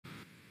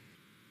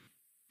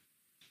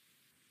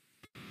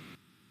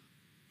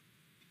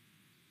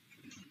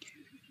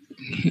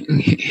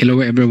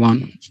Hello,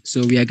 everyone.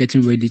 So we are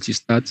getting ready to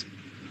start,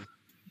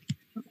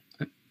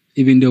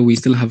 even though we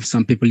still have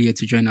some people here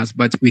to join us,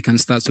 but we can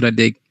start so that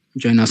they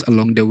join us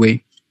along the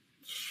way.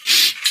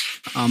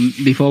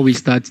 Before we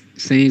start,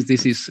 since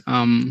this is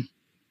a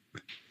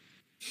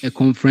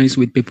conference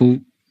with people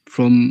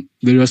from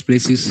various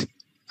places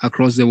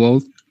across the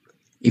world,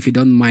 if you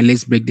don't mind,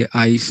 let's break the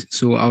ice.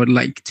 So I would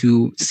like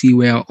to see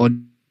where our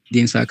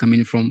audience are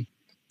coming from.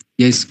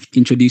 Just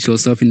introduce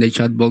yourself in the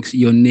chat box,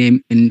 your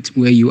name and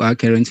where you are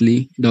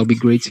currently. That'll be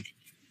great.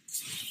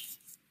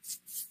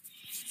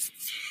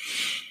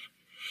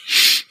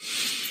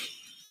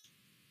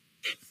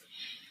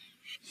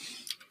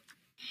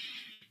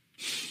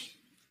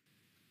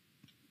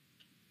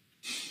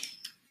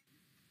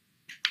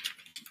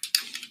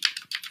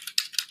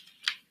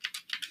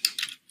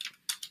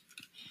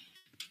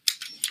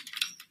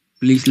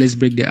 Please, let's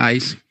break the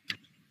ice.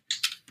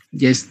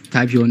 Just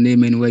type your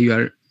name and where you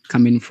are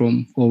coming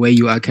from or where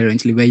you are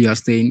currently, where you are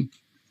staying,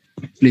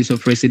 place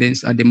of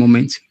residence at the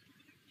moment.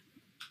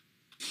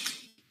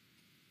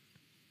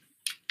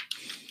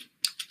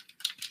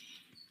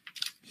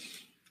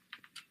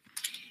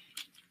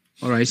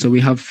 All right, so we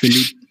have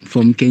Philip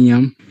from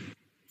Kenya.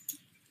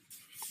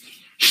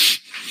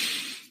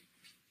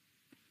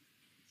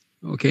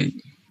 Okay,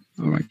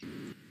 all right.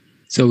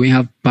 So we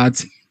have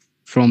Pat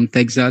from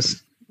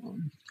Texas.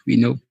 We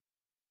know.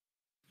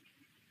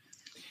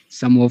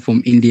 Samuel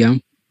from India.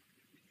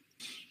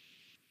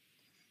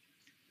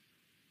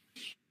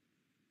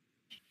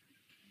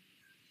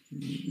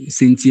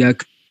 Cynthia,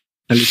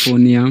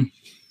 California.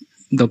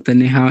 Dr.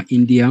 Neha,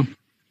 India.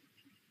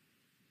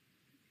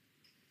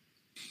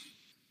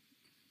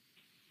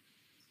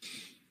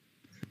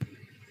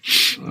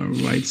 All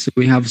right, so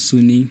we have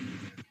Suni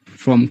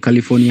from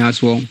California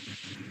as well.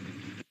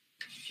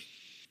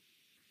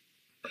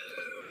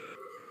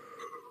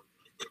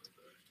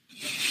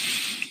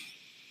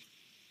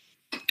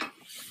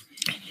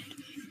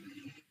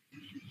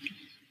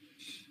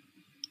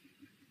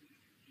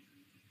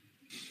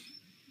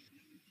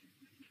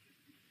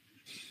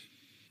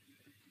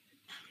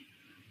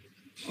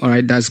 All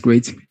right, that's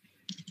great.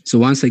 So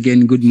once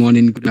again, good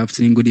morning, good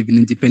afternoon, good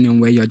evening, depending on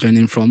where you're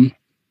joining from.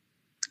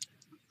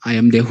 I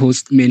am the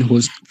main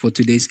host for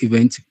today's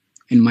event,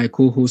 and my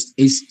co-host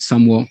is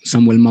Samuel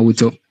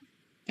Mawuto,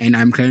 and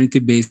I'm currently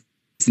based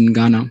in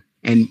Ghana.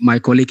 And my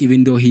colleague,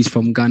 even though he's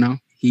from Ghana,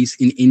 he's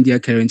in India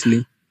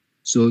currently.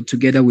 So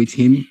together with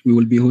him, we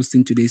will be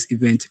hosting today's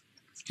event,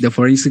 the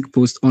Forensic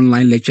Post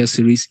Online Lecture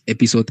Series,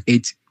 Episode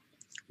 8.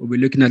 We'll be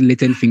looking at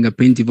latent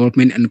fingerprint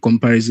development and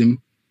comparison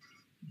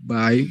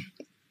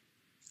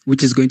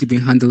which is going to be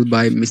handled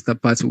by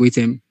Mr. Pat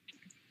Wertheim.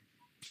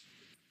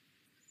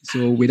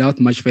 So without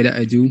much further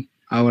ado,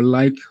 I would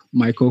like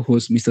my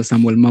co-host, Mr.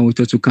 Samuel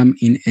Mawuto, to come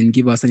in and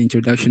give us an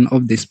introduction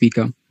of the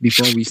speaker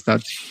before we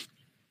start.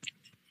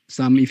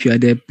 Sam, if you are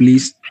there,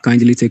 please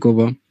kindly take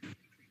over.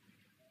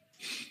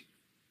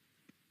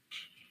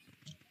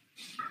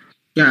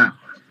 Yeah.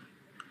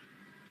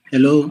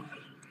 Hello.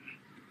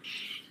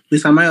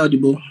 Please, am I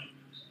audible?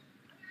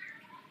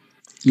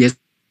 Yes,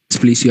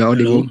 please, you are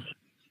audible.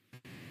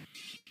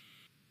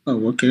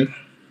 Oh, okay.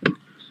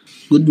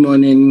 Good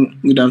morning,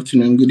 good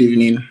afternoon, good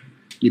evening,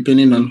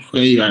 depending on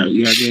where you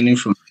are joining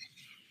from.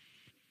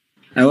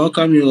 I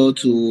welcome you all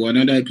to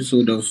another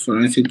episode of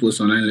Forensic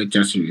Post Online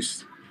Lecture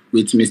Series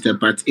with Mr.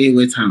 Pat A.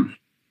 Wertheim,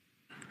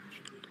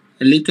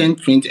 a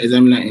latent print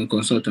examiner and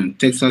consultant,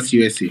 Texas,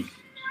 USA,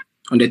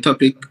 on the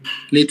topic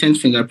latent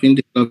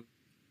fingerprint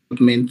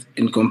development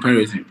and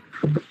comparison.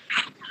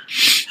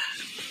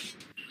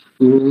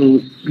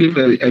 We'll give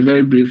a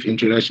very brief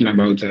introduction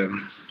about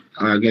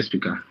our guest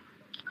speaker.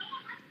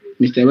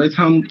 Mr.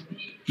 Wertheim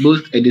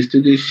boasts a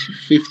distinguished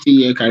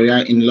 50-year career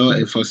in law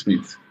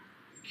enforcement,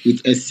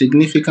 with a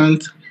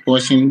significant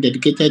portion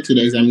dedicated to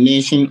the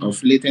examination of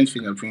latent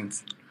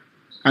fingerprints.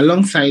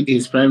 Alongside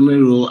his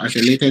primary role as a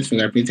latent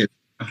fingerprint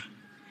examiner,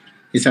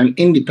 he's an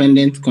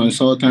independent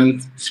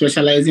consultant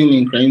specializing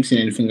in crime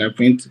scene and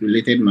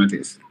fingerprint-related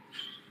matters.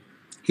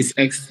 His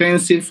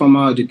extensive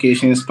formal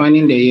education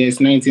spanning the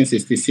years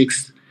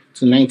 1966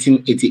 to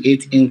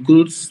 1988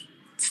 includes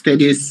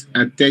studies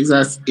at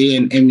Texas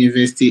A&M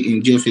University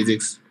in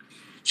geophysics,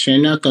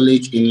 Schreiner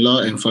College in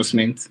law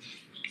enforcement,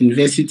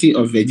 University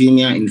of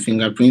Virginia in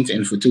fingerprint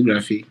and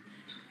photography,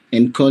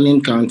 and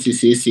Collin County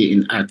CC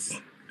in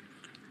arts.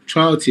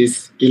 Throughout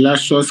his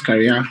illustrious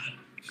career,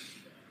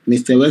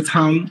 Mr.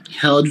 Wertheim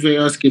held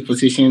various key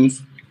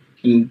positions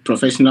in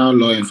professional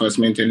law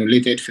enforcement and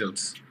related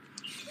fields.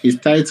 His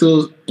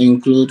titles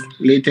include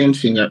latent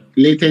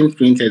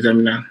print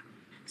examiner,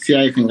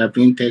 CI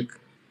fingerprint tech,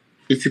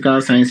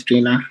 physical science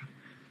trainer,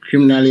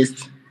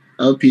 criminalist,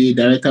 LPA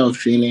director of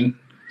training,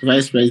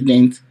 vice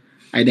president,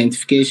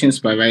 identification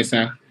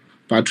supervisor,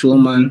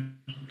 patrolman,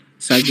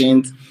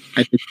 sergeant,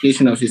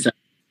 identification officer,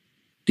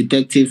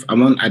 detective,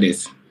 among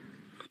others.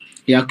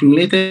 He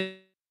accumulated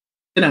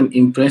an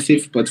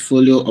impressive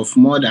portfolio of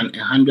more than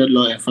 100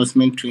 law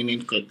enforcement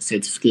training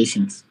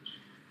certifications,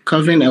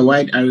 covering a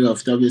wide area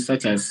of topics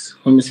such as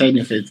homicide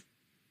investigation,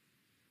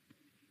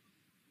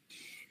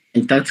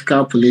 and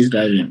tactical police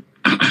driving.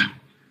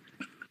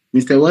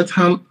 Mr.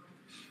 Wertheim,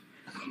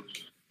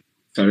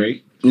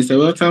 Mr.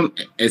 Wertheim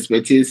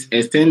expertise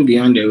extends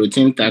beyond the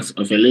routine tasks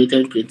of a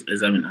latent print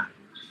examiner.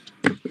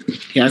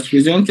 He has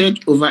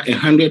presented over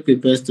 100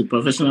 papers to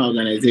professional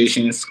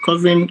organizations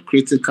covering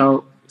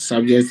critical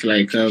subjects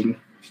like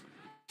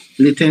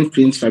latent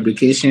print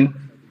fabrication,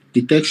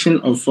 detection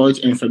of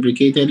forged and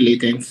fabricated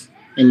latents,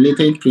 and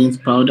latent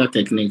print powder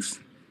techniques.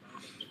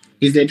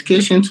 His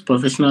dedication to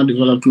professional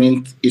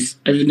development is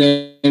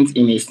evident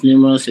in his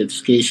numerous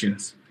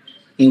certifications,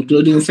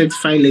 including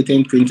Certified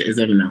Latent Print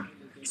Examiner,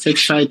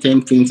 Certified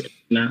Temp Print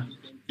Examiner,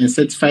 and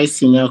Certified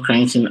Senior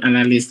Crime Scene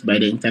Analyst by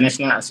the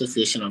International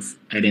Association of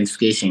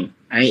Identification,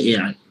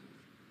 IAI.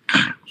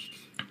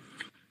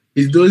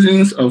 His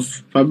dozens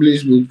of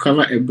published books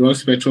cover a broad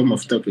spectrum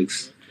of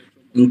topics,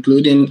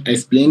 including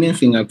explaining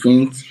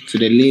fingerprints to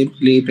the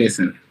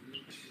layperson,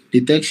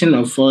 detection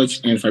of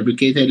forged and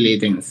fabricated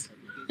latents,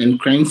 and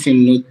crime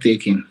scene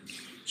note-taking,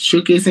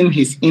 showcasing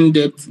his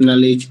in-depth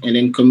knowledge and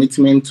then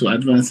commitment to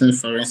advancing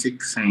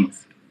forensic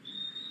science.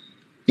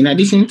 In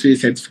addition to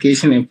his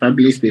certification and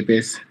published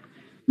papers,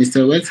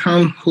 Mr.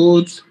 Wertheim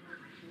holds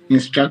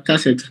instructor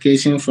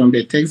certification from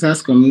the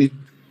Texas Commission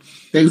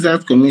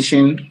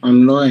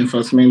on Law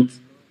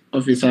Enforcement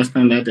Officer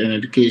Standard and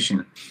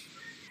Education.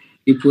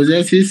 He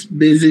possesses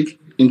basic,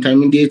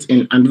 intermediate,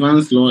 and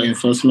advanced law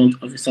enforcement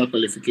officer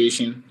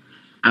qualification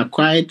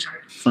acquired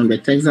from the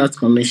Texas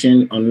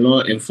Commission on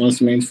Law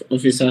Enforcement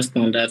Officer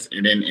Standards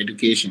and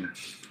Education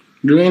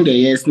during the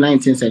years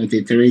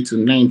 1973 to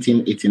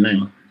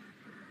 1989.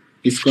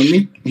 His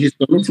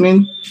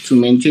commitment to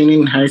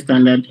maintaining high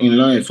standards in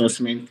law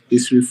enforcement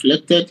is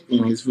reflected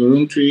in his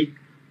voluntary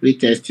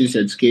retesting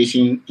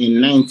certification in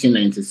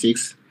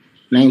 1996,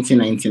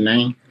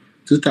 1999,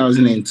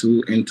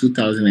 2002, and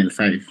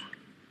 2005.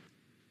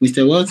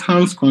 Mr.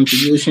 Wertheim's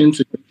contribution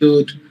to the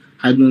field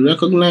has been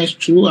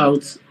recognized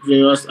throughout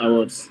various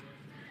awards,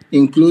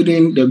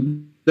 including the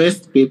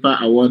Best Paper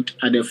Award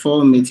at the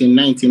Fall Meeting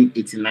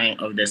 1989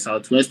 of the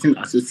Southwestern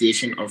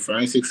Association of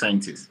Forensic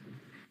Scientists.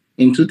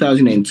 In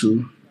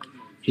 2002,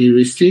 he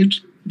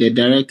received the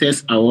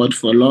Director's Award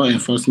for Law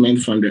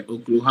Enforcement from the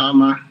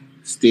Oklahoma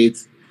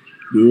State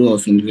Bureau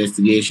of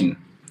Investigation.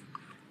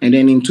 And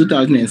then in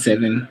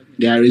 2007,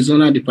 the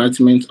Arizona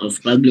Department of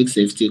Public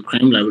Safety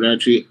Crime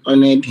Laboratory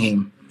honored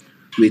him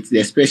with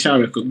the Special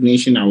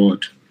Recognition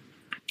Award.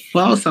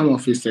 While some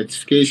of his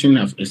certifications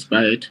have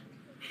expired,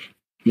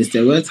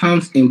 Mr.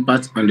 Wertheim's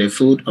impact on the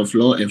field of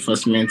law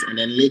enforcement and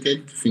then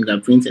latent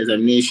fingerprint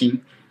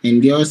examination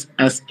endures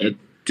as a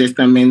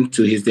testament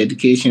to his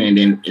dedication and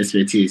then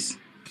expertise.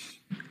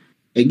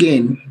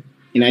 Again,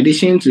 in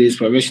addition to his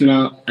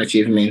professional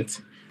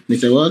achievements,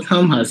 Mr.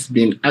 Wertheim has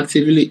been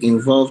actively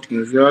involved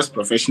in various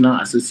professional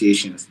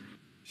associations,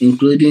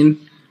 including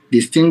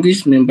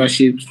distinguished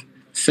memberships,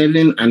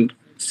 serving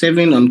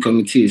on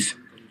committees,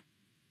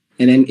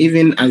 and then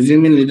even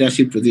assuming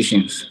leadership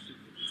positions.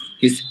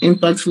 His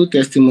impactful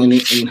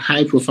testimony in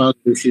high-profile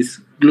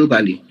cases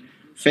globally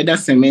further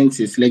cements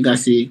his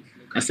legacy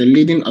as a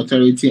leading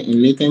authority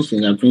in latent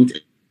fingerprint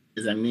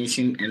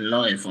examination and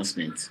law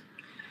enforcement.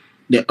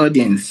 The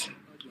audience,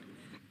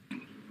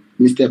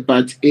 Mr.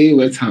 Pat A.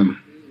 Wertheim.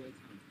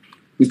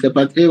 Mr.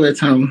 Pat A.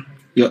 Wertheim,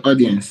 your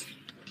audience.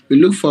 We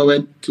look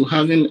forward to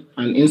having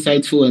an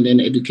insightful and then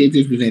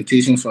educative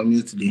presentation from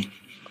you today.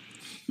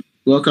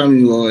 Welcome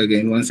you all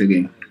again, once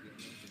again.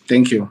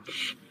 Thank you.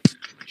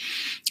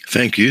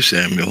 Thank you,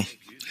 Samuel.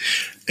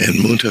 And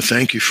Munta,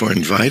 thank you for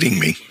inviting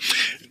me.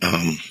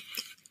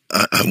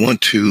 I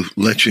want to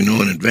let you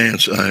know in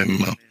advance, I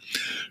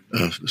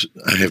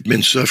have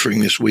been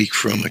suffering this week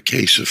from a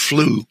case of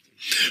flu,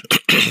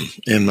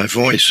 and my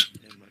voice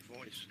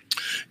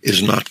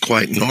is not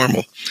quite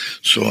normal.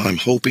 So I'm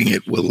hoping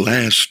it will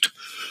last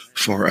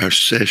for our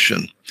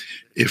session.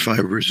 If I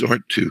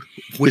resort to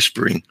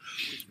whispering,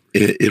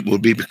 it will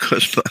be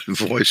because my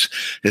voice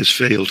has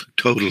failed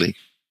totally.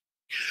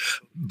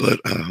 But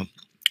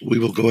we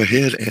will go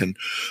ahead and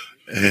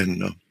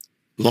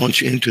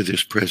launch into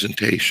this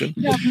presentation.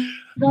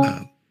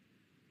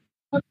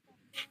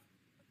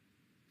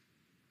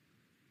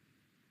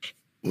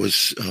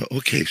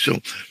 Okay,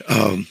 so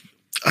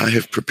I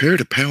have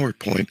prepared a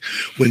PowerPoint.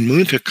 When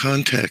Munta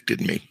contacted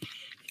me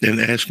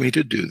and asked me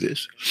to do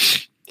this,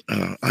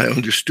 I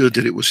understood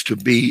that it was to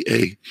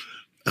be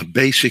a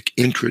basic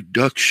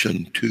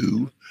introduction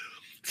to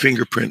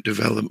fingerprint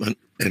development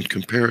and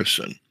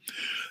comparison.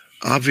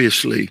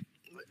 Obviously,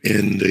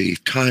 in the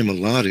time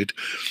allotted,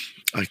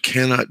 I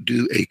cannot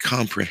do a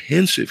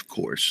comprehensive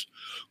course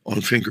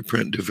on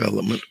fingerprint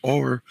development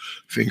or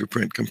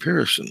fingerprint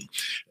comparison.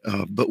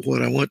 But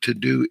what I want to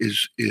do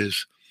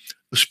is,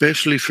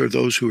 especially for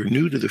those who are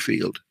new to the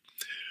field,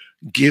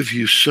 give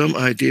you some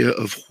idea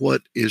of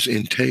what is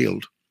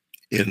entailed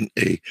in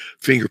a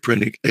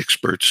fingerprinting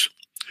expert's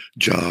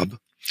job,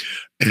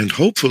 and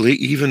hopefully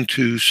even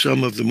to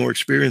some of the more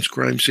experienced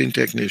crime scene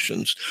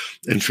technicians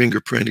and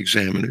fingerprint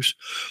examiners.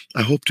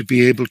 I hope to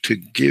be able to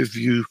give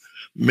you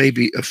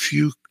maybe a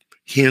few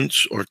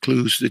hints or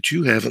clues that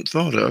you haven't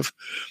thought of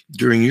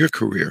during your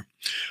career.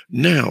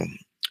 Now,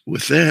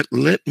 with that,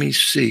 let me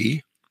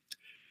see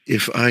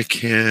if I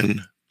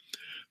can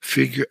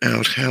figure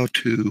out how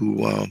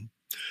to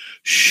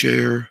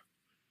share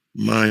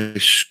my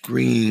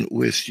screen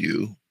with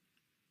you.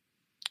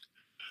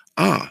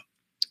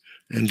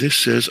 And this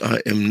says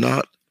I am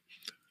not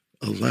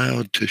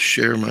allowed to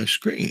share my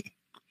screen.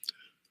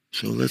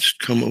 So let's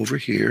come over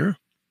here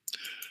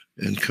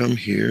and come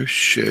here,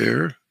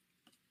 share.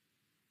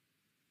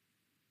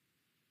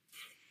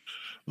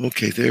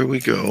 Okay, there we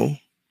go.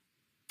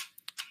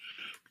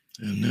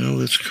 And now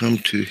let's come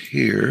to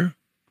here.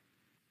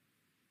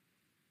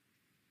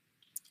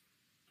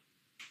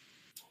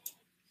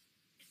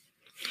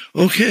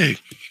 Okay.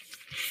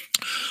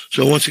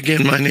 So once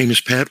again, my name is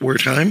Pat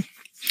Wertheim.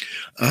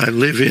 I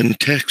live in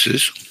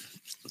Texas,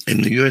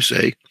 in the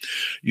USA.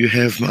 You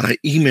have my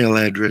email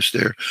address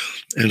there,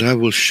 and I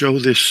will show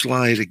this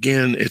slide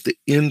again at the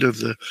end of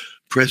the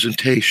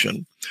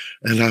presentation.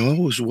 And I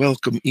always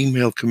welcome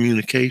email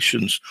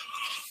communications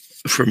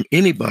from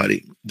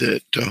anybody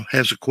that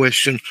has a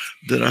question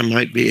that I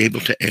might be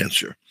able to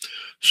answer.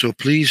 So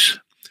please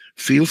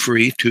feel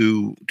free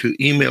to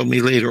email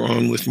me later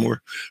on with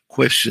more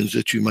questions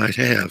that you might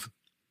have.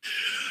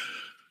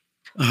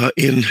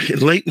 In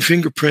latent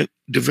fingerprint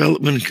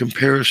development and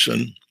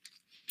comparison,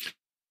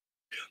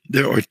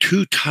 there are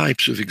two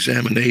types of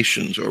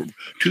examinations, or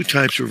two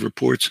types of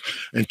reports,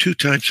 and two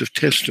types of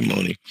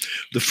testimony.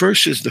 The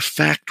first is the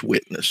fact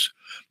witness,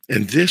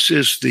 and this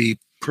is the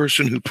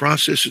person who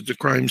processes the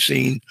crime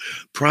scene,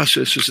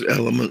 processes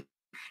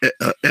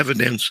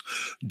evidence,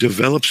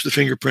 develops the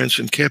fingerprints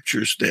and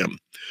captures them,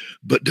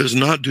 but does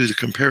not do the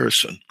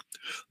comparison.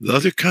 The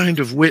other kind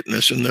of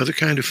witness and the other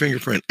kind of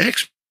fingerprint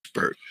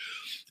expert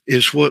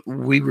is what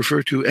we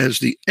refer to as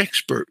the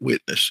expert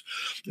witness.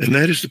 And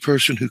that is the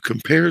person who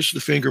compares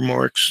the finger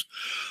marks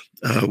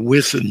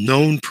with the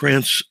known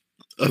prints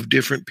of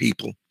different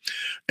people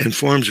and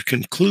forms a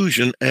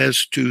conclusion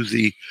as to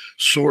the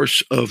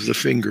source of the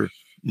finger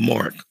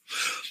mark.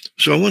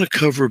 So I want to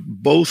cover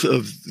both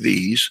of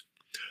these.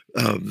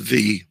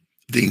 The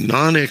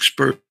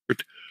non-expert,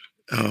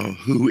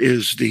 who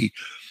is the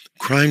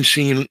crime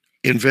scene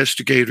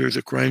investigator,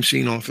 the crime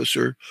scene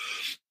officer,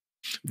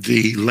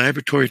 the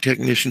laboratory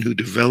technician who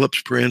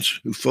develops prints,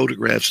 who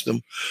photographs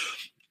them.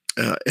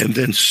 And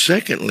then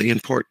secondly, in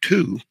part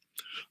two,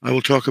 I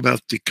will talk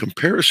about the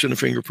comparison of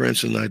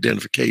fingerprints and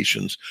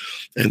identifications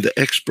and the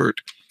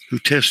expert who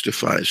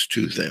testifies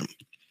to them.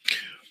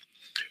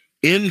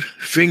 In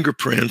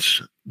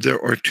fingerprints,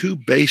 there are two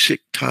basic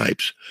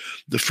types.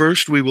 The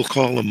first we will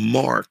call a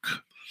mark.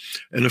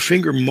 And a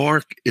finger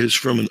mark is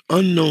from an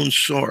unknown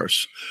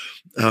source.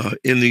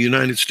 In the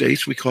United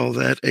States, we call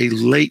that a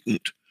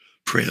latent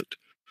print.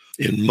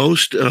 In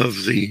most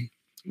of the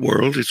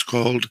world, it's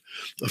called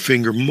a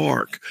finger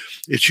mark.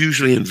 It's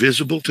usually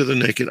invisible to the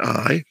naked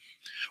eye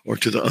or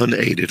to the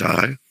unaided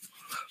eye.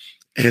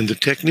 And the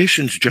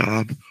technician's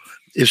job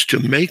is to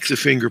make the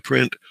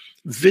fingerprint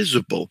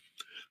visible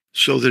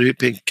so that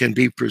it can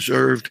be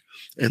preserved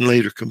and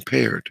later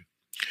compared.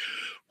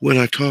 When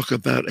I talk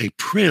about a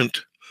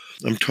print,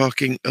 I'm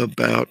talking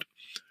about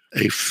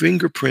a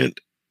fingerprint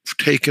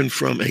taken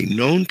from a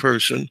known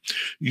person,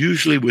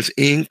 usually with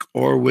ink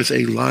or with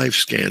a live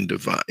scan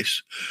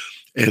device.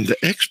 And the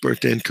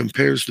expert then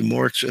compares the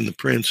marks and the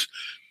prints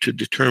to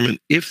determine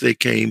if they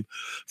came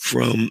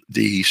from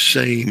the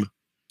same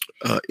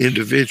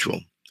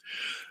individual.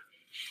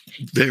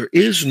 There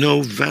is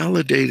no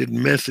validated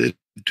method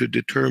to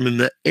determine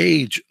the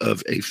age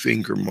of a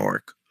finger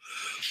mark,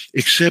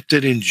 except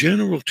that in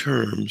general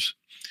terms,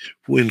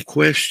 when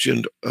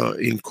questioned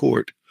in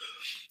court,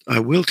 I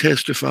will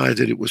testify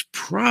that it was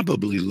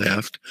probably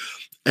left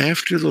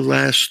after the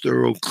last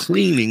thorough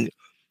cleaning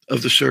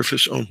of the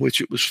surface on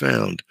which it was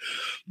found.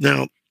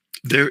 Now,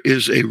 there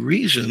is a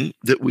reason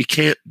that we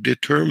can't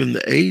determine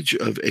the age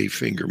of a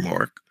finger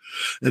mark,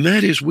 and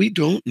that is we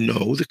don't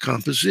know the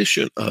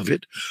composition of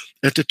it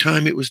at the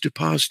time it was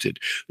deposited.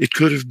 It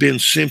could have been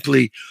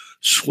simply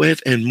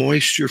sweat and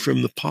moisture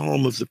from the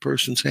palm of the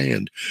person's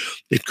hand.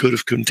 It could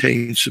have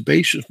contained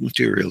sebaceous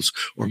materials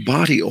or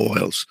body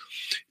oils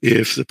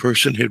if the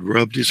person had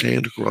rubbed his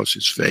hand across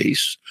his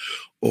face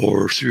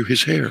or through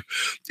his hair.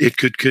 It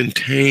could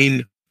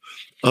contain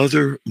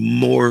other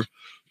more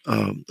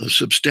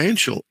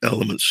substantial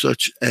elements,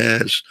 such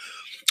as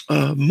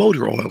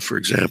motor oil, for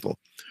example,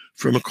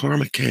 from a car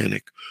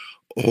mechanic,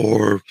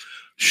 or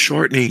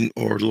shortening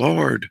or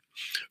lard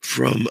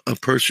from a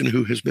person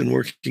who has been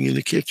working in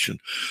the kitchen.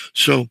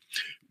 So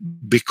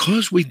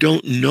because we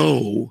don't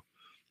know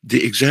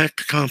the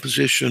exact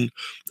composition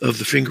of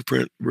the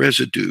fingerprint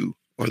residue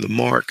or the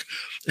mark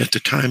at the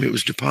time it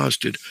was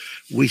deposited,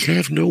 we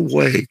have no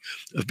way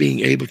of being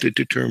able to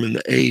determine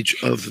the age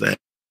of that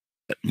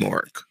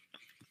mark.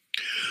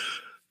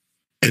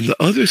 And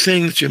the other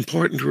thing that's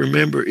important to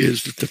remember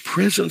is that the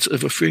presence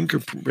of a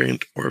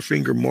fingerprint or a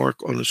finger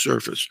mark on a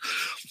surface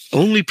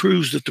only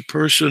proves that the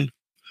person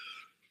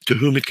to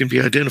whom it can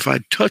be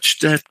identified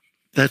touched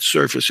that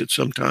surface at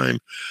some time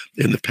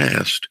in the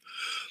past.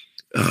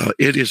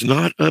 It is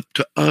not up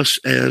to us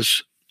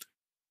as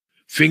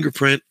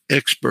fingerprint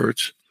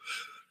experts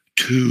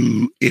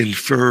to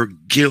infer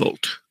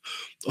guilt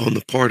on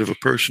the part of a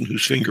person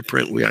whose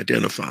fingerprint we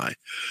identify.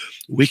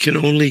 We can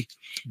only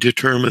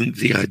determine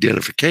the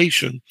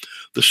identification,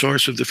 the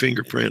source of the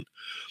fingerprint,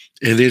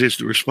 and it is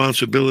the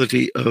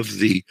responsibility of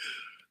the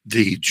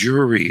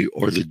jury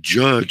or the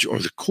judge or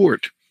the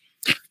court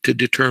to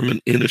determine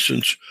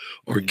innocence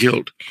or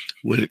guilt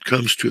when it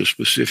comes to a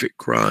specific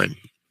crime.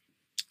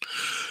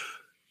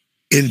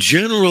 In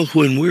general,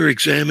 when we're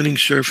examining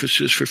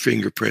surfaces for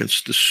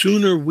fingerprints, the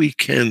sooner we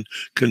can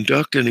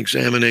conduct an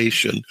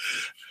examination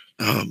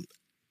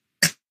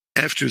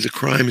after the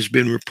crime has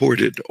been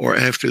reported or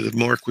after the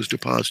mark was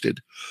deposited,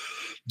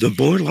 the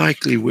more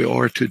likely we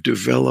are to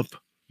develop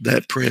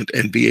that print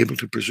and be able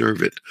to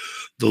preserve it.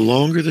 The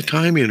longer the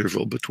time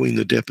interval between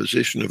the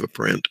deposition of a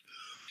print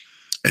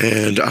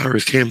and our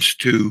attempts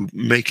to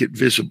make it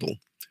visible,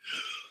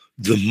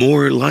 the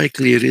more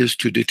likely it is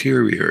to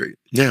deteriorate.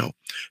 Now,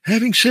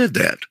 having said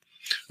that,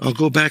 I'll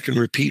go back and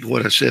repeat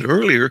what I said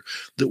earlier,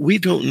 that we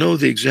don't know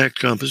the exact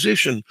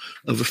composition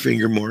of a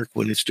finger mark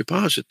when it's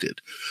deposited.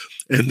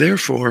 And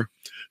therefore,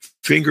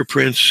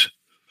 fingerprints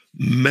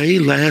may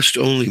last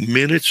only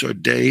minutes or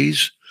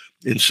days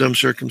in some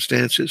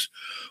circumstances,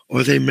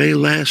 or they may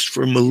last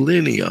for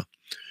millennia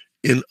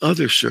in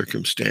other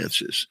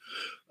circumstances.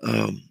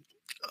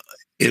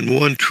 In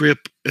one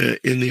trip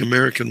in the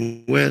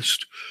American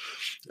West,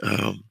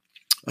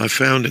 I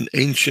found an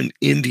ancient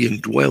Indian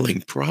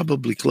dwelling,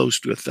 probably close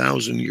to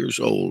 1,000 years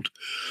old,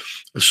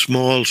 a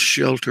small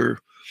shelter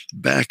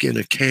back in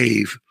a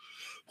cave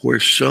where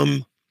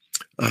some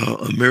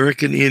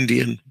American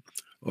Indian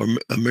or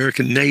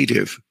American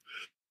native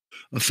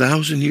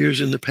 1,000 years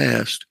in the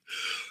past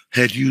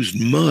had used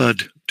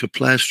mud to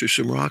plaster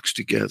some rocks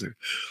together.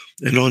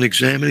 And on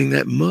examining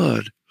that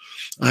mud,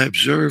 I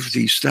observed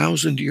these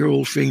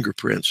 1,000-year-old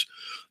fingerprints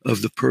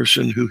of the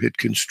person who had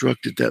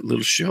constructed that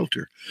little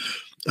shelter.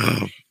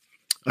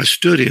 I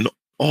stood in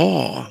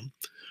awe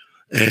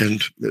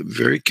and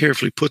very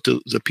carefully put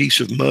the piece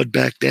of mud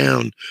back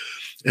down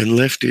and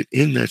left it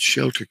in that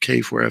shelter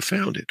cave where I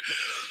found it.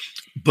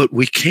 But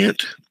we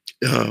can't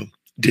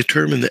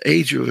determine the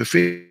age of a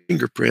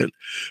fingerprint.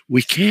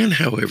 We can,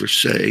 however,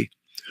 say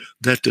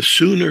that the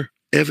sooner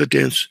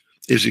evidence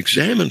is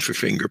examined for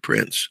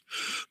fingerprints,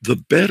 the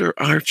better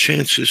our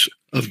chances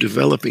of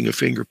developing a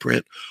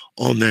fingerprint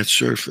on that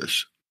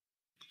surface.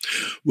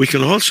 We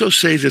can also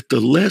say that the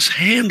less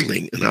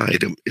handling an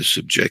item is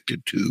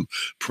subjected to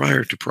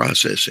prior to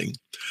processing,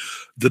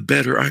 the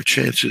better our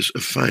chances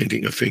of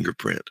finding a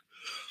fingerprint.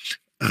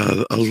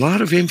 A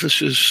lot of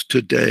emphasis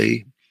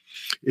today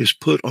is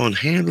put on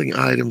handling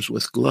items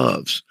with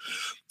gloves.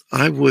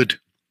 I would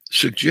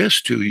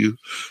suggest to you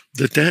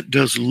that that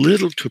does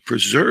little to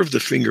preserve the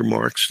finger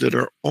marks that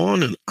are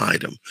on an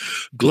item.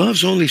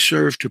 Gloves only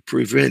serve to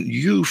prevent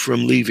you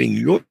from leaving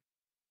your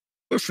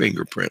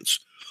fingerprints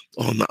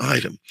on the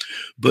item.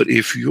 But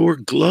if your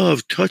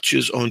glove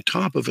touches on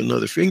top of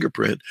another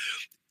fingerprint,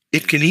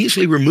 it can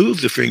easily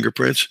remove the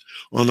fingerprints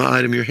on the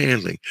item you're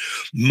handling.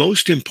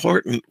 Most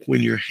important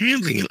when you're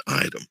handling an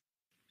item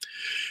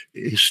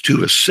is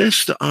to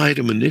assess the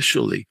item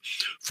initially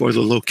for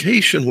the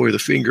location where the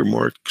finger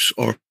marks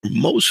are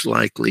most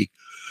likely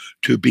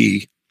to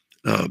be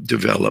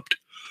developed.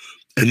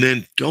 And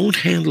then don't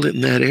handle it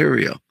in that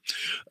area.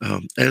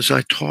 As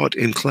I taught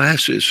in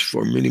classes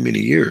for many, many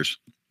years,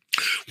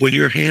 when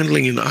you're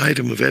handling an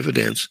item of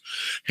evidence,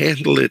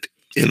 handle it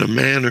in a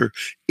manner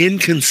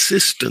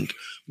inconsistent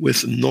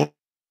with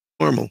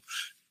normal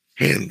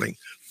handling.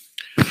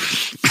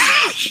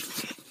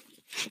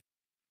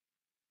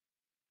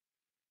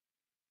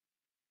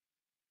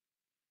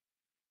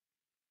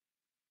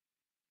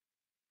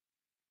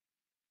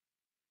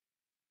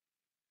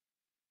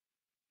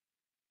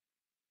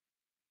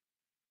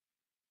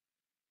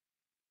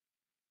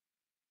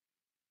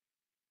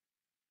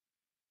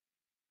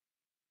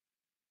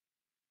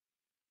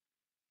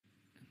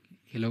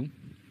 Hello?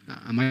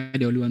 Am I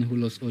the only one who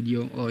lost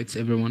audio, or it's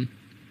everyone?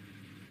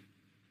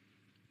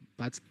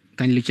 But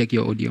kindly check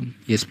your audio.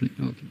 Yes, please.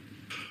 Okay.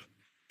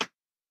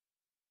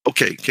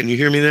 Okay, can you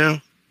hear me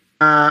now?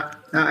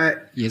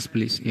 Yes,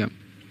 please. Yeah.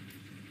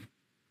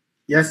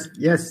 Yes,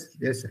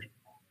 sir.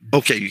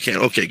 Okay, you can.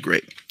 Okay,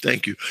 great.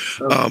 Thank you.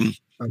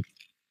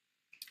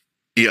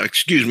 Yeah,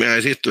 excuse me.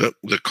 I hit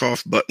the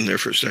cough button there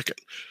for a second.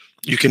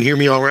 You can hear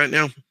me all right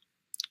now?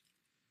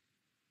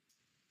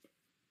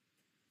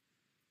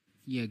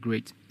 Yeah,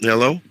 great.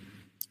 Hello?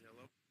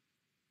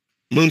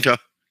 Munta,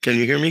 can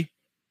you hear me?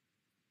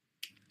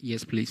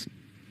 Yes, please.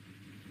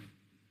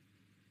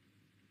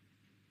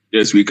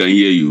 Yes, we can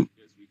hear you.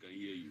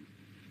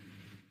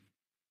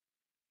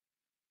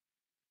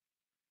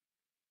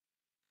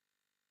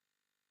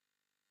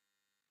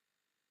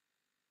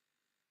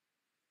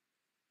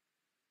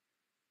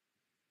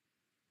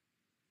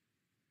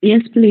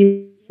 Yes,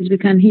 please. We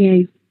can hear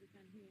you.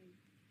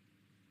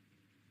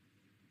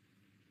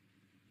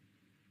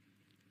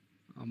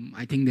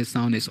 I think the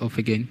sound is off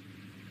again.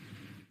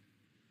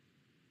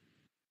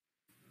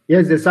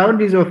 Yes, the sound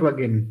is off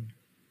again.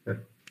 Sir.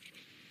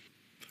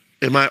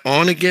 Am I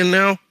on again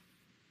now?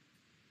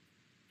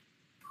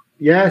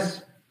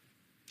 Yes.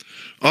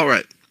 All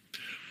right.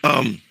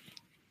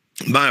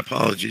 My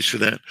apologies for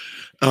that.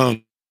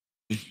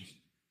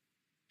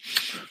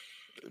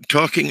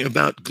 Talking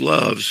about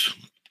gloves,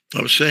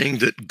 I was saying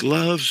that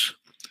gloves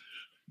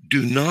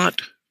do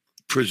not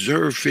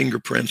preserve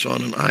fingerprints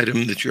on an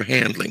item that you're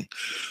handling.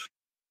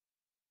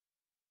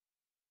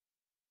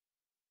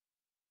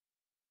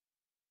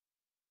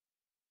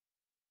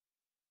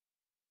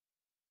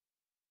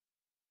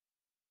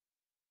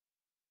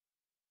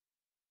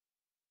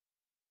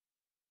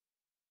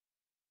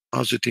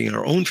 Depositing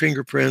our own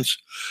fingerprints,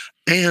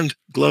 and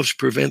gloves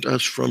prevent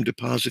us from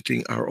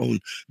depositing our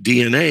own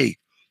DNA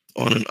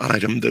on an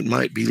item that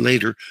might be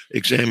later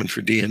examined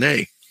for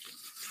DNA.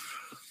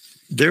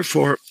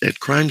 Therefore, at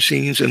crime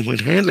scenes and when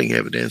handling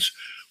evidence,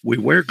 we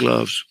wear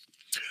gloves,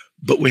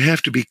 but we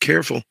have to be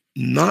careful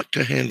not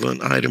to handle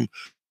an item.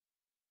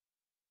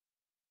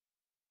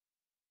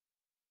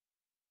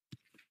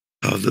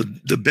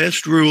 The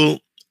best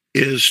rule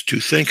is to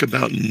think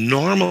about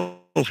normal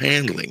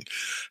handling,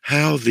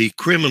 how the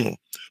criminal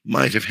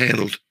might have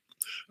handled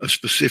a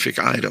specific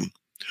item,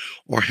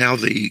 or how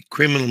the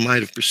criminal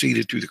might have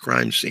proceeded to the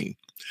crime scene.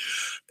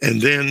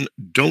 And then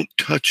don't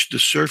touch the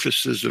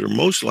surfaces that are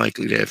most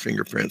likely to have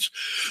fingerprints,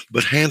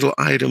 but handle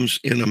items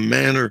in a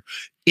manner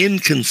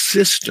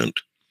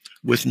inconsistent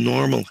with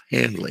normal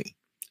handling.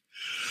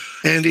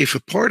 And if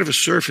a part of a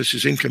surface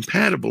is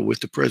incompatible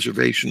with the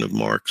preservation of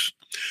marks,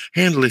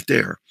 handle it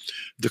there.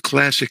 The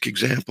classic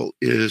example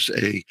is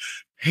a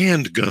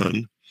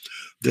handgun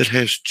that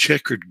has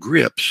checkered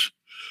grips,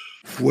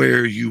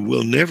 where you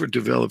will never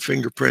develop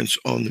fingerprints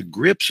on the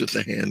grips of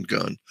the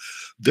handgun.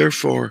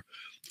 Therefore,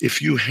 if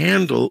you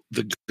handle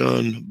the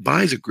gun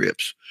by the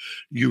grips,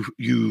 you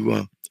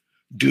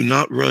do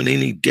not run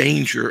any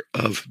danger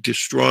of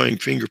destroying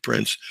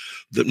fingerprints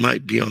that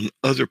might be on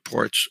other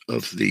parts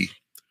of the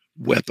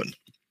weapon.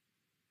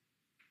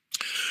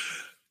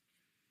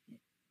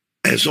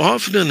 As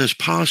often as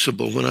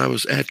possible, when I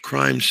was at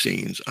crime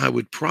scenes, I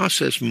would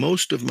process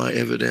most of my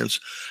evidence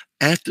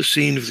at the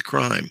scene of the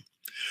crime.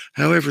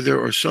 However,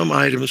 there are some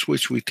items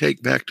which we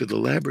take back to the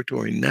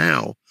laboratory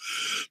now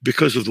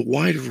because of the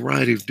wide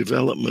variety of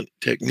development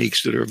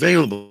techniques that are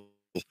available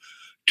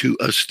to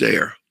us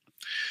there.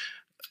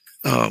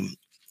 And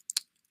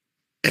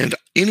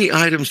any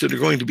items that are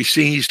going to be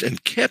seized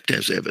and kept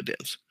as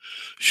evidence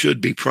should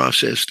be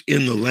processed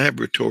in the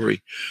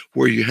laboratory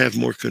where you have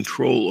more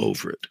control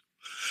over it.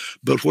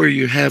 But where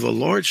you have a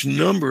large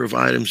number of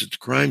items at the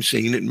crime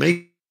scene, it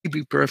may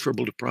be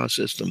preferable to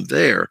process them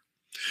there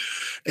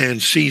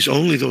and seize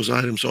only those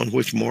items on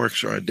which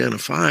marks are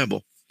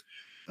identifiable,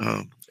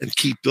 and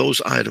keep those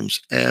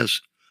items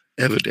as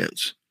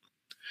evidence.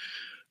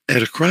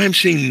 At a crime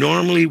scene,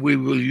 normally we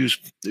will use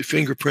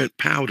fingerprint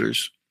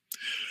powders,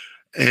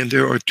 and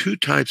there are two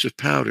types of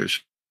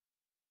powders.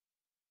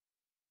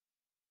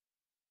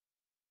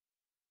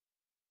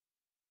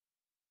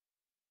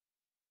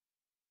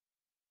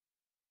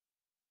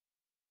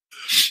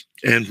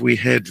 And we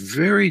had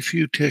very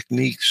few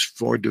techniques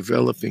for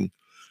developing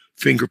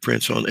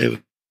fingerprints on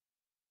evidence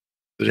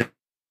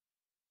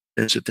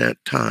at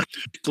that time.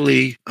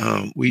 Typically,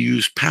 we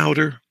use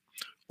powder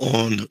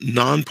on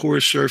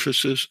non-porous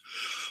surfaces,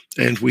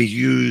 and we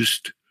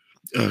used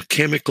a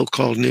chemical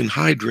called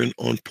ninhydrin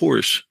on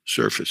porous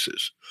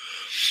surfaces.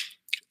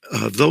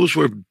 Those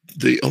were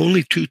the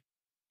only two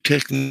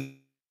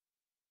techniques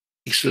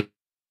that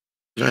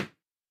I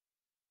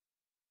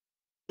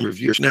of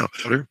years now.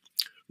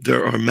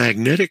 There are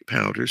magnetic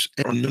powders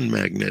and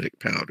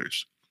non-magnetic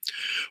powders.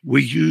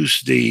 We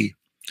use the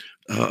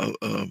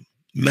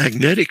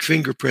magnetic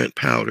fingerprint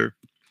powder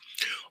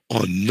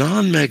on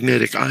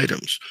non-magnetic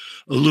items,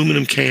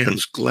 aluminum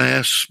cans,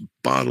 glass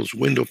bottles,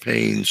 window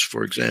panes,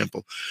 for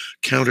example,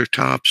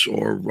 countertops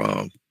or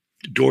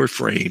door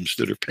frames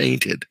that are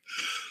painted.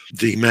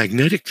 The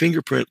magnetic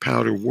fingerprint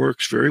powder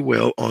works very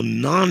well on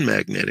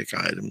non-magnetic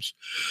items,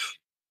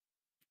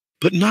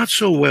 but not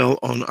so well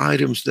on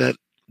items that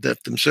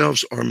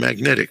themselves are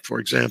magnetic. For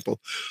example,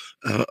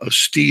 a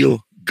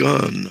steel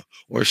gun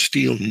or a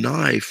steel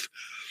knife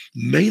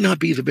may not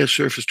be the best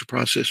surface to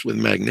process with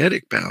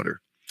magnetic powder,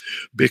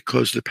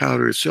 because the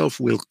powder itself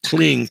will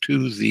cling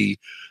to the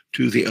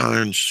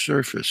iron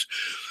surface.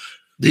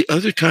 The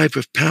other type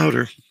of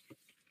powder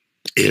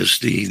is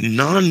the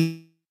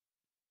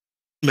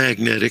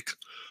non-magnetic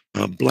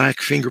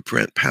black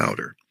fingerprint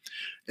powder.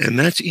 And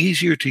that's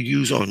easier to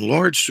use on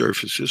large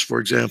surfaces, for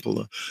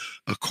example,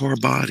 a car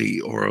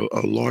body or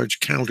a large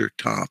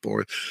countertop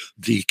or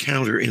the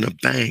counter in a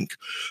bank,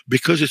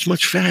 because it's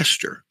much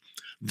faster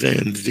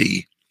than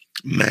the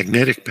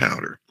magnetic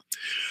powder.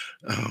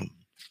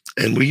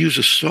 And we use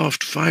a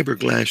soft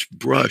fiberglass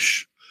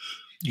brush,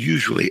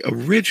 usually.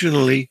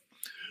 Originally,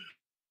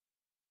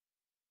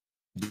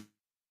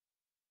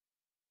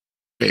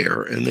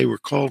 hair, and they were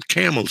called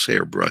camel's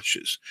hair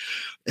brushes.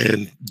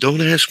 And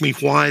don't ask me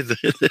why the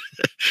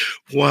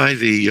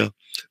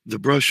the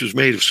brush was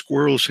made of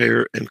squirrel's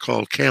hair and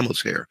called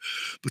camel's hair.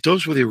 But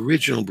those were the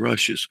original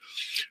brushes.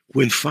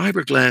 When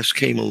fiberglass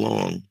came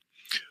along,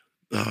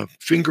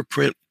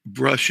 fingerprint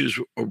brushes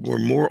were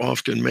more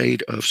often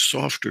made of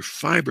softer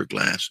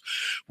fiberglass,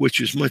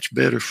 which is much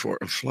better for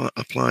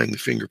applying the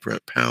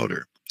fingerprint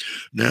powder.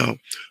 Now,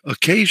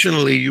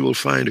 occasionally you will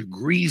find a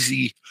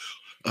greasy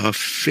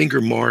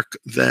finger mark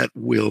that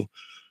will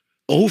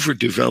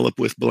overdevelop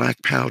with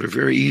black powder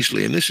very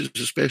easily, and this is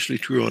especially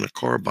true on a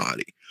car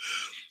body.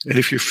 And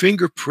if you're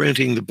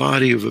fingerprinting the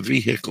body of a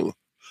vehicle,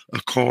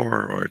 a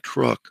car or a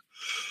truck,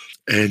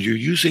 and you're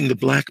using the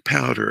black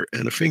powder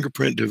and a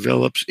fingerprint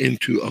develops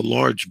into a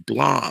large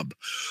blob,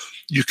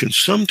 you can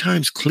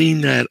sometimes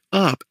clean that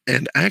up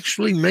and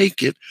actually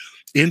make it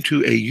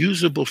into a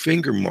usable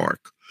finger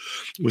mark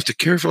with the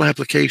careful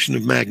application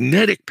of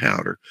magnetic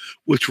powder,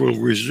 which will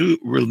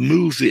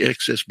remove the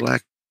excess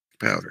black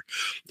powder.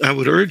 I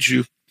would urge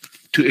you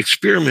to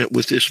experiment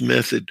with this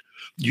method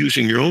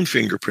using your own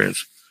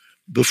fingerprints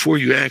before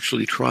you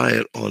actually try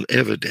it on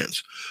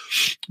evidence.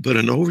 But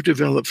an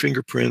overdeveloped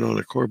fingerprint on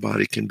a car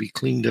body can be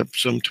cleaned up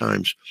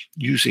sometimes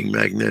using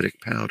magnetic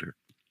powder.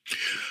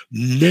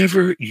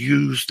 Never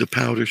use the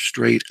powder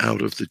straight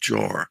out of the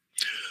jar.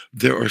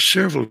 There are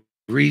several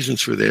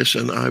reasons for this,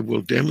 and I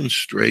will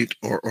demonstrate,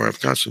 or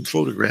I've got some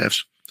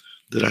photographs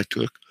that I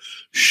took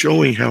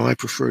showing how I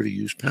prefer to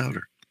use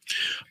powder.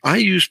 I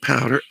use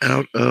powder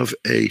out of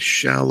a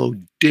shallow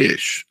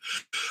dish,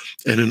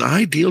 and an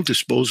ideal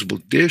disposable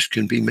dish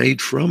can be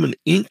made from an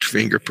inked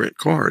fingerprint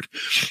card.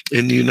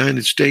 In the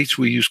United States,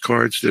 we use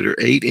cards that are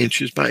 8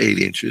 inches by 8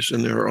 inches,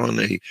 and they're on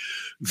a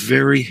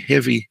very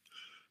heavy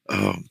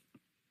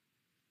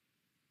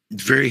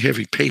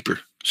paper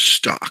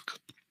stock.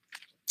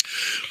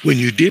 When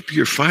you dip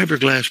your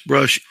fiberglass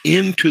brush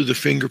into the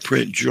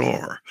fingerprint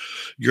jar,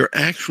 you're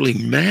actually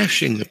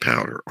mashing the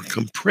powder or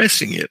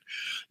compressing it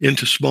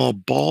into small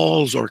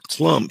balls or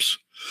clumps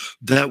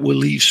that will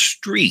leave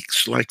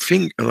streaks like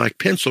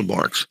pencil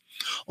marks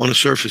on a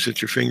surface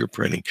that you're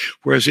fingerprinting.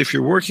 Whereas if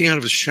you're working out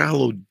of a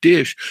shallow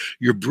dish,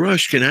 your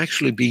brush can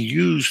actually be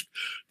used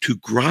to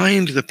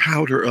grind the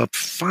powder up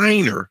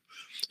finer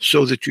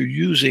so that you're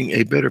using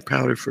a better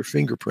powder for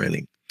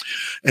fingerprinting.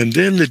 And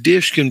then the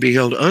dish can be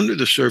held under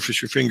the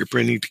surface you're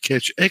fingerprinting to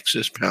catch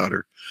excess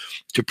powder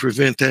to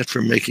prevent that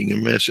from making a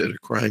mess at a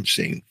crime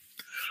scene.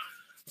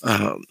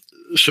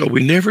 So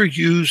we never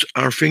use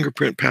our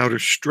fingerprint powder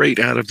straight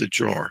out of the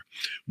jar.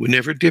 We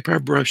never dip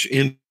our brush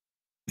into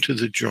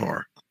the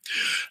jar.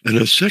 And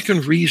a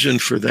second reason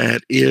for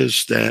that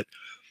is that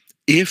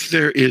if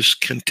there is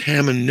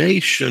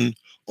contamination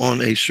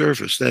on a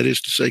surface, that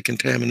is to say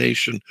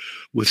contamination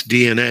with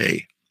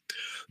DNA,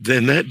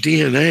 then that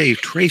DNA,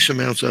 trace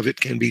amounts of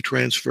it can be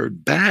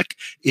transferred back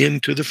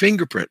into the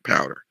fingerprint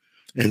powder.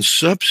 And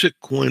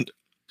subsequent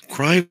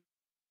crime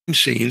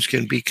scenes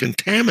can be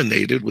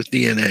contaminated with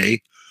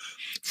DNA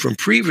from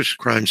previous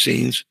crime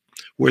scenes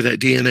where that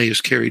DNA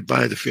is carried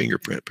by the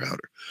fingerprint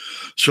powder.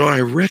 So I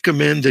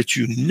recommend that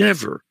you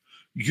never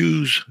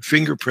use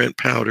fingerprint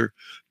powder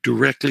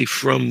directly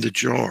from the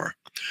jar.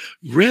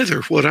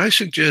 Rather, what I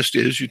suggest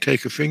is you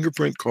take a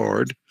fingerprint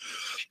card,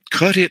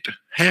 cut it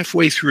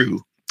halfway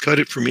through, cut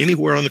it from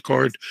anywhere on the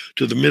card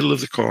to the middle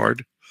of the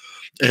card,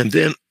 and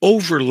then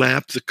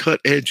overlap the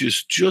cut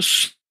edges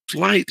just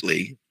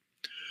slightly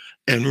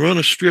and run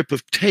a strip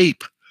of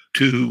tape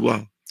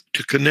to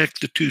connect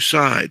the two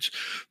sides.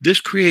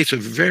 This creates a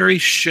very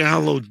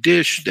shallow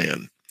dish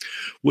then.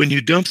 When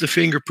you dump the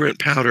fingerprint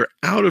powder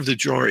out of the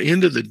jar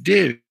into the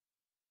dish,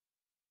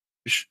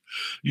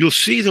 you'll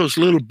see those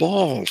little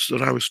balls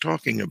that I was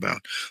talking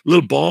about.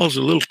 Little balls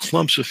or little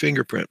clumps of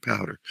fingerprint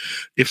powder.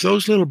 If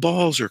those little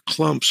balls or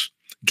clumps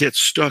get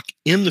stuck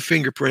in the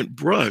fingerprint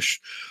brush,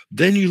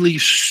 then you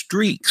leave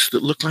streaks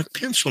that look like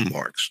pencil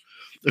marks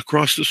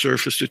across the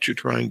surface that you're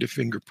trying to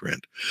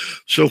fingerprint.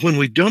 So when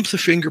we dump the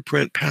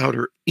fingerprint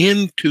powder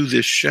into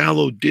this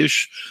shallow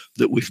dish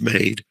that we've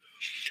made,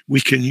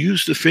 we can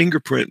use the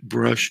fingerprint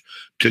brush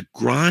to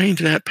grind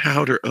that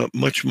powder up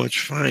much, much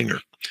finer.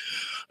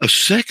 A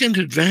second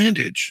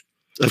advantage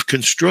of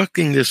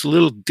constructing this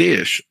little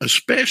dish,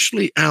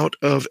 especially out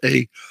of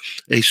a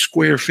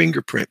square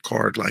fingerprint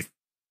card like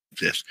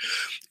this,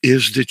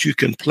 is that you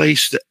can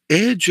place the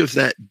edge of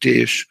that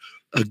dish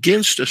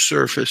against a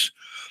surface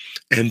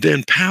and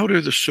then powder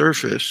the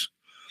surface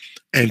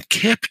and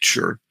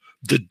capture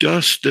the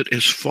dust that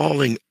is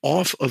falling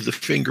off of the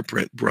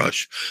fingerprint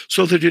brush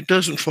so that it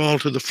doesn't fall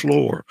to the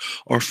floor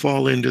or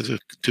fall into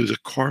the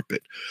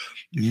carpet.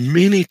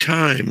 Many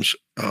times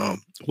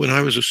when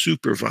I was a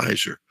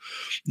supervisor,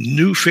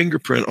 new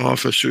fingerprint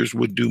officers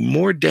would do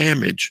more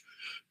damage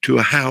to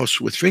a house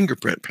with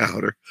fingerprint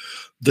powder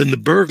than the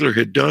burglar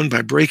had done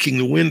by breaking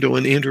the window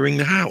and entering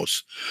the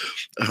house.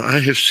 I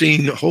have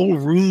seen whole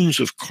rooms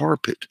of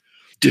carpet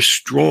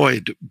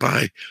destroyed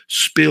by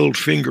spilled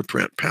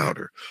fingerprint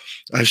powder.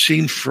 I've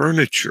seen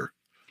furniture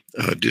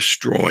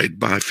destroyed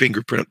by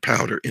fingerprint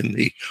powder in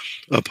the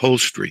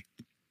upholstery.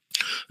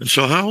 And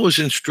so I was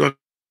instructed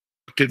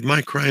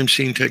my crime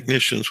scene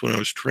technicians when I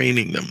was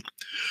training them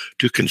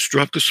to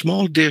construct a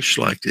small dish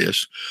like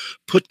this,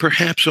 put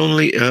perhaps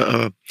only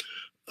a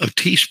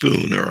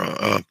teaspoon or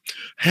a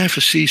half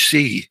a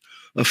cc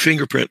of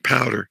fingerprint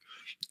powder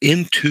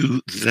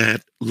into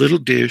that little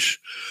dish,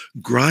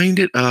 grind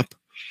it up,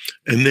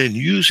 and then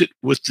use it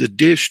with the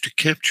dish to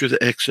capture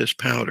the excess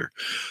powder.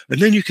 And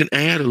then you can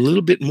add a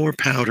little bit more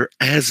powder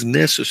as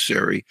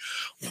necessary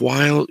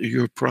while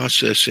you're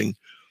processing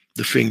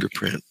the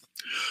fingerprint.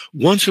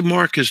 Once a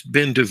mark has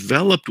been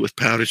developed with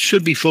powder, it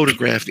should be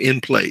photographed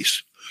in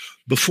place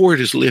before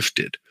it is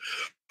lifted.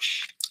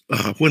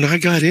 When I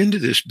got into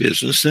this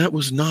business, that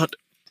was not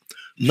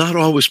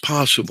always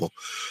possible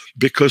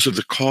because of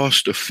the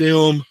cost of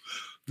film,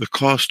 the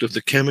cost of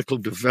the chemical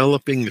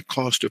developing, the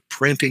cost of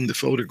printing the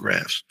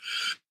photographs.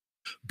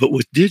 But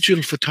with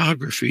digital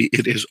photography,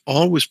 it is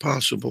always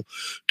possible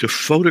to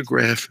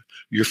photograph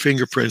your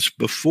fingerprints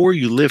before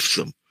you lift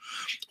them.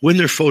 When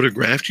they're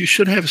photographed, you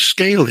should have a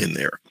scale in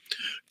there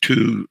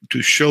to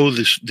show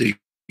the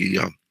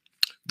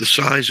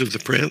size of the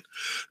print.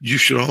 You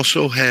should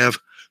also have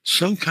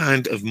some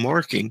kind of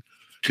marking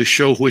to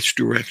show which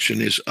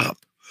direction is up.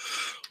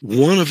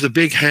 One of the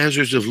big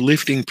hazards of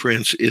lifting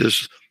prints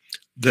is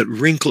that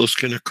wrinkles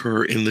can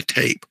occur in the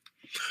tape.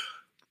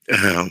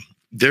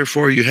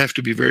 Therefore, you have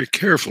to be very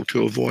careful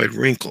to avoid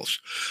wrinkles.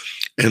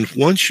 And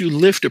once you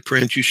lift a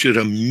print, you should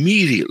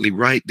immediately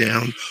write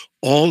down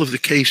all of the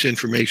case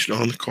information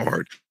on the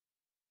card.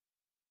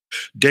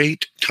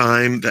 Date,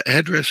 time, the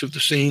address of the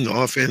scene, the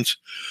offense,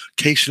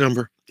 case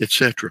number,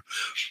 etc.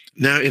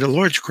 Now, in a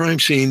large crime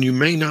scene, you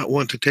may not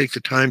want to take the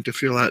time to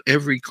fill out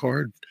every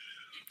card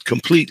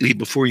completely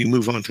before you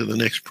move on to the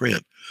next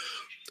print.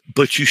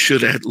 But you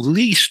should at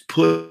least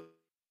put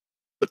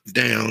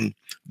down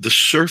the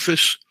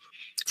surface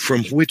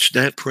from which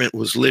that print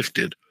was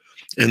lifted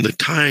and the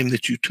time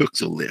that you took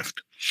the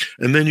lift.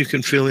 And then you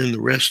can fill in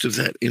the rest of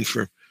that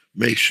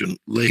information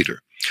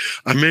later.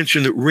 I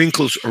mentioned that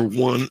wrinkles are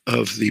one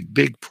of the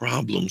big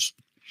problems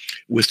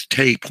with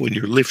tape when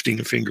you're lifting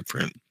a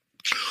fingerprint.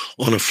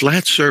 On a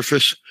flat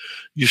surface,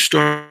 you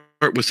start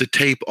with the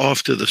tape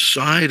off to the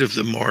side of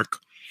the mark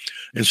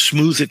and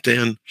smooth it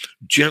then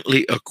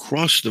gently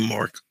across the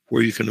mark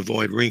where you can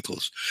avoid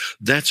wrinkles.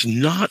 That's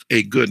not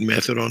a good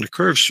method on a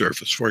curved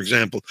surface. For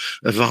example,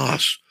 a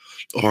vase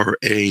or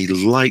a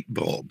light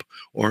bulb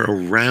or a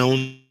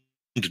round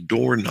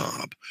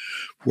doorknob.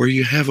 Where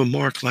you have a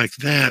mark like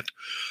that,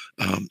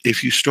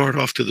 if you start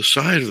off to the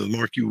side of the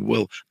mark, you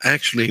will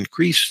actually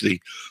increase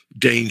the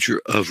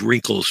danger of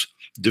wrinkles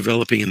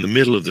developing in the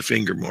middle of the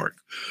finger mark.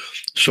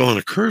 So on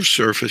a curved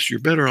surface, you're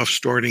better off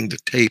starting the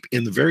tape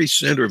in the very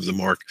center of the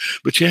mark,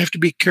 but you have to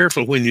be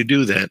careful when you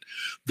do that,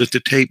 that the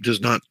tape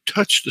does not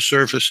touch the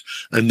surface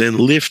and then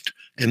lift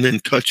and then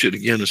touch it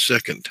again a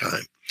second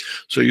time.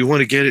 So you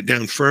want to get it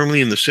down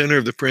firmly in the center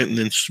of the print and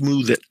then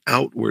smooth it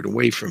outward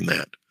away from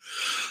that.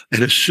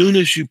 And as soon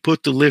as you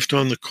put the lift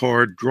on the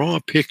card, draw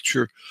a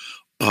picture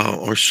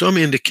or some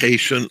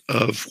indication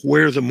of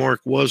where the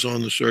mark was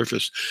on the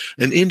surface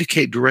and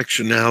indicate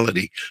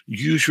directionality.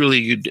 Usually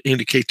you'd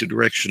indicate the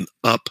direction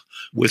up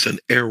with an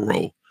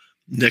arrow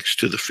next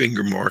to the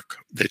finger mark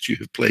that you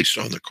have placed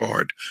on the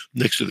card,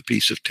 next to the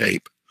piece of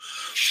tape.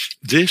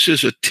 This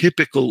is a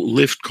typical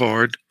lift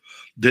card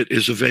that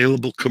is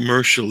available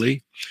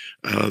commercially.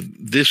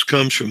 This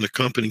comes from the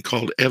company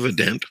called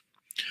Evident.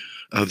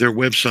 Their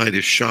website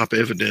is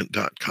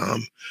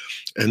shopevident.com,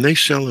 and they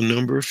sell a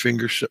number of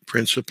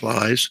fingerprint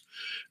supplies.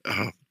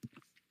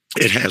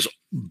 It has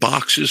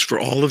boxes for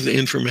all of the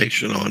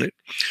information on it.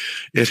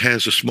 It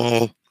has a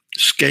small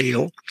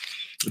scale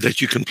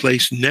that you can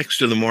place next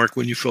to the mark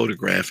when you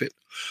photograph it.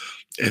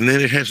 And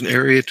then it has an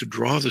area to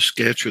draw the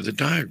sketch or the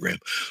diagram.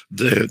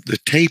 The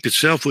tape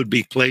itself would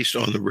be placed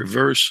on the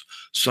reverse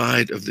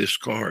side of this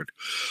card.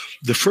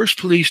 The first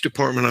police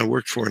department I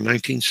worked for in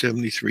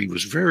 1973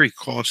 was very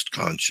cost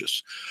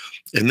conscious,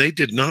 and they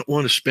did not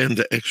want to spend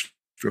the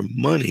extra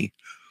money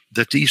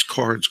that these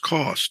cards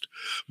cost.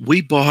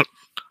 We bought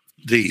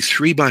the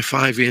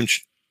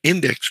 3x5-inch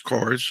index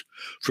cards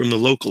from the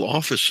local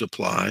office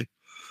supply,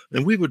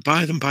 and we would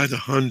buy them by the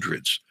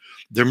hundreds.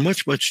 They're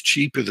much, much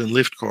cheaper than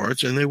lift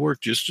cards, and they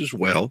work just as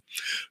well.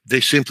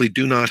 They simply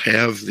do not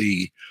have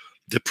the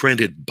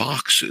printed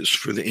boxes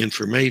for the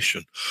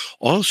information.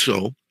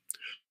 Also,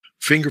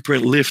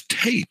 fingerprint lift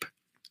tape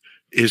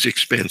is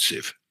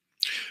expensive.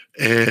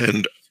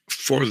 And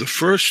for the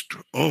first,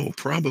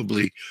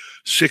 probably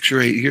 6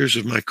 or 8 years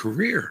of my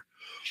career,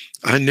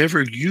 I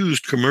never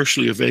used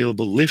commercially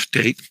available lift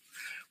tape.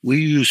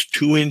 We used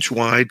 2-inch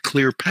wide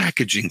clear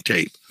packaging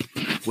tape,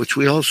 which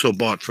we also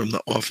bought from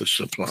the office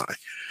supply.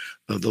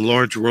 The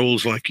large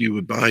rolls like you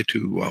would buy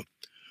to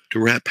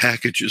wrap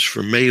packages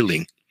for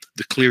mailing,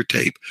 the clear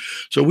tape.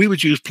 So we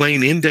would use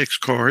plain index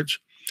cards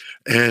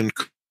and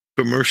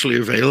commercially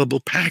available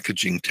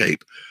packaging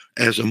tape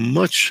as a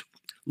much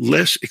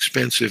less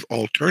expensive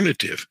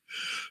alternative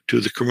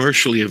to the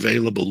commercially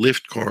available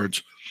lift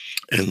cards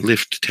and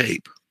lift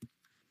tape.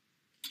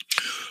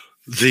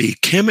 The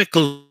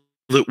chemical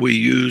that we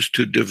use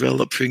to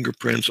develop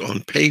fingerprints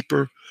on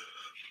paper,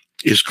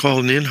 is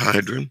called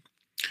ninhydrin.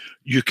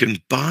 You can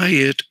buy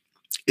it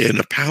in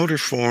a powder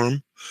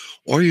form,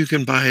 or you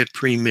can buy it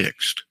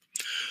pre-mixed.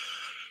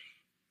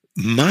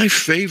 My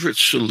favorite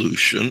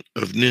solution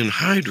of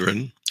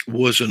ninhydrin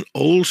was an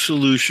old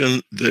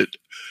solution that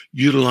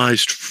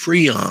utilized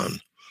Freon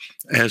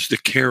as the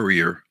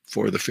carrier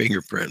for the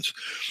fingerprints.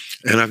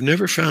 And I've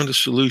never found a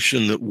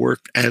solution that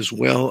worked as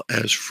well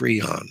as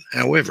Freon.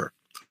 However,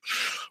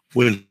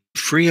 when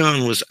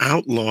Freon was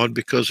outlawed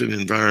because of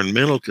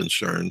environmental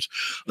concerns,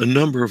 a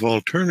number of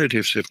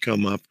alternatives have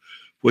come up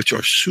which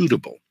are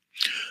suitable.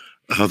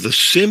 The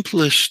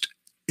simplest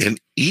and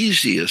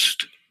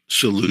easiest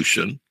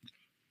solution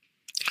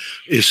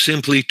is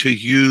simply to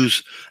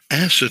use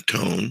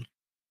acetone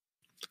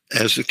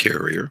as the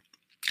carrier.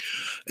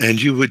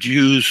 And you would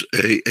use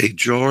a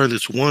jar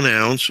that's 1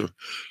 ounce or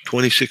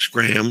 26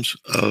 grams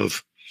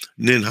of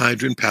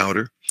ninhydrin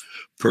powder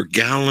per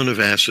gallon of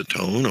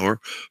acetone, or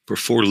per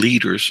 4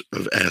 liters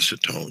of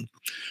acetone.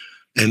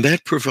 And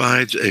that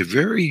provides a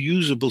very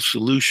usable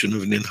solution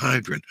of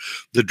ninhydrin.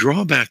 The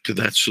drawback to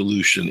that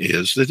solution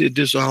is that it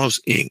dissolves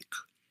ink.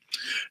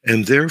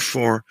 And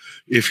therefore,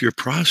 if you're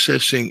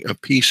processing a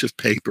piece of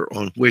paper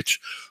on which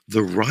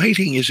the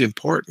writing is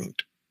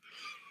important,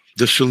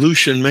 the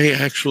solution may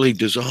actually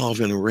dissolve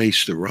and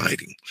erase the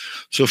writing.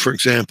 So, for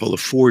example, a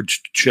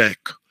forged check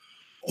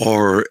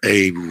or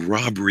a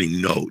robbery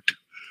note,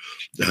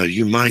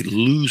 you might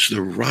lose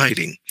the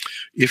writing.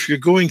 If you're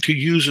going to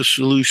use a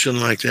solution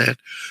like that,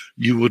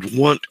 you would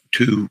want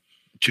to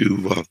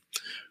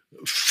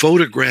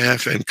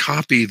photograph and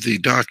copy the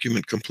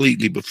document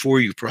completely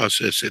before you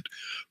process it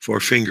for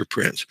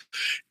fingerprints.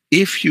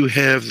 If you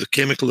have the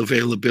chemical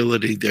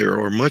availability, there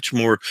are much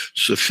more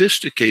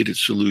sophisticated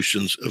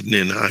solutions of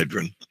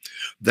ninhydrin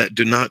that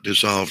do not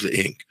dissolve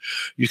the ink.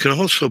 You can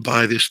also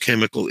buy this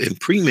chemical in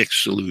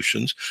premixed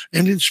solutions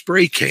and in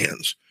spray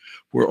cans,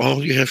 where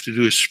all you have to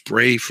do is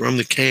spray from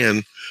the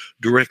can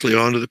directly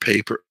onto the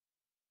paper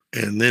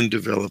and then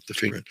develop the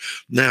fingerprint.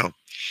 Now,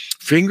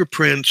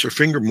 fingerprints or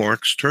finger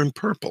marks turn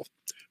purple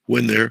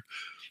when they're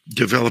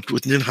developed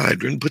with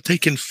ninhydrin, but they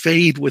can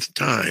fade with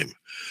time.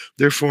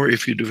 Therefore,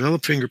 if you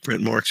develop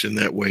fingerprint marks in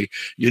that way,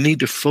 you need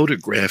to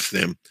photograph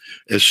them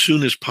as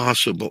soon as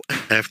possible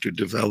after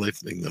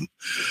developing them.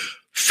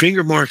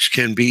 Finger marks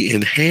can be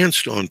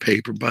enhanced on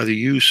paper by the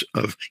use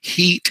of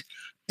heat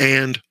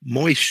and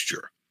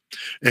moisture.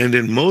 And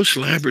in most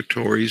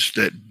laboratories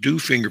that do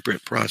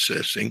fingerprint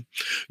processing,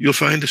 you'll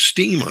find a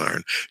steam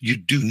iron. You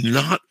do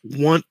not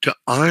want to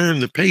iron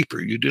the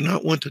paper. You do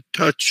not want to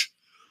touch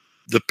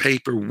the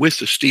paper with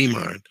the steam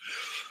iron.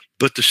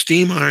 But the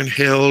steam iron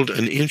held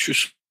an inch or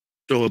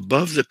so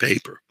above the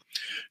paper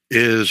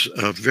is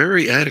a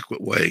very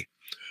adequate way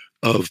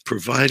of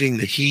providing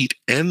the heat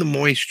and the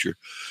moisture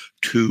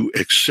to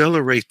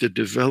accelerate the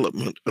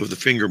development of the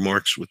finger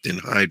marks with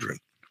ninhydrin.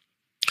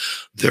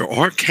 There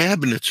are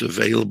cabinets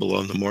available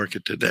on the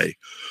market today,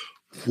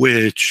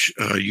 which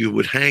you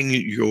would hang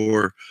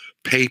your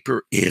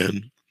paper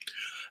in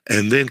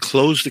and then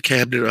close the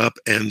cabinet up,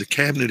 and the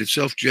cabinet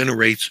itself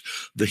generates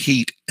the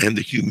heat and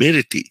the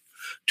humidity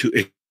to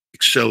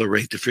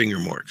accelerate the finger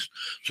marks.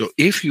 So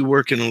if you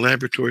work in a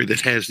laboratory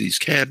that has these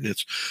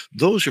cabinets,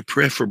 those are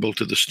preferable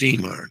to the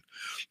steam iron.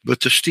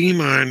 But the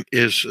steam iron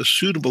is a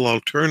suitable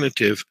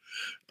alternative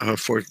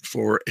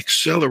for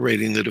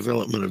accelerating the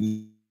development of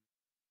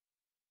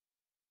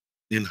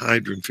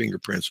ninhydrin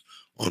fingerprints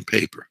on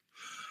paper.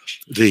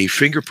 The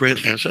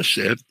fingerprint, as I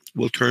said,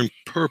 will turn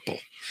purple.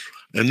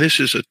 And this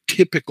is a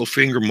typical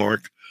finger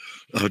mark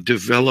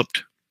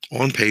developed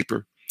on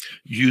paper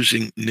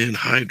using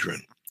ninhydrin.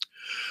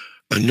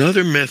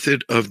 Another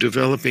method of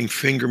developing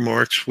finger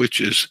marks, which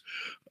is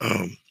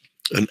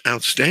an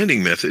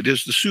outstanding method,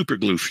 is the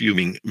superglue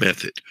fuming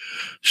method.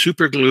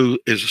 Superglue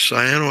is a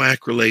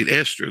cyanoacrylate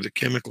ester, the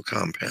chemical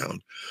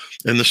compound,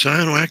 and the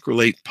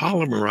cyanoacrylate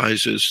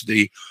polymerizes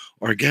the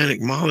organic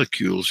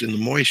molecules in the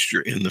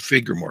moisture in the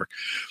finger mark.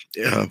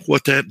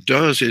 What that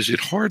does is it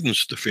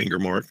hardens the finger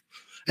mark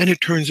and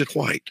it turns it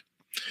white.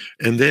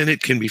 And then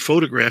it can be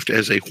photographed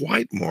as a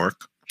white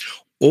mark,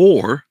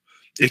 or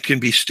it can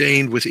be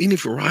stained with any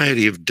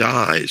variety of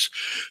dyes.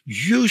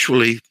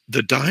 Usually,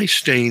 the dye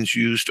stains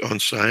used on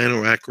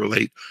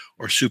cyanoacrylate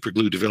or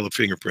superglue developed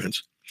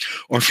fingerprints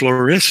are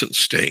fluorescent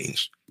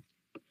stains.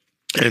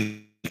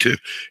 And to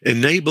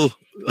enable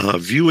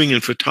viewing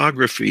and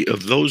photography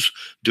of those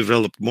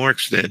developed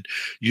marks, then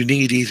you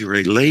need either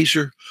a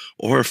laser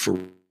or a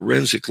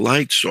forensic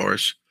light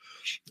source,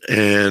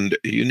 and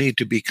you need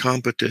to be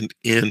competent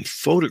in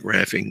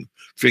photographing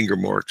finger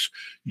marks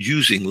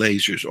using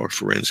lasers or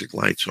forensic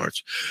light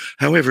source.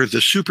 However, the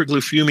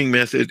superglue fuming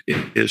method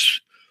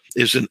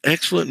is an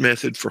excellent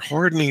method for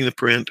hardening the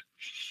print,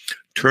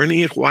 turning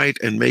it white,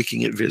 and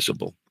making it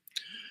visible.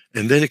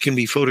 And then it can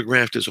be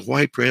photographed as a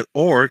white print,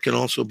 or it can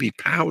also be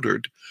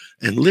powdered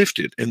and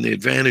lifted. And the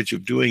advantage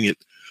of doing it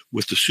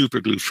with the super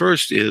glue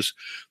first is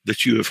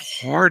that you have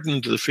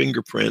hardened the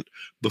fingerprint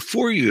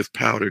before you have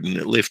powdered and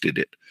lifted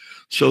it,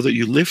 so that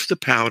you lift the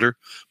powder,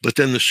 but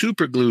then the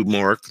super glue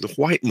mark, the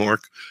white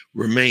mark,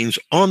 remains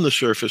on the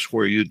surface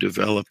where you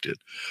developed it.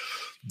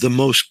 The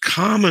most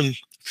common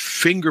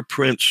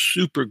fingerprint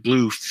super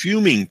glue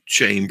fuming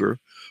chamber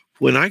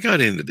when I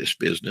got into this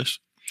business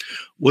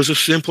was a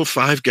simple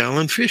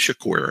 5-gallon fish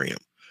aquarium,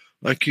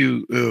 like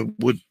you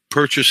would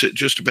purchase at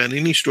just about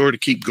any store to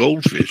keep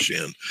goldfish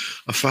in.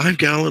 A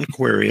 5-gallon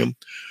aquarium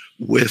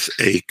with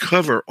a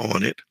cover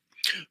on it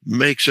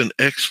makes an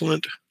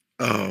excellent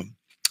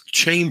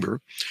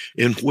chamber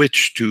in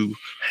which to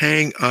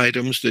hang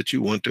items that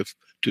you want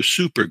to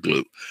super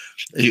glue.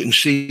 You can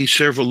see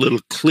several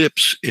little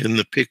clips in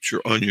the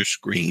picture on your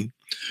screen,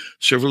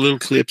 several little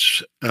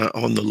clips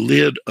on the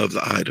lid of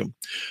the item.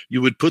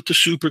 You would put the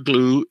super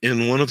glue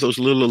in one of those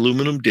little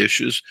aluminum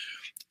dishes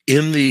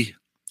in the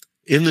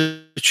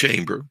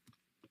chamber.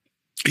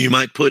 You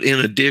might put in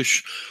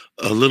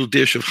a little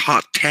dish of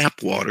hot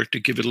tap water to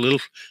give it a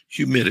little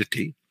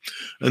humidity.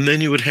 And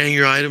then you would hang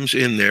your items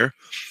in there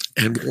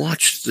and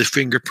watch the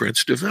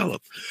fingerprints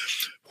develop.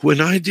 When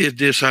I did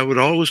this, I would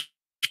always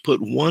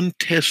put one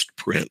test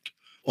print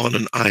on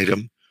an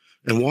item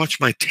and watch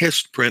my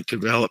test print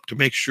develop to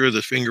make sure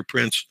the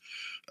fingerprints,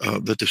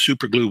 that the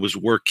super glue was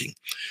working.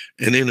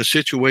 And in a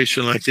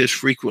situation like this,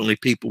 frequently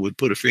people would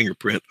put a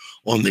fingerprint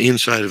on the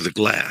inside of the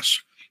glass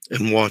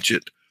and watch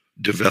it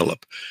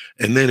develop.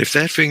 And then if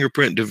that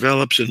fingerprint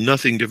develops and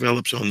nothing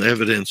develops on the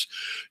evidence,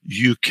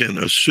 you can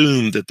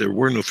assume that there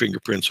were no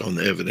fingerprints on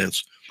the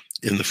evidence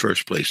in the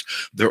first place.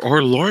 There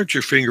are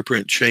larger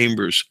fingerprint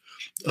chambers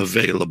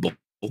available.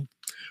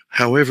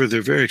 However,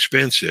 they're very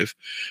expensive.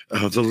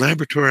 The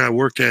laboratory I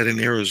worked at in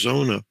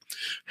Arizona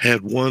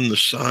had one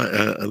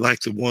like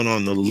the one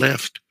on the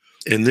left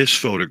in this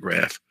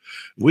photograph.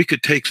 We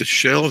could take the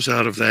shelves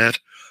out of that,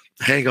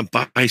 hang a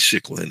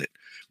bicycle in it.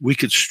 We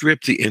could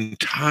strip the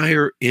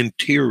entire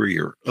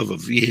interior of a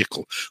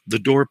vehicle, the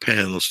door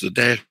panels, the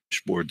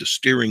dashboard, the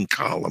steering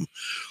column,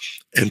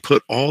 and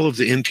put all of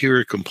the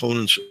interior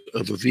components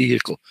of a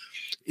vehicle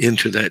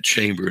into that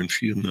chamber and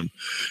fume them.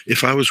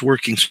 If I was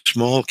working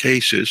small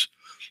cases,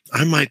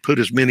 I might put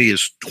as many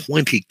as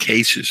 20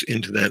 cases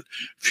into that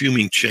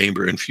fuming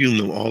chamber and fume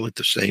them all at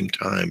the same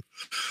time.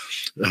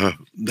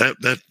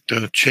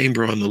 That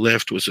chamber on the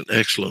left was an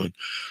excellent one.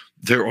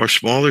 There are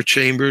smaller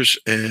chambers,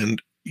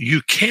 and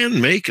you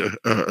can make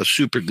a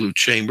super glue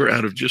chamber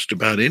out of just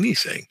about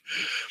anything.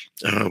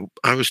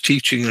 I was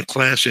teaching a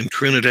class in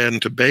Trinidad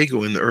and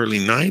Tobago in the early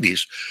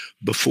 90s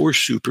before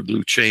super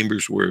glue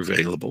chambers were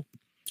available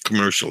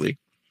commercially.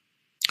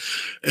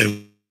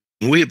 And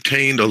we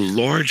obtained a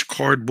large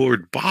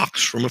cardboard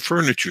box from a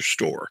furniture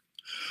store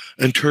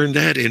and turned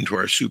that into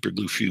our super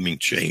glue fuming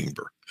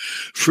chamber.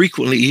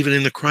 Frequently, even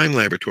in the crime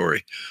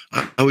laboratory,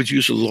 I would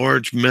use a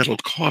large metal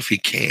coffee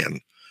can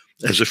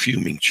as a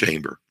fuming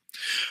chamber.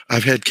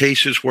 I've had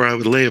cases where I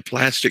would lay a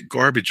plastic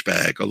garbage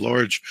bag, a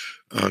large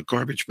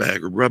garbage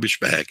bag or rubbish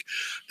bag,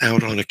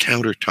 out on a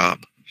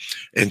countertop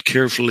and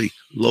carefully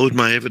load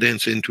my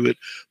evidence into it,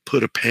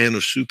 put a pan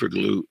of super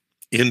glue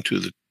into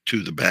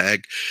the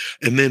bag,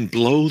 and then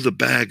blow the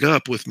bag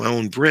up with my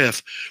own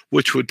breath,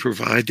 which would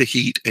provide the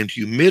heat and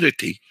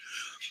humidity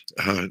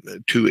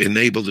to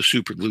enable the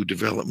super glue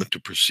development to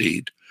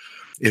proceed.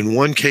 In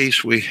one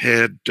case, we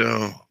had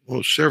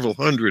several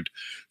hundred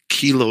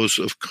kilos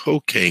of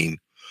cocaine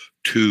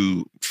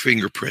to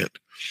fingerprint,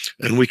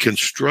 and we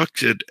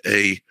constructed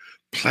a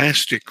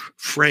plastic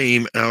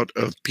frame out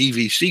of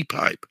PVC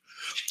pipe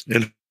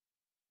and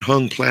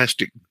hung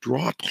plastic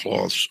drop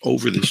cloths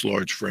over this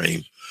large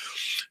frame,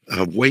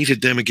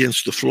 weighted them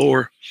against the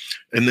floor,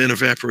 and then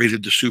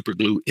evaporated the super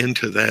glue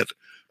into that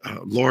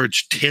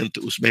large tent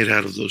that was made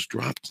out of those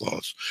drop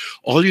cloths.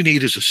 All you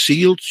need is a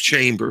sealed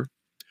chamber,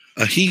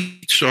 a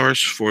heat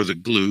source for the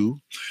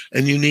glue,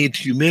 and you need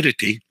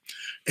humidity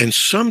and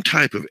some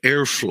type of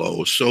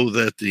airflow so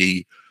that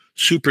the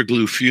super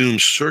glue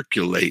fumes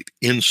circulate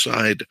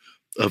inside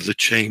of the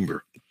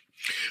chamber.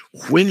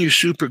 When you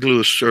super glue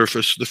a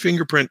surface, the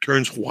fingerprint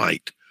turns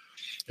white,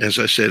 as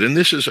I said, and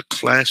this is a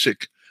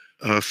classic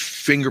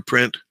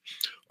fingerprint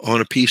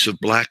on a piece of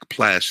black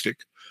plastic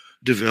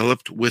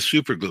developed with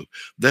super glue.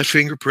 That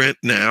fingerprint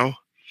now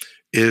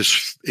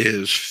is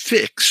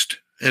fixed,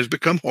 has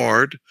become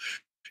hard.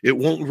 It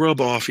won't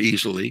rub off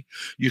easily.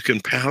 You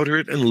can powder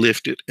it and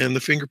lift it, and the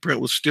fingerprint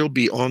will still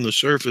be on the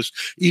surface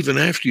even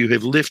after you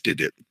have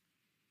lifted it.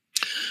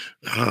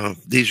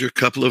 These are a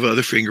couple of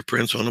other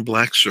fingerprints on a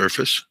black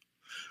surface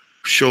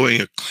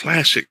showing a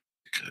classic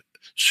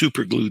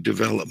super glue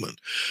development.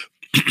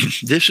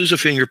 This is a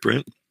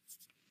fingerprint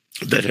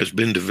that has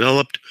been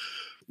developed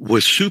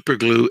with super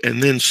glue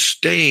and then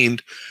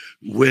stained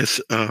with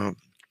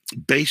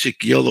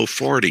basic yellow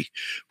 40,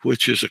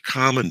 which is a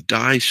common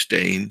dye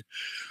stain.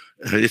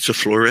 It's a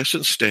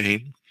fluorescent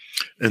stain,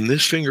 and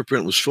this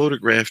fingerprint was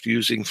photographed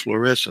using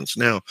fluorescence.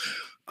 Now,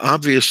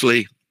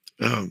 obviously,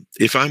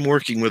 if I'm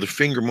working with a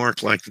finger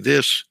mark like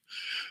this,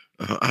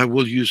 I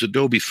will use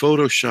Adobe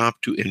Photoshop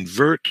to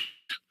invert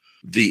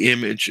the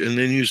image and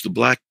then use the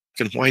black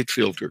and white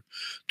filter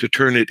to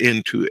turn it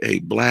into a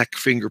black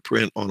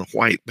fingerprint on a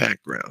white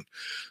background.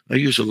 I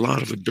use a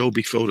lot of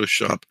Adobe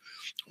Photoshop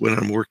when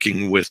I'm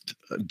working with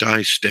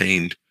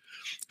dye-stained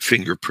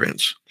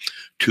fingerprints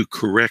to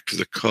correct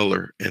the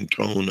color and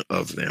tone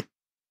of them.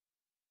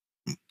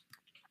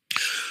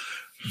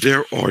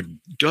 There are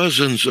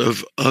dozens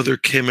of other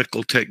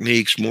chemical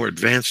techniques, more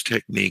advanced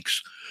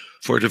techniques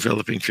for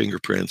developing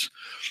fingerprints.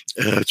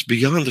 It's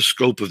beyond the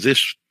scope of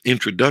this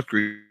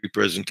introductory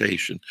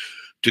presentation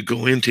to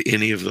go into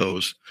any of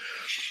those.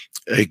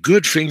 A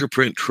good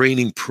fingerprint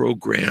training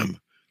program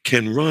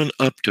can run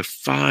up to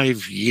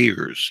 5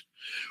 years,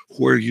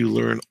 where you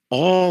learn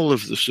all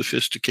of the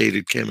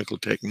sophisticated chemical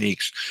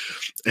techniques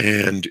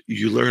and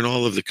you learn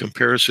all of the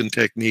comparison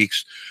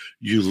techniques.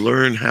 You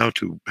learn how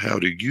to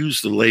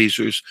use the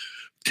lasers,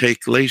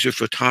 take laser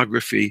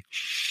photography,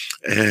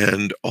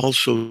 and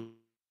also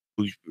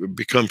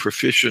become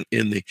proficient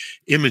in the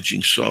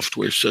imaging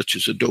software such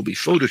as Adobe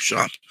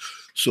Photoshop,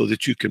 so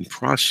that you can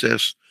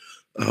process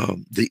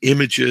the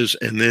images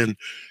and then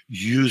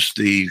use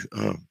the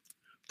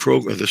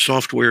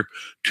software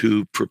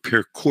to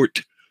prepare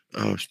court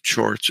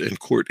charts and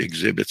court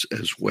exhibits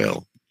as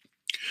well.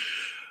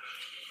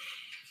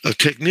 A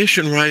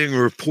technician writing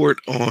a report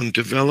on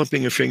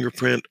developing a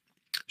fingerprint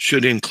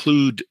should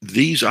include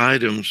these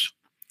items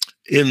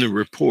in the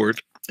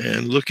report.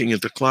 And looking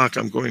at the clock,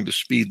 I'm going to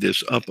speed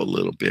this up a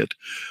little bit.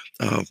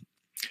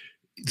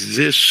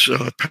 This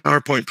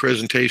PowerPoint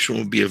presentation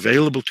will be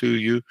available to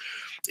you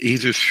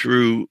either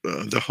through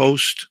the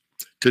host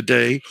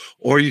today,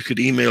 or you could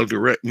email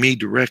me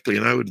directly,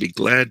 and I would be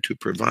glad to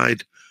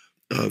provide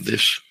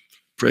this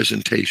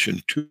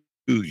presentation to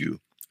you.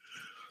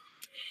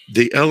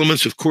 The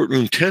elements of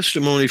courtroom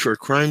testimony for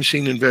crime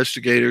scene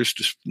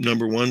investigators: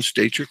 number one,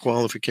 state your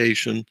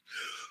qualification,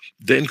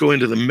 then go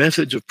into the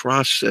methods of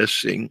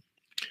processing,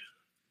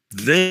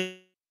 then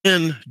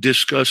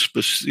discuss,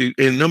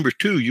 and number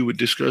two, you would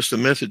discuss the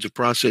methods of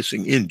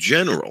processing in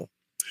general.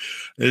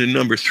 And in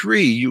number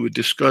three, you would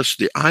discuss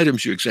the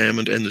items you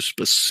examined and the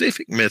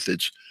specific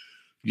methods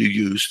you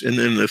used. And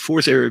then the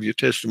fourth area of your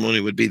testimony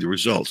would be the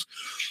results.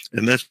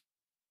 And that's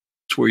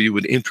where you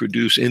would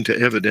introduce into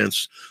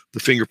evidence the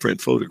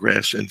fingerprint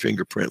photographs and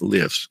fingerprint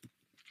lifts.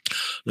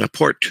 Now,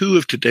 part two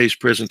of today's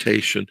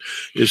presentation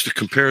is the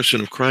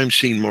comparison of crime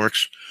scene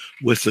marks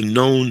with the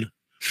known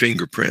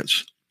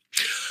fingerprints.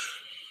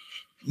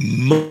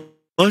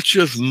 Much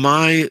of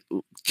my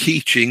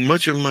teaching,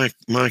 much of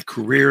my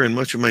career and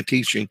much of my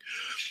teaching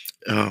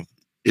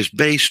is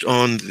based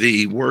on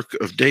the work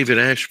of David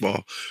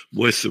Ashbaugh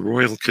with the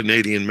Royal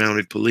Canadian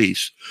Mounted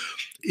Police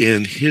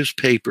in his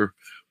paper,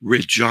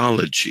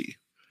 Ridgeology,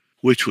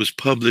 which was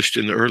published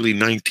in the early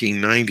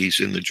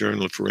 1990s in the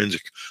Journal of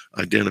Forensic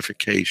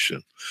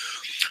Identification.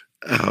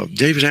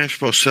 David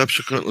Ashbaugh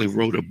subsequently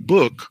wrote a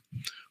book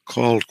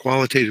called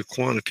Qualitative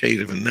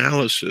Quantitative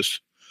Analysis.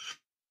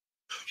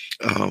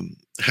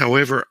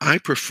 However, I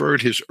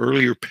preferred his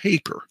earlier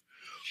paper,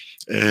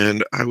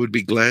 and I would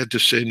be glad to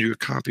send you a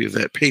copy of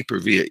that paper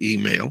via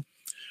email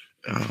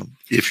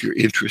if you're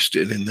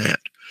interested in that.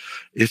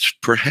 It's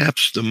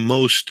perhaps the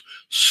most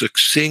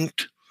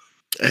succinct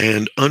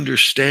and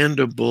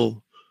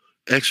understandable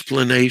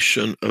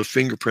explanation of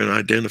fingerprint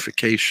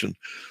identification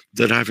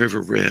that I've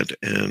ever read,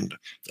 and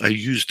I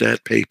used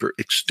that paper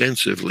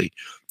extensively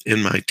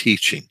in my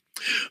teaching.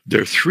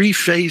 There are three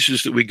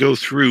phases that we go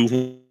through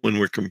when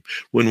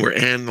we're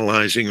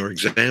analyzing or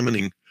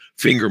examining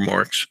finger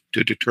marks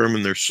to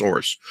determine their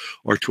source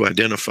or to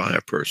identify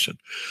a person.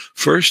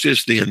 First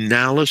is the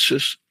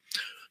analysis,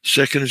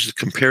 second is the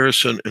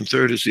comparison, and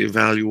third is the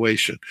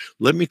evaluation.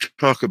 Let me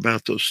talk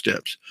about those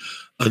steps.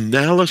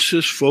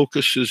 Analysis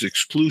focuses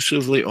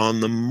exclusively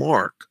on the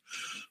mark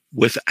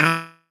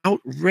without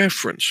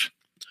reference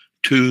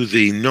to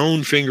the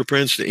known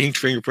fingerprints, the inked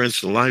fingerprints,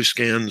 the live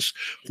scans,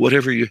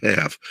 whatever you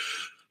have.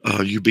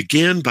 You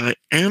begin by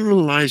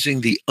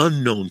analyzing the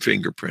unknown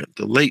fingerprint,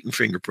 the latent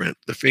fingerprint,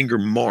 the finger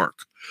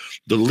mark,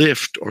 the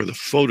lift or the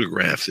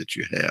photograph that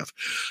you have.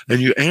 And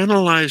you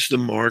analyze the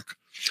mark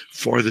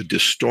for the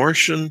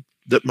distortion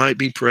that might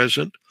be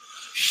present,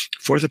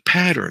 for the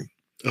pattern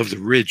of the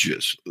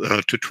ridges,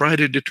 to try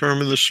to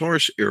determine the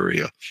source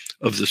area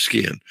of the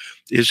skin.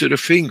 Is it a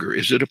finger?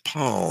 Is it a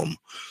palm?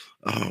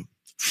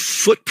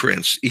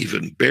 Footprints,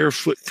 even bare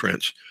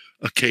footprints,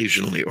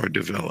 occasionally are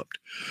developed.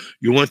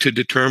 You want to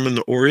determine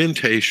the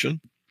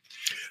orientation.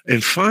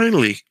 And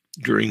finally,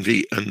 during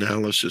the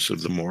analysis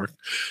of the mark,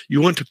 you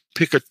want to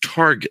pick a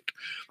target.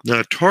 Now,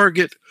 a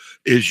target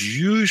is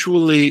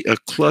usually a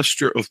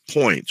cluster of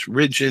points,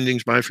 ridge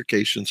endings,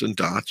 bifurcations, and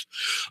dots.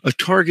 A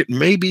target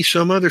may be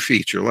some other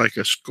feature, like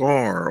a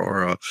scar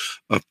or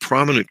a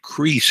prominent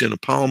crease in a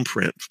palm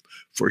print,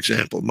 for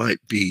example, might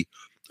be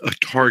a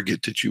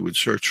target that you would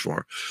search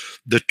for.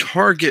 The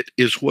target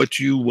is what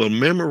you will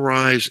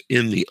memorize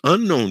in the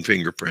unknown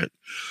fingerprint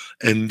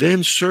and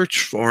then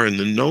search for in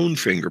the known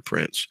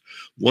fingerprints.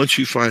 Once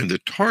you find the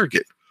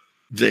target,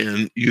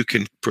 then you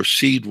can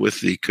proceed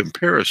with the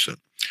comparison.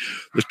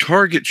 The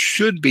target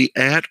should be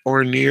at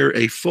or near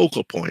a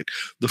focal point.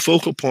 The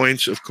focal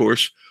points, of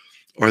course,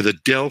 are the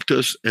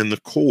deltas and the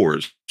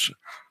cores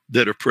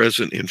that are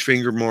present in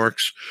finger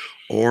marks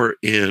or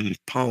in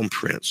palm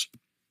prints.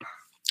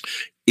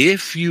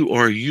 If you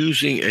are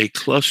using a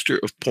cluster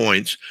of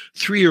points,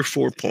 3 or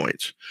 4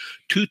 points,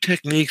 2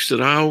 techniques that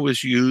I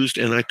always used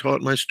and I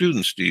taught my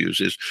students to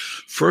use is,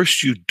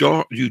 first you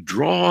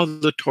draw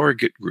the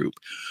target group.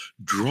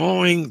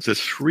 Drawing the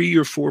 3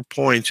 or 4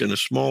 points in a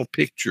small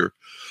picture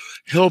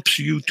helps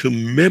you to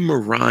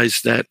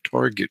memorize that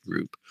target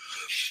group.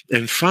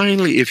 And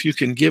finally, if you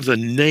can give a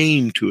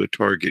name to a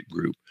target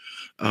group,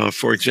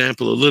 for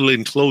example, a little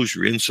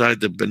enclosure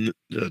inside the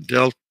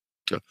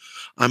delta,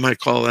 I might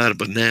call that a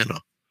banana.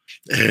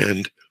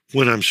 And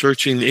when I'm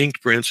searching the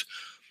ink prints,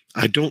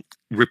 I don't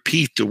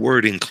repeat the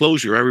word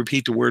enclosure. I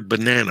repeat the word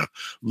banana,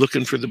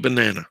 looking for the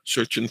banana,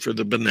 searching for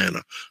the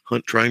banana,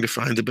 trying to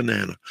find the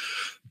banana.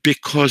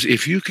 Because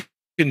if you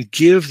can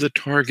give the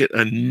target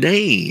a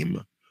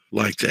name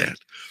like that,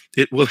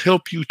 it will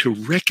help you to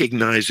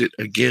recognize it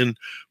again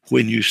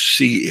when you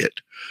see it.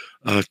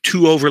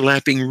 2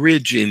 overlapping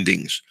ridge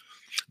endings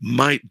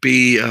might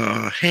be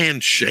a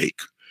handshake.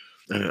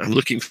 I'm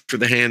looking for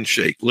the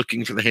handshake,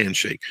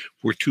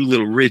 where 2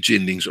 little ridge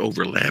endings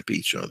overlap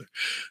each other.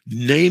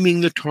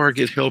 Naming the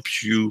target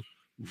helps you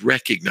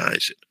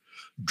recognize it.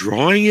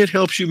 Drawing it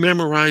helps you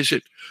memorize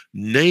it.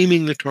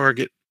 Naming the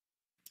target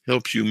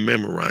helps you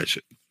memorize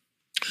it.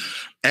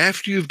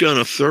 After you've done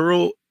a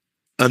thorough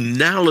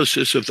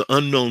analysis of the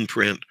unknown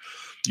print,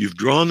 you've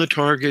drawn the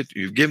target,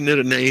 you've given it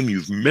a name,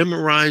 you've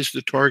memorized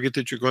the target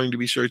that you're going to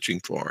be searching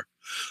for.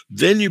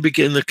 Then you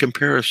begin the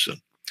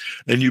comparison.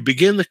 And you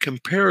begin the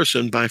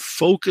comparison by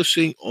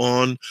focusing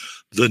on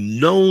the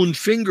known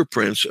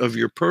fingerprints of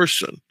your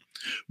person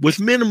with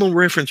minimal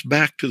reference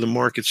back to the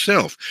mark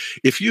itself.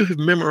 If you have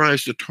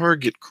memorized the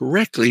target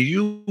correctly,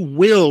 you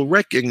will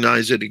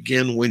recognize it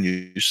again when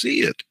you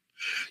see it.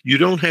 You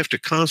don't have to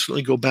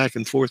constantly go back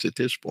and forth at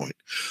this point.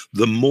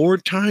 The more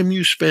time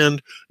you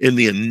spend in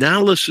the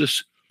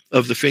analysis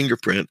of the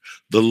fingerprint,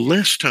 the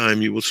less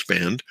time you will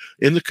spend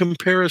in the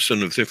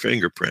comparison of the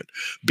fingerprint,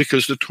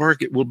 because the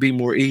target will be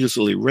more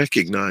easily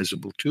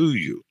recognizable to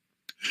you.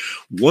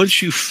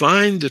 Once you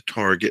find the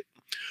target,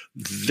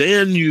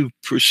 then you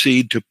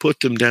proceed to put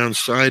them down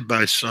side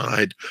by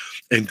side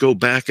and go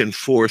back and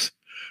forth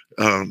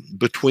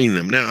between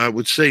them. Now, I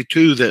would say,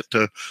 too, that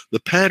the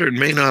pattern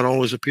may not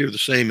always appear the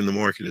same in the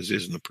market as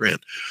is in the print.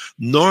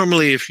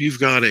 Normally, if you've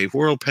got a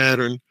whorl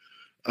pattern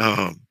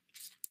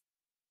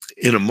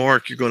in a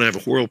mark, you're going to have a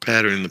whorl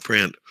pattern in the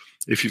print.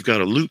 If you've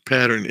got a loop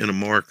pattern in a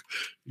mark,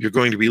 you're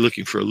going to be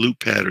looking for a loop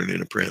pattern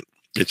in a print,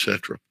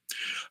 etc.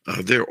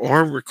 There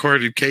are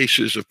recorded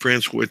cases of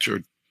prints which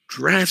are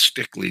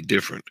drastically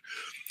different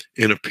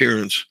in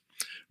appearance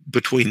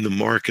between the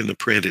mark and the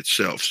print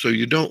itself. So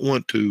you don't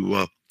want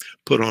to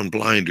put on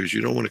blinders.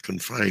 You don't want to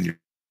confine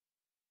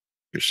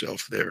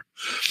yourself there.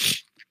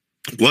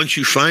 Once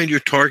you find your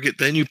target,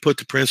 then you put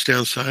the prints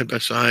down side by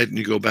side and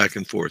you go back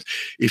and forth.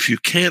 If you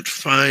can't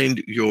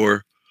find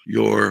your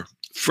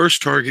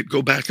first target,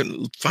 go back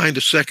and find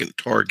a second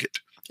target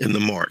in the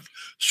mark.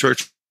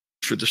 Search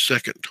for the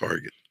second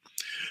target.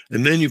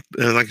 And then you,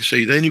 like I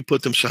say, then you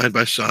put them side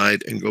by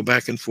side and go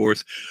back and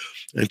forth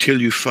until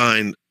you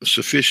find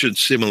sufficient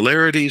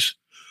similarities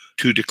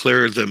to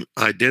declare them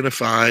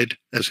identified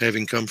as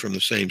having come from the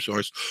same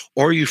source,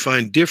 or you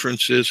find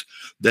differences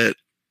that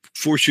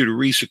force you to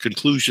reach a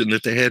conclusion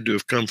that they had to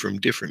have come from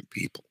different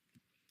people.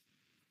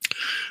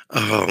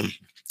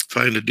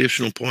 Find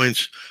additional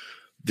points.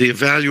 The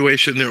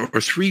evaluation, there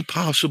are 3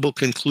 possible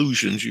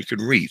conclusions you can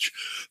reach.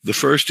 The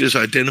first is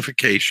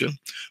identification.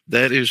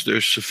 That is,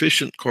 there's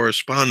sufficient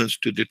correspondence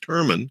to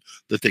determine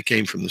that they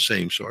came from the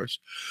same source.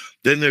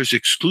 Then there's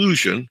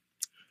exclusion.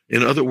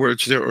 In other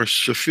words, there are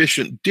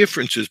sufficient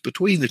differences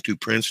between the 2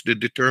 prints to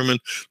determine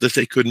that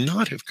they could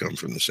not have come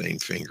from the same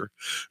finger.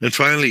 And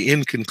finally,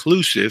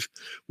 inconclusive,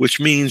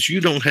 which means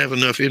you don't have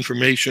enough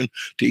information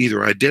to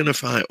either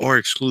identify or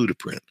exclude a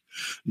print.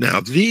 Now,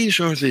 these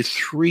are the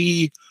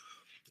 3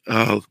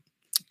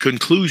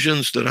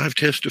 conclusions that I've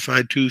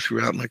testified to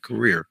throughout my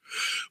career.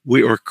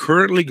 We are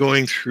currently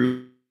going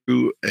through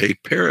a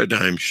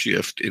paradigm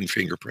shift in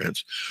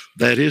fingerprints.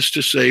 That is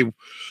to say,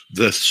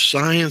 the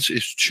science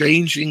is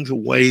changing the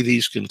way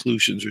these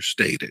conclusions are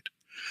stated.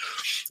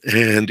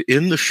 And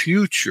in the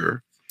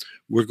future,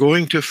 we're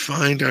going to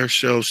find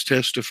ourselves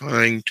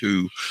testifying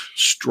to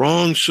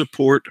strong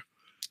support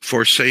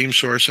for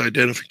same-source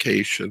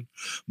identification,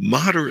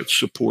 moderate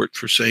support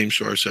for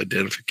same-source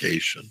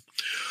identification,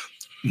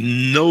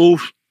 no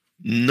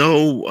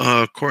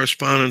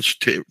correspondence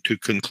to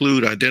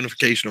conclude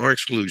identification or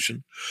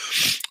exclusion,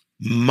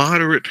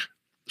 moderate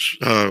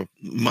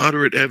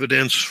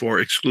evidence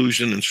for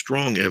exclusion, and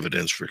strong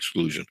evidence for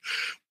exclusion.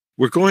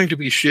 We're going to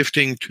be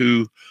shifting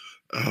to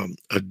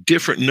a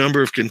different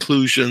number of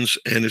conclusions,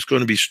 and it's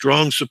going to be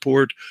strong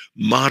support,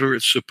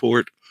 moderate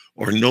support,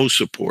 or no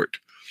support.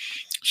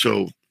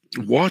 So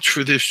watch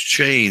for this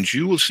change.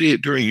 You will see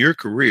it during your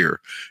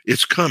career.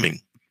 It's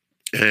coming.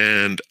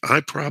 and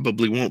I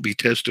probably won't be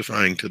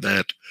testifying to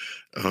that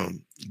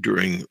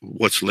during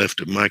what's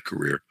left of my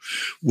career.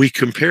 We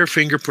compare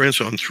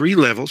fingerprints on 3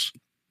 levels: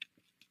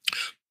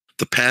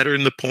 the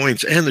pattern, the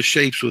points, and the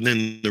shapes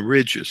within the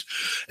ridges.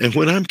 And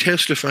when I'm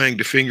testifying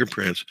to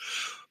fingerprints,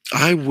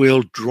 I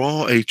will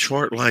draw a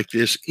chart like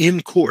this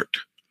in court.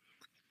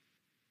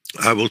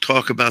 I will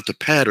talk about the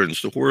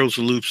patterns, the whorls,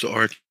 the loops, the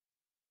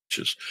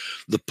arches,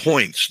 the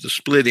points, the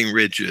splitting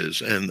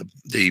ridges, and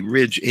the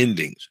ridge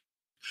endings.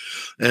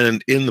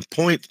 And in the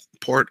point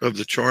part of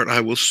the chart,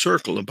 I will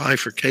circle a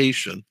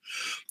bifurcation,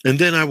 and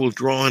then I will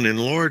draw an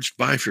enlarged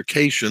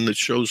bifurcation that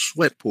shows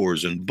sweat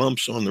pores and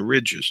bumps on the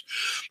ridges.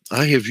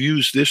 I have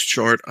used this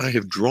chart, I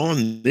have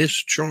drawn this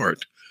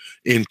chart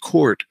in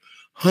court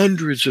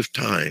hundreds of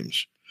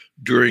times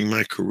during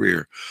my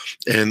career,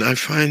 and I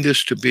find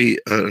this to be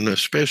an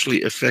especially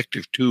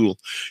effective tool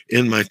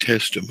in my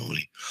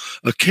testimony.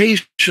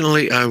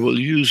 Occasionally, I will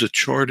use a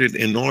charted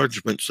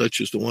enlargement such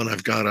as the one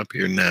I've got up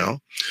here now.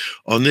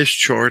 On this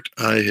chart,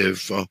 I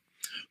have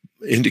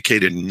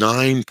indicated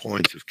 9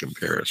 points of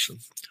comparison.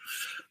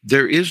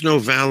 There is no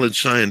valid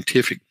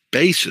scientific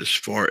basis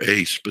for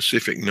a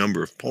specific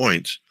number of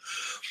points.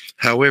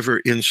 However,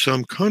 in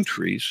some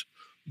countries,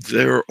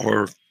 there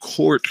are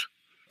court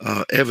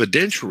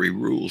evidentiary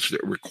rules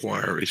that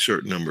require a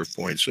certain number of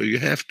points. So you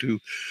have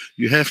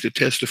to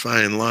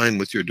testify in line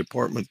with your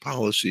department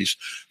policies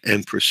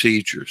and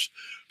procedures.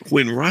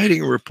 When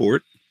writing a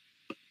report,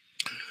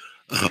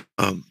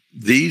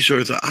 these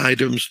are the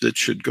items that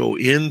should go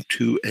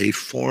into a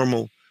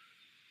formal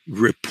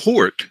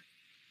report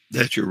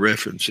that you're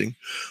referencing.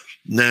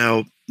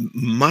 Now,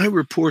 my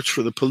reports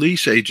for the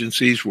police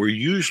agencies were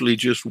usually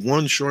just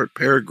one short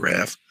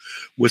paragraph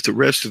with the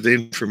rest of the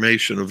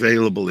information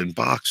available in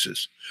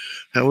boxes.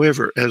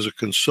 However, as a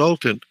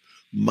consultant,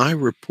 my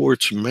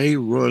reports may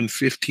run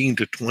 15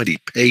 to 20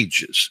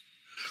 pages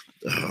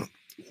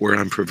where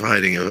I'm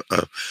providing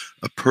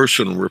a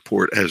personal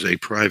report as a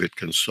private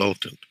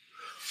consultant.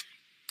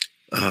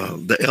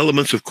 The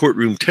elements of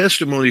courtroom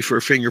testimony for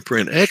a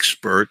fingerprint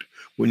expert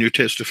when you're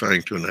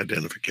testifying to an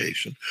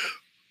identification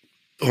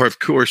are, of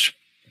course,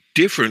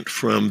 different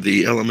from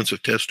the elements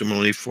of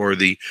testimony for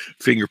the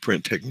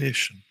fingerprint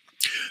technician.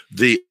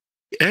 The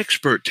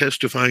expert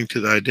testifying to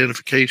the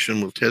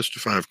identification will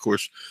testify, of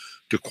course,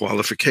 to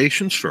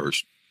qualifications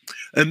first,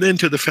 and then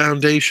to the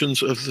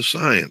foundations of the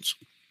science.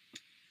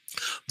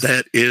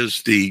 That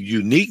is the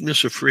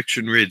uniqueness of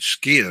friction ridge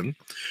skin,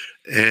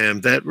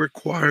 and that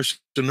requires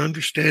an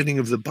understanding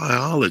of the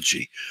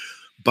biology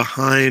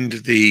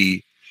behind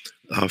the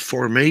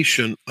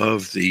formation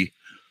of the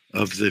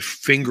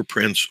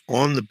fingerprints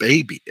on the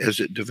baby as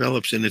it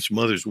develops in its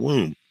mother's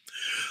womb.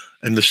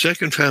 And the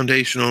second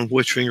foundation on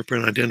which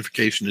fingerprint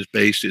identification is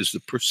based is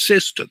the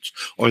persistence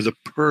or the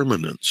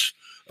permanence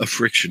of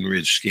friction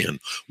ridge skin.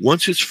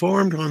 Once it's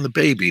formed on the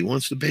baby,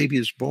 once the baby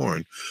is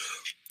born,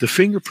 the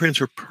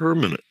fingerprints are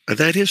permanent.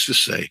 That is to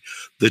say,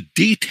 the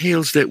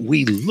details that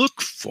we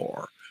look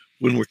for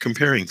when we're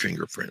comparing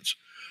fingerprints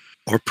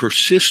are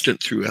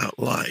persistent throughout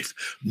life.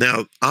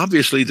 Now,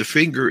 obviously, the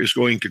finger is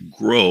going to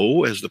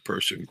grow as the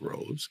person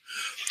grows.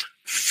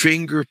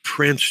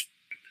 Fingerprints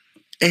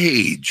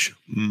age.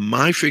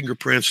 My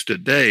fingerprints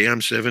today,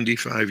 I'm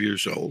 75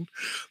 years old.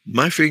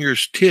 My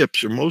fingers'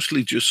 tips are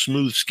mostly just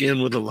smooth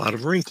skin with a lot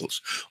of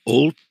wrinkles.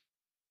 Old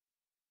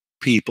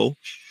people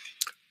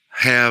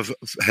have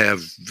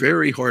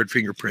very hard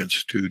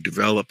fingerprints to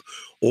develop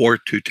or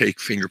to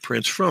take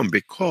fingerprints from,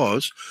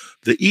 because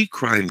the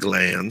eccrine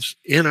glands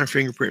in our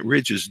fingerprint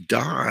ridges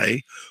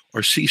die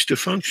or cease to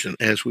function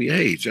as we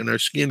age, and our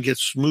skin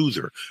gets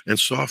smoother and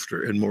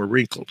softer and more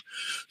wrinkled.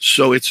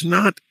 So it's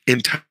not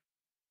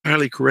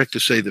entirely correct to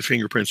say the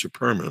fingerprints are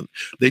permanent.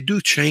 They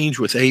do change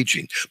with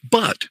aging,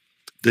 but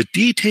the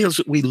details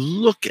that we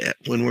look at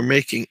when we're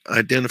making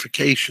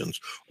identifications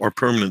are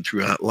permanent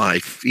throughout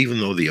life, even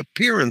though the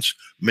appearance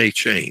may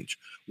change.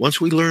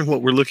 Once we learn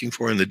what we're looking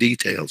for in the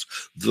details,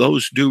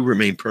 those do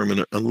remain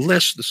permanent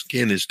unless the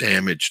skin is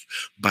damaged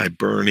by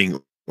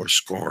burning or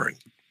scarring.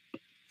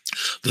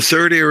 The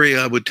third area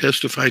I would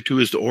testify to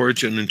is the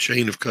origin and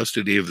chain of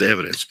custody of the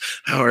evidence,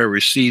 how I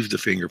received the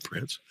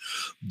fingerprints.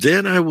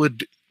 Then I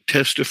would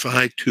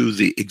testify to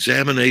the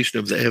examination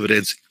of the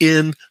evidence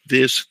in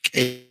this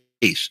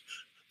case,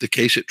 the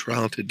case at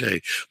trial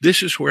today.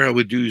 This is where I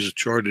would use a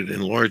charted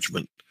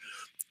enlargement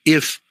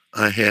if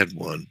I had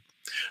one.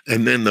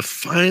 And then the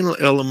final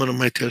element of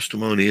my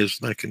testimony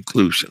is my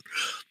conclusion,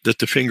 that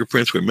the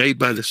fingerprints were made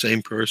by the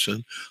same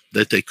person,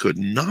 that they could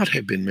not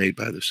have been made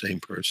by the same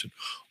person,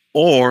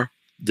 or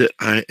that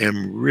I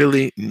am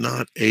really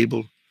not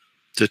able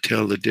to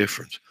tell the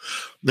difference.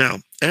 Now,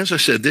 as I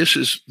said, this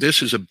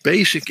is a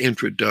basic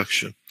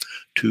introduction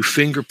to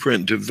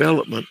fingerprint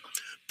development,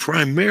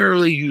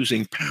 primarily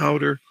using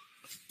powder,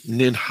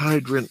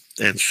 ninhydrin,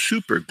 and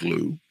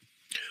superglue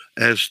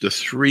as the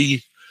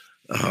three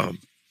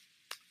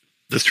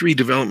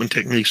development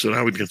techniques that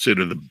I would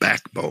consider the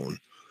backbone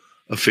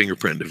of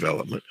fingerprint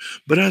development.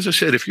 But as I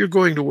said, if you're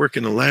going to work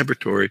in a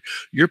laboratory,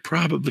 you're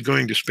probably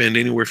going to spend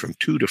anywhere from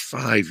 2 to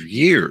 5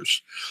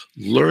 years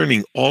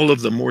learning all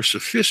of the more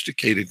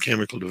sophisticated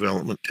chemical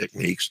development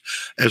techniques,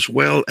 as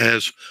well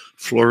as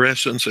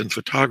fluorescence and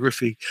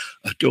photography,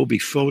 Adobe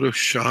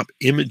Photoshop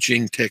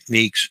imaging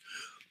techniques,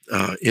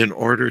 in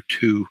order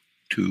to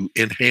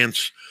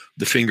enhance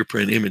the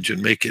fingerprint image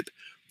and make it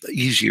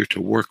easier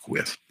to work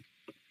with.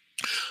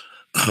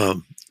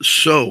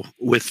 So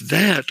with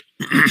that,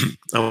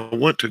 I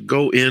want to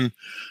go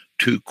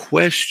into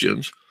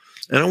questions,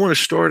 and I want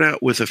to start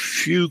out with a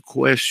few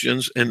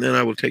questions, and then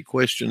I will take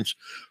questions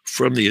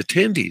from the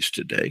attendees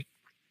today.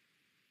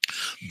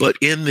 But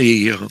in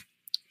the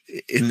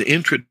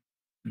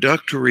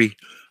introductory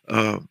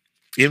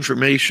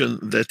information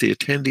that the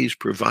attendees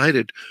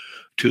provided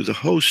to the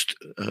host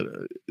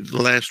the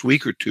last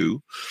week or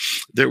two,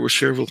 there were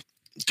several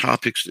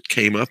topics that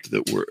came up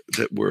that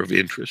were of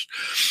interest.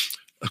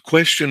 A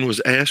question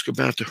was asked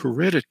about the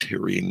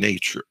hereditary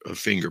nature of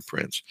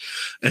fingerprints,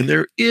 and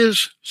there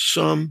is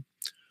some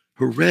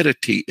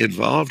heredity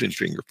involved in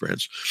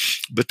fingerprints,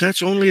 but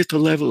that's only at the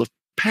level of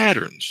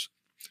patterns.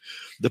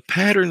 The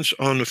patterns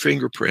on the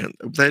fingerprint,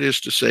 that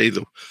is to say,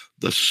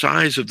 the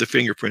size of the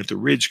fingerprint, the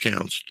ridge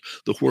counts,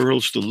 the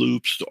whorls, the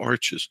loops, the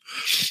arches,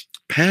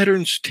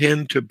 patterns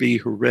tend to be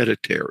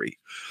hereditary,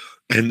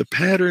 and the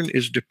pattern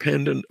is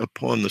dependent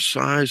upon the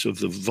size of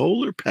the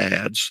volar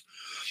pads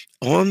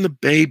on the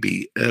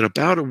baby at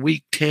about a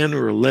week 10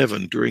 or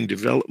 11 during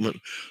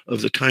development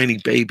of the tiny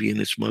baby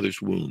in its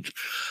mother's womb.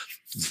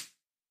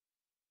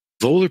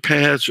 Volar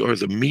pads are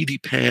the meaty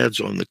pads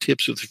on the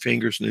tips of the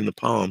fingers and in the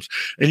palms,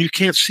 and you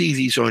can't see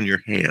these on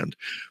your hand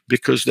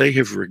because they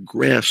have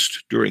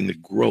regressed during the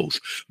growth.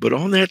 But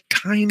on that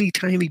tiny,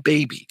 tiny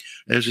baby,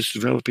 as it's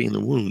developing in the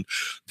womb,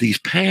 these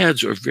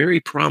pads are very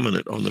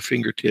prominent on the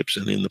fingertips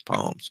and in the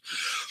palms.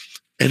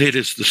 And it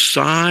is the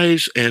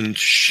size and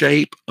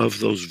shape of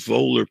those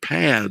volar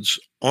pads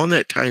on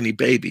that tiny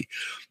baby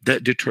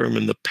that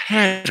determine the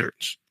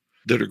patterns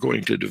that are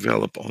going to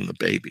develop on the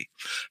baby.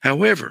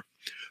 However,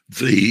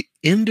 the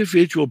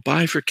individual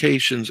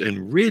bifurcations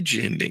and ridge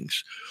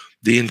endings,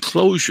 the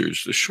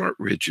enclosures, the sharp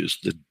ridges,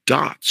 the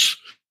dots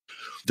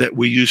that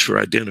we use for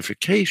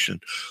identification,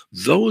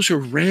 those are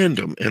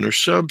random and are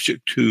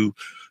subject to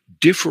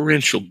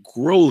differential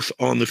growth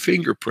on the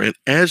fingerprint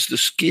as the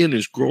skin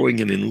is growing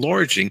and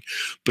enlarging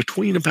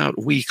between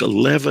about week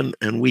 11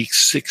 and week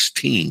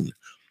 16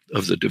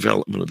 of the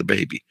development of the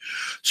baby.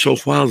 So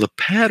while the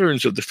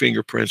patterns of the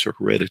fingerprints are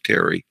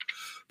hereditary,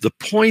 the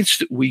points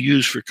that we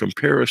use for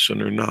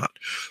comparison are not.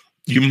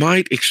 You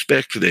might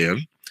expect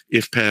then,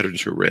 if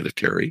patterns are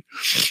hereditary,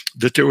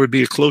 that there would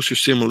be a closer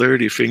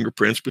similarity of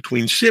fingerprints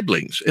between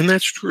siblings, and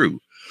that's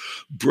true.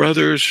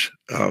 Brothers,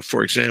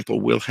 for example,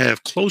 will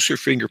have closer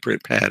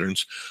fingerprint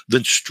patterns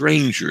than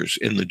strangers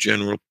in the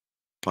general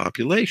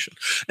population.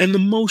 And the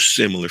most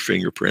similar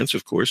fingerprints,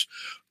 of course,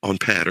 on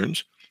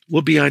patterns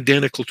will be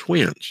identical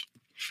twins.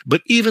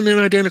 But even in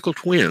identical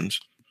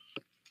twins,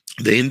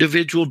 the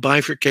individual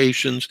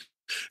bifurcations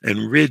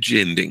and ridge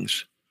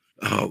endings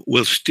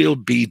will still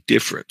be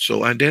different.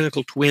 So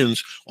identical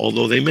twins,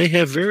 although they may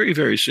have very,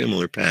 very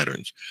similar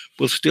patterns,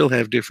 will still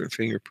have different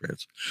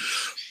fingerprints.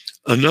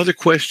 Another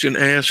question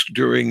asked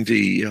during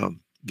the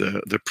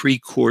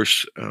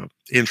pre-course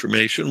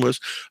information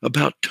was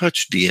about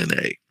touch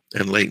DNA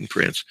and latent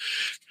prints.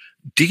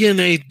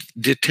 DNA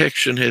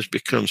detection has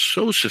become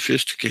so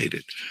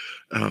sophisticated.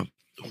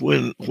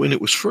 When it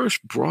was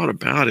first brought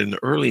about in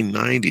the early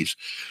 90s,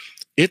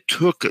 it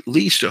took at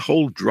least a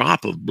whole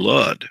drop of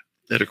blood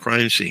at a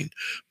crime scene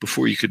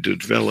before you could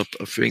develop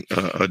a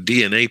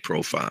DNA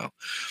profile.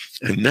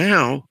 And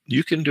now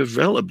you can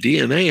develop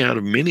DNA out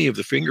of many of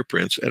the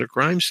fingerprints at a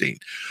crime scene.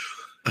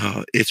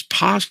 It's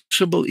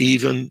possible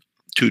even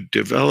to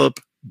develop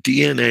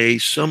DNA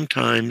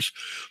sometimes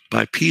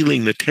by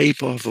peeling the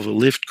tape off of a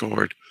lift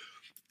guard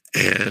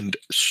and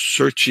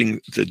searching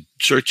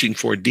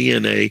for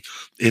DNA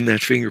in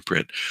that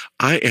fingerprint.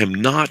 I am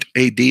not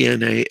a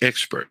DNA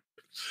expert.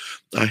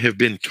 I have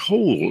been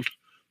told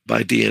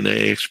by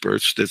DNA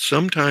experts that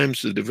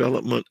sometimes the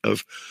development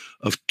of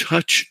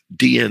touch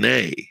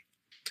DNA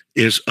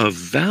is of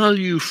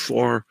value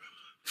for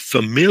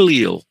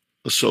familial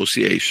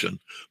association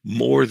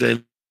more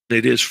than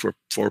it is for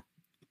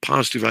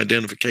positive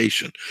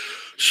identification.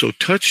 So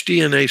touch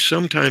DNA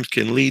sometimes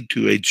can lead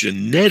to a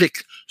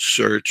genetic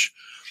search,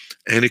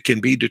 and it can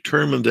be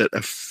determined that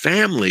a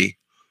family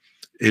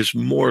is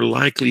more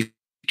likely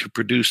to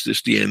produce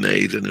this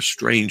DNA than a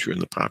stranger in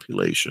the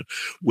population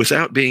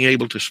without being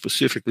able to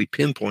specifically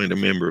pinpoint a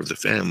member of the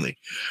family.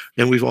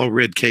 And we've all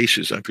read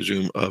cases, I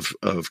presume, of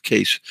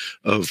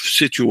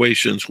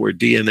situations where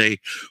DNA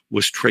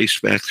was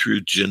traced back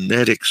through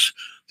genetics,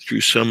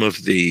 through some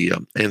of the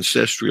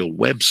ancestral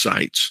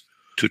websites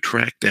to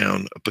track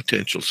down a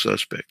potential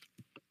suspect.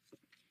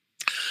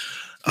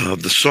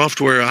 The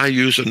software I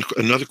use, and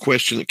another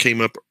question that came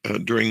up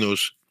during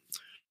those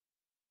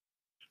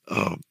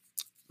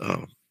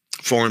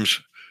forums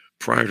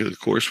prior to the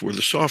course, were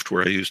the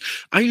software I use.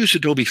 I use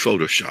Adobe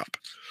Photoshop.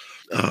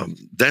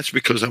 That's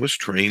because I was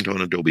trained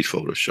on Adobe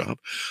Photoshop.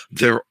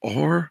 There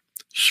are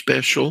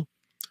special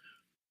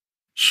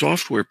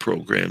software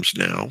programs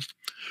now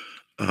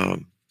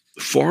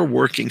for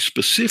working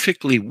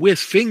specifically with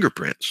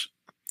fingerprints.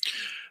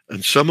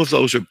 And some of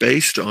those are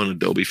based on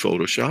Adobe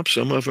Photoshop.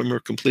 Some of them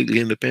are completely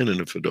independent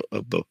of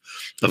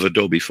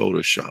Adobe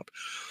Photoshop.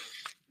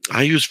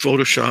 I use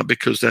Photoshop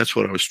because that's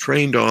what I was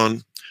trained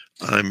on.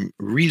 I'm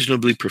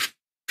reasonably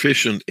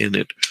proficient in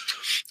it.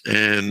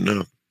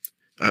 And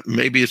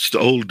maybe it's the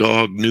old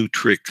dog, new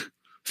trick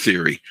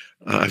theory.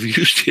 I've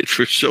used it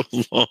for so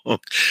long.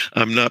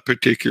 I'm not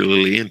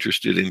particularly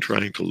interested in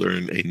trying to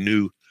learn a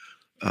new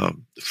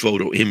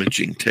photo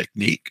imaging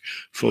technique.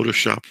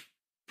 Photoshop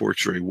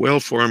works very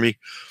well for me.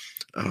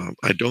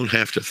 I don't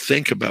have to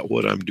think about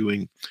what I'm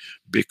doing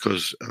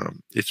because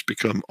it's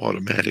become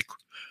automatic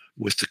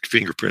with the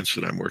fingerprints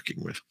that I'm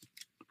working with.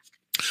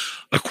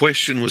 A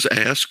question was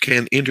asked,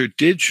 can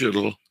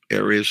interdigital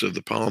areas of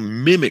the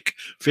palm mimic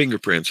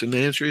fingerprints? And the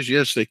answer is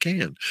yes, they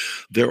can.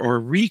 There are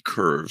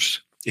recurves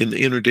in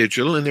the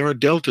interdigital and there are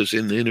deltas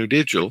in the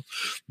interdigital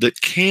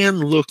that can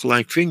look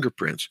like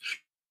fingerprints.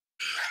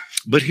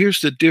 But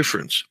here's the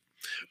difference.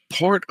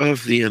 Part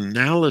of the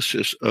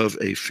analysis of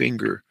a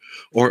finger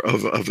or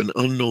of an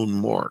unknown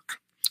mark,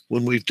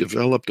 when we've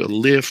developed a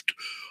lift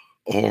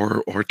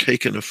or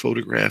taken a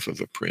photograph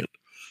of a print,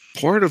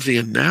 part of the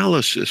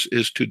analysis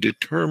is to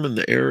determine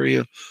the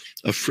area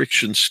of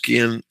friction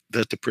skin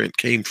that the print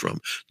came from.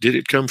 Did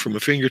it come from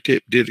a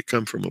fingertip? Did it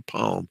come from a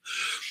palm?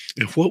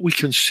 And what we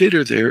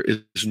consider there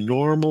is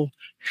normal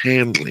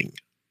handling.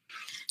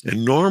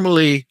 And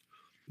normally,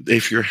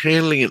 if you're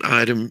handling an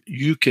item,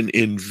 you can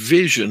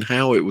envision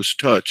how it was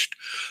touched.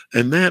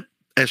 And that,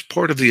 as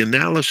part of the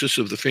analysis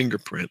of the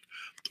fingerprint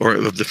or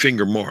of the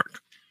finger mark,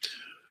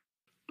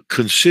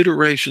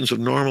 considerations of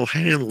normal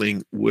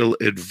handling will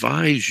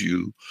advise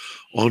you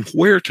on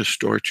where to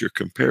start your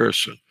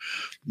comparison.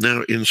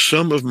 Now, in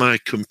some of my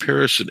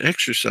comparison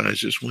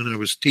exercises, when I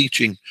was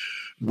teaching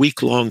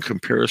week-long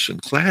comparison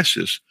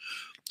classes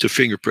to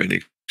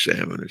fingerprint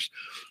examiners,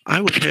 I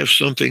would have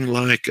something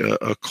like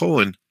a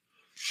koan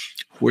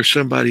where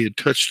somebody had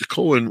touched the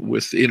koan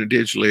with the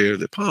interdigital layer of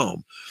the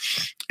palm.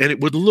 And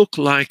it would look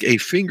like a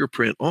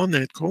fingerprint on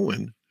that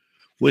koan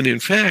when in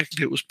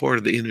fact it was part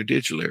of the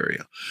interdigital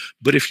area.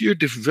 But if you're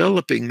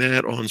developing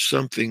that on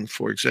something,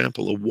 for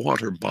example, a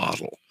water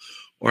bottle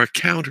or a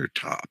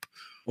countertop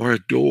or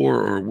a door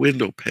or a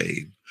window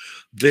pane,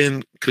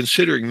 then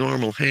considering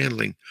normal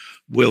handling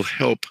will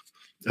help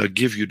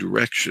give you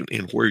direction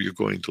in where you're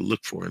going to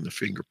look for in the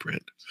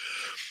fingerprint.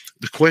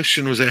 The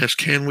question was asked,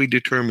 can we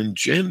determine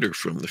gender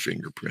from the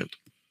fingerprint?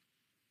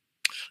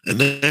 And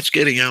that's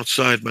getting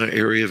outside my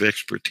area of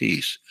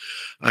expertise.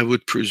 I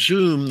would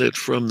presume that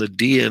from the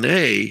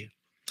DNA,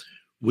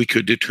 we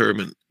could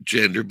determine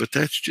gender, but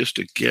that's just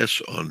a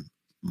guess on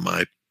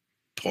my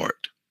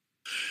part.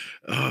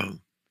 I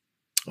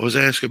was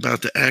asked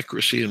about the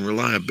accuracy and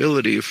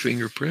reliability of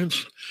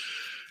fingerprints.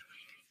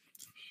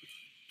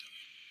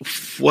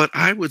 What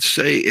I would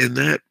say in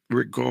that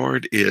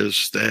regard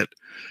is that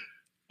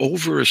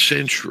over a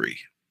century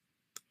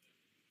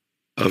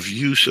of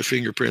use of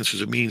fingerprints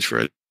as a means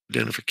for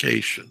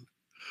identification,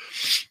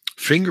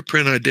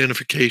 fingerprint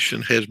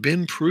identification has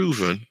been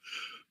proven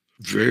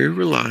very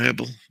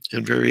reliable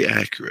and very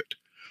accurate.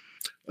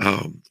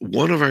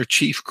 One of our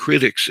chief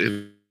critics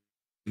in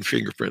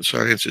fingerprint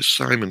science is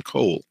Simon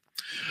Cole.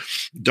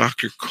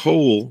 Dr.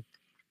 Cole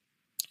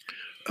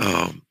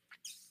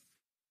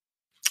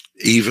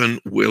even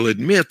will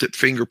admit that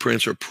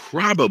fingerprints are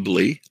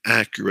probably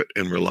accurate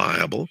and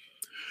reliable,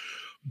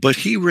 but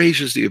he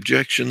raises the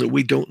objection that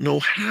we don't know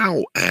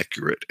how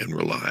accurate and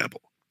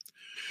reliable.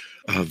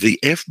 The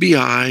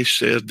FBI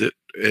said that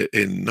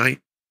in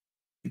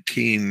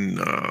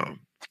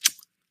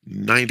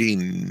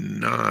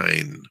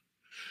 1999,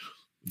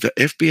 the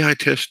FBI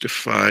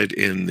testified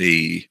in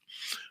the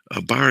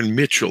Byron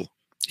Mitchell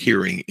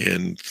hearing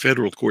in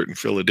federal court in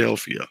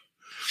Philadelphia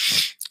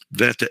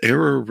that the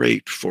error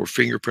rate for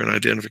fingerprint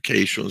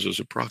identifications is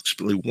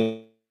approximately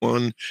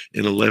 1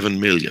 in 11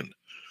 million.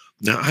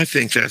 Now, I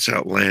think that's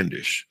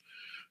outlandish.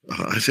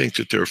 I think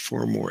that there are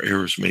far more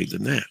errors made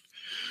than that.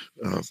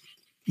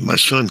 My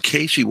son,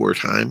 Casey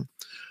Wertheim,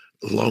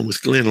 along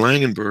with Glenn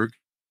Langenberg,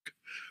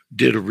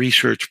 did a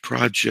research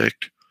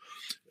project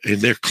in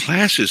their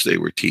classes they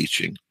were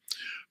teaching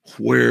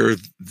where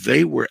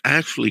they were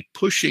actually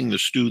pushing the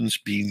students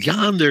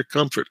beyond their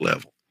comfort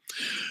level.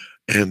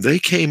 And they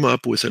came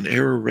up with an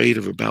error rate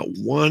of about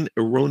 1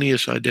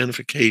 erroneous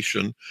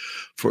identification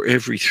for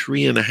every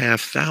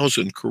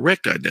 3,500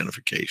 correct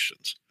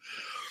identifications.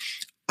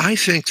 I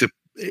think that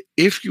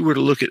if you were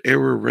to look at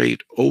error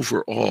rate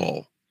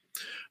overall,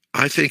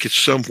 I think it's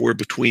somewhere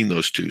between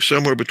those two,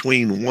 somewhere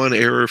between 1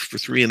 error for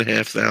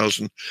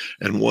 3,500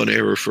 and 1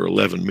 error for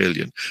 11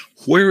 million.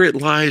 Where it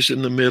lies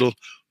in the middle,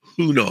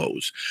 who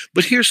knows?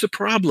 But here's the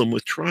problem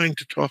with trying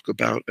to talk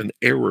about an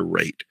error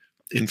rate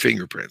in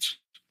fingerprints.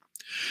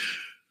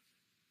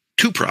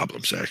 2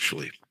 problems,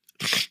 actually.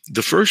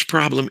 The first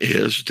problem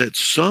is that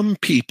some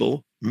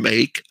people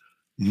make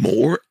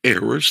more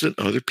errors than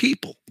other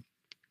people.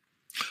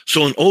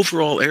 So an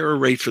overall error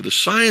rate for the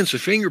science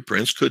of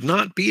fingerprints could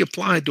not be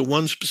applied to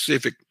one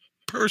specific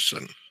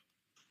person.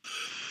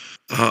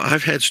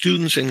 I've had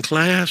students in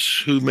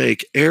class who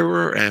make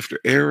error after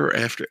error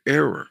after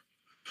error.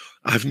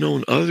 I've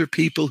known other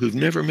people who've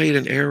never made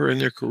an error in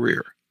their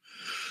career.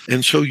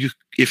 And so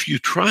if you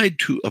tried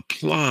to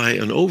apply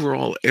an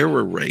overall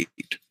error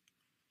rate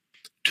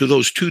to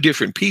those two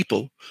different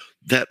people,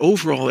 that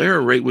overall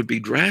error rate would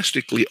be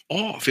drastically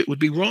off. It would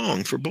be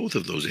wrong for both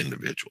of those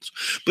individuals.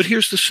 But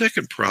here's the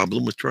second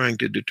problem with trying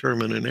to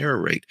determine an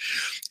error rate.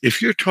 If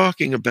you're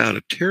talking about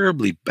a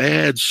terribly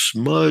bad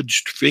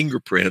smudged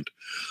fingerprint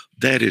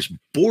that is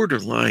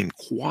borderline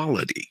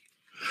quality,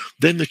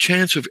 then the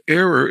chance of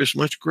error is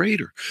much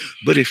greater.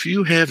 But if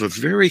you have a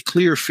very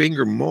clear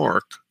finger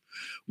mark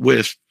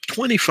with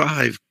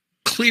 25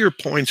 clear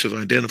points of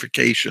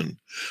identification,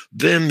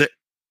 then the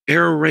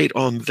error rate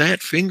on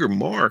that finger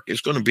mark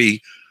is going to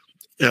be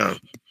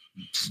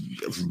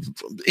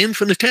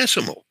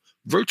infinitesimal,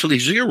 virtually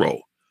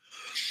zero.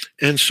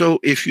 And so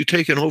if you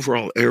take an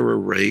overall error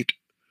rate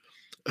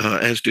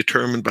as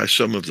determined by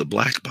some of the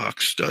black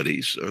box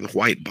studies or the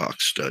white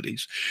box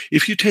studies,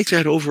 if you take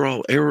that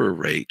overall error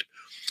rate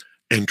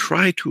and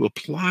try to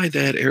apply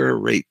that error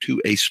rate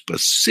to a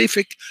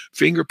specific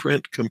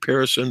fingerprint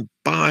comparison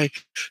by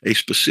a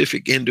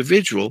specific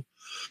individual,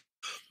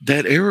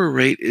 that error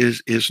rate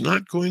is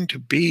not going to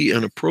be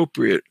an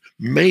appropriate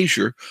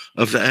measure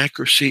of the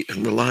accuracy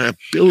and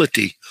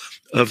reliability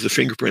of the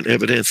fingerprint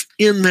evidence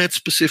in that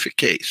specific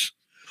case.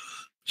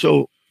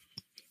 So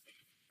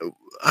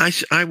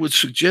I would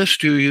suggest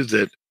to you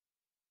that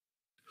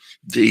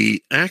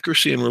the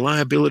accuracy and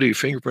reliability of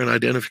fingerprint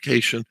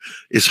identification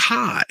is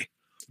high.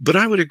 But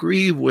I would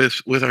agree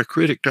with our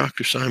critic,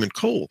 Dr. Simon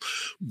Cole.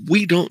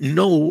 We don't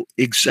know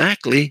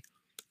exactly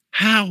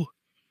how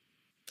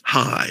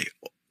high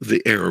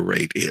the error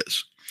rate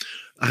is.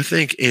 I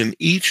think in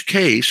each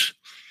case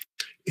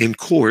in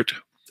court,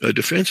 a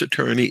defense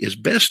attorney is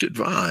best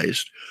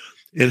advised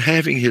in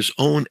having his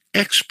own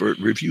expert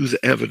review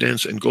the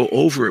evidence and go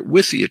over it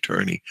with the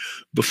attorney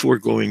before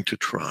going to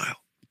trial.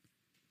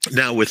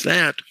 Now, with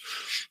that,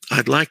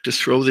 I'd like to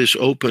throw this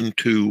open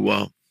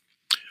to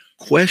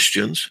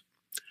questions.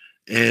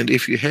 And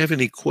if you have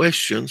any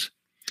questions,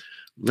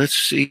 let's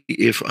see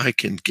if I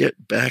can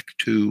get back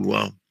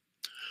to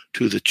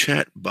the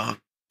chat box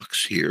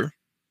here,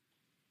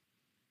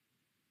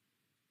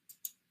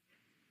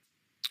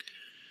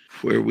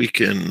 where we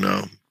can,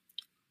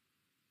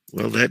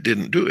 well, that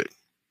didn't do it.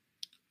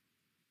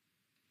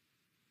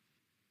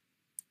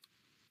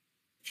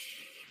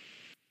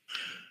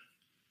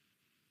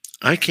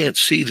 I can't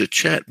see the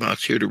chat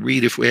box here to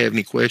read if we have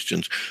any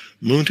questions.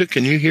 Munta,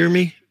 can you hear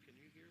me?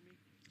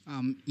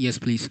 Yes,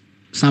 please.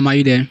 Sam, are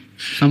you there?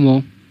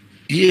 Samuel?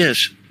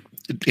 Yes.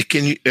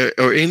 Can you,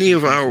 or any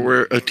of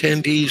our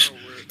attendees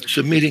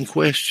submitting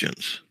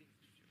questions?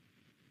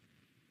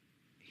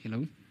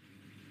 Hello?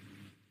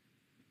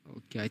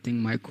 Okay, I think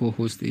my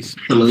co-host is.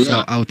 Hello, so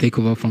yeah. I'll take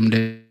over from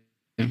there.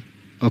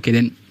 Okay,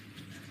 then.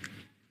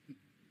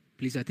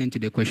 Please attend to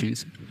the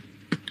questions.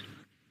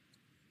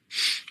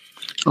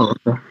 Oh,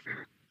 okay.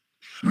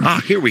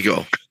 Here we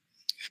go.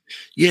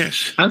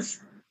 Yes.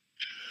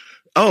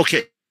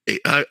 Okay.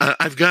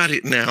 I've got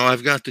it now.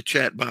 I've got the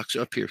chat box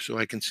up here so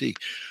I can see.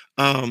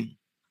 For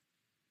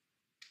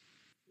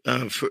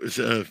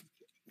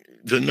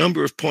the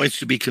number of points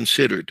to be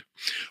considered.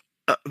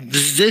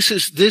 This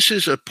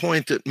is a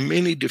point that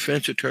many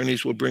defense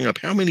attorneys will bring up.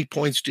 How many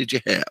points did you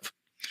have?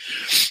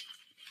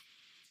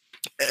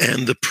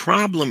 And the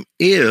problem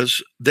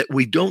is that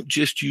we don't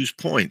just use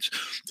points.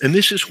 And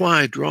this is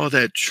why I draw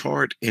that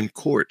chart in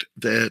court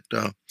that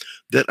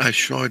I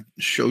showed.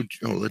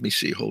 Oh, let me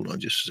see. Hold on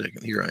just a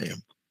second. Here I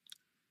am.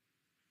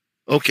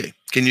 Okay.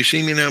 Can you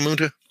see me now,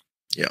 Munta?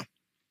 Yeah.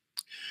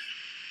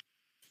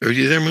 Are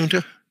you there,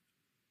 Munta?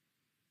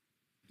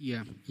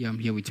 Yeah, I'm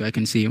here with you. I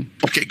can see you.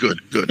 Okay, good.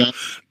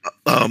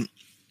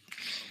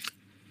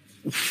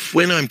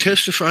 When I'm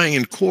testifying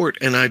in court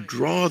and I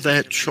draw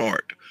that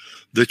chart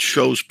that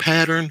shows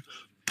pattern,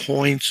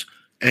 points,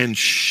 and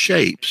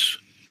shapes,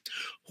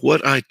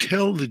 what I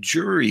tell the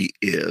jury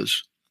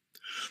is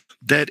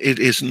that it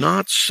is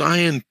not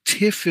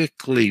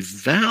scientifically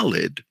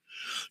valid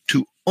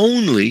to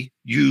only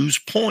use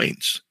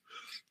points,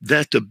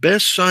 that the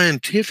best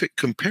scientific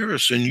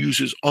comparison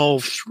uses all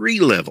three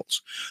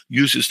levels,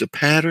 uses the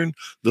pattern,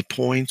 the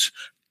points,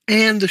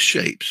 and the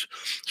shapes.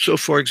 So,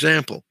 for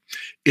example,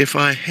 if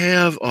I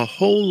have a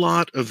whole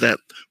lot of that,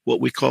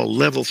 what we call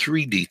level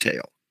 3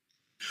 detail,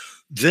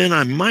 then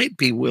I might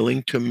be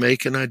willing to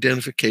make an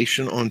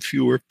identification on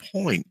fewer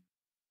points.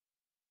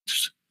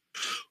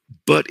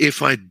 But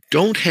if I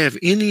don't have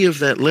any of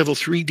that level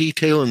 3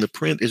 detail and the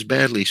print is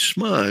badly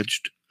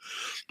smudged,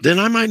 then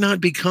I might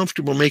not be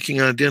comfortable making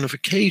an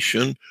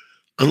identification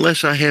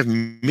unless I have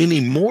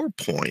many more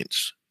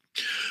points.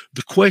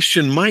 The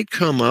question might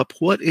come up,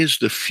 what is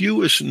the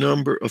fewest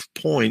number of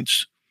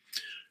points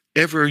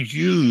ever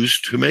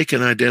used to make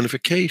an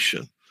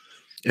identification?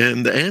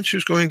 And the answer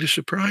is going to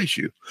surprise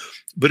you.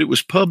 But it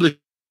was published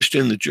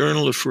in the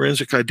Journal of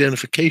Forensic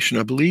Identification,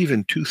 I believe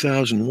in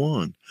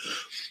 2001.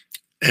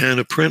 And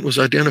a print was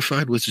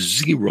identified with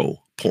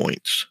 0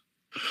 points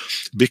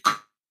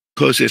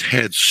because it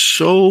had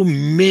so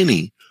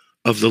many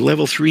of the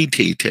level 3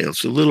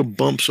 details, the little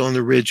bumps on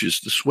the ridges,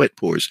 the sweat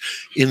pores,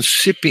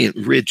 incipient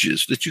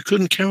ridges that you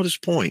couldn't count as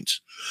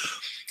points.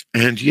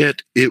 And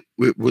yet it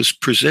was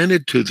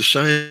presented to the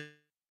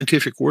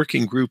Scientific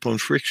Working Group on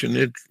Friction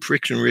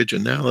Ridge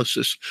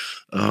Analysis,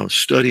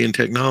 Study and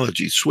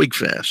Technology,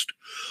 SWIGFAST.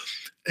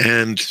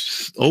 And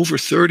over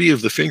 30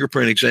 of the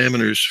fingerprint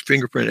examiners,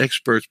 fingerprint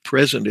experts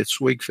present at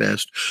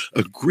SWIGFAST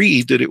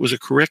agreed that it was a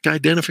correct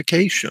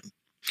identification.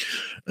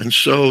 And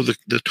so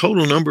the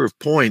total number of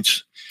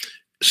points,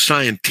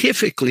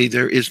 scientifically,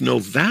 there is no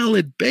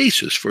valid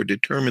basis for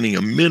determining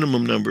a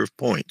minimum number of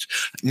points.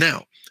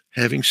 Now,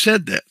 having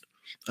said that,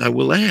 I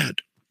will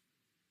add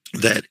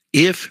that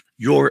if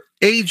your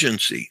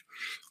agency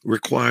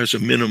requires a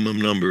minimum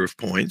number of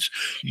points,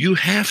 you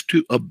have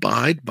to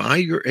abide by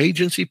your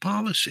agency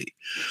policy.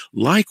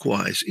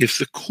 Likewise, if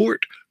the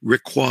court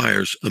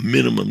requires a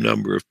minimum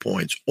number of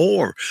points,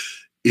 or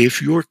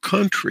if your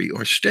country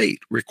or state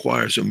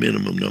requires a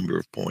minimum number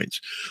of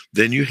points,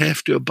 then you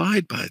have to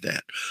abide by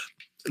that.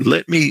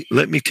 Let me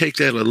take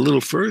that a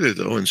little further,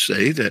 though, and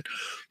say that,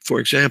 for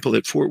example,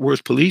 at Fort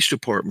Worth Police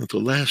Department, the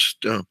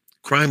last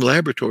crime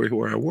laboratory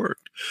where I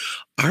worked,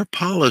 our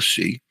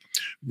policy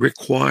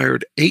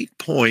required 8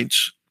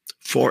 points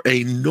for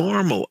a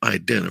normal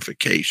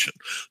identification.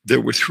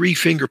 There were 3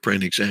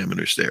 fingerprint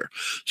examiners there.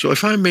 So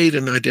if I made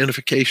an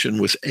identification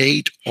with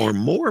 8 or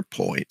more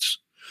points,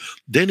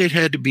 then it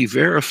had to be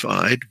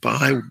verified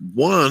by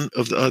one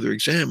of the other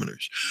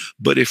examiners.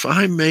 But if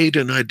I made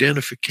an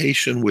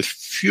identification with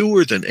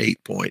fewer than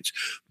 8 points,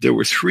 there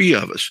were 3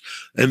 of us,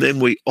 and then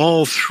we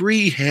all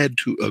 3 had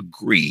to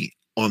agree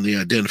on the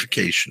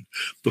identification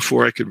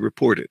before I could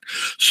report it.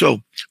 So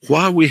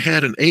while we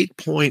had an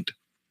 8-point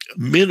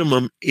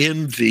minimum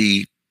in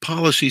the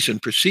policies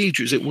and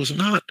procedures, it was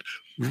not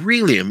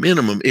really a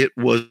minimum. It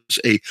was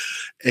a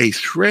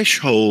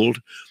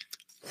threshold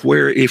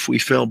where if we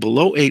fell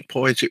below 8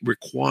 points, it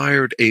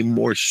required a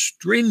more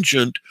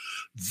stringent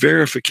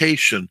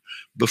verification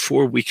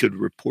before we could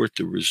report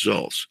the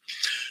results.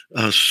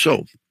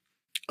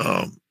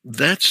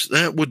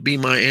 That would be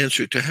my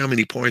answer to how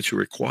many points are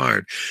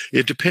required.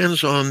 It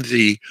depends on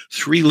the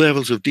 3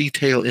 levels of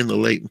detail in the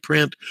latent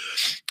print,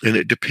 and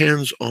it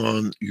depends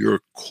on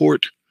your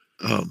court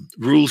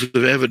rules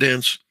of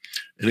evidence,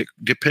 and it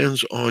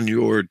depends on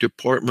your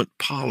department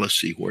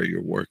policy where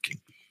you're working.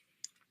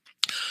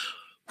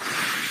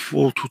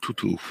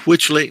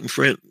 Which latent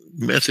print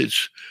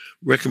methods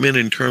recommended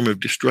in terms of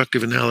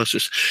destructive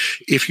analysis?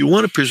 If you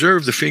want to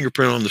preserve the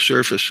fingerprint on the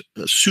surface,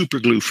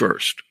 superglue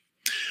first.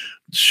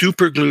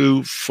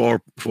 Superglue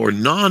for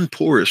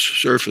non-porous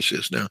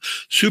surfaces. Now,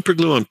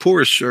 superglue on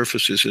porous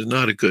surfaces is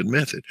not a good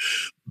method,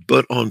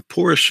 but on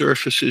porous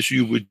surfaces,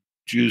 you would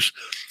use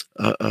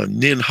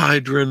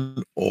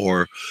ninhydrin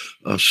or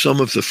some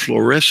of the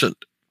fluorescent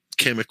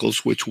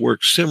chemicals which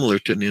work similar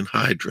to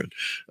ninhydrin,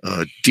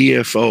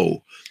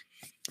 DFO,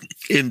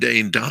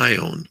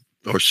 indane-dione,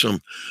 or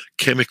some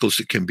chemicals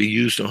that can be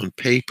used on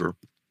paper,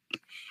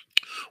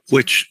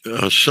 which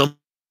some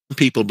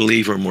people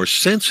believe are more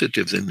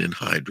sensitive than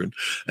ninhydrin,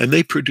 and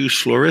they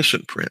produce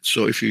fluorescent prints.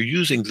 So if you're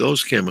using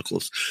those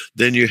chemicals,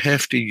 then you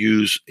have to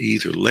use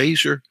either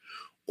laser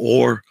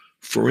or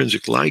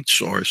forensic light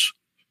source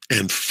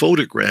and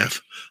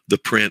photograph the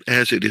print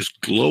as it is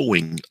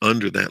glowing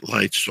under that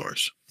light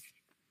source.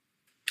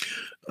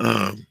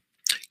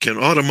 Can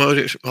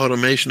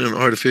automation and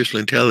artificial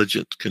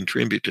intelligence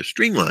contribute to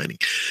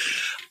streamlining?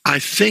 I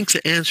think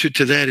the answer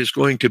to that is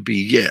going to be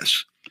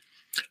yes.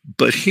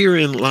 But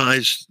herein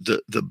lies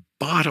the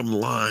bottom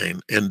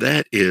line, and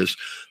that is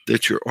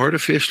that your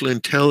artificial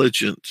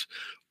intelligence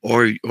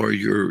or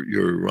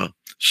your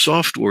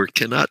software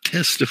cannot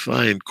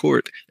testify in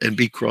court and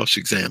be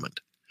cross-examined.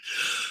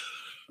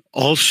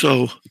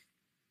 Also,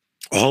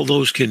 all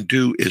those can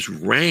do is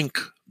rank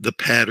the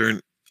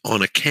pattern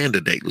on a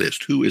candidate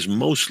list, who is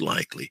most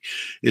likely.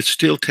 It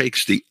still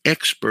takes the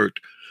expert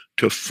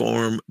to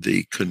form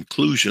the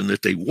conclusion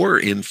that they were,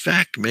 in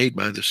fact, made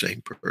by the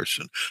same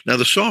person. Now,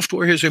 the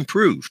software has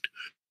improved.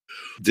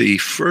 The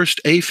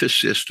first APHIS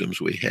systems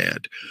we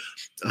had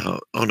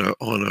on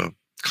a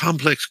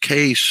complex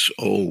case,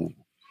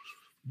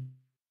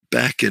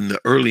 back in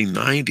the early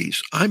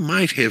 90s, I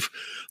might have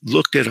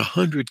looked at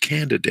 100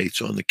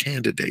 candidates on the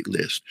candidate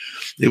list.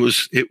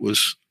 It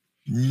was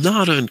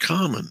not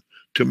uncommon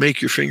to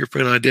make your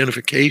fingerprint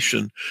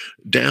identification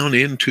down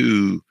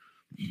into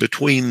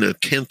between the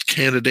 10th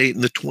candidate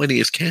and the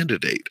 20th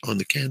candidate on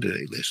the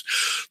candidate list.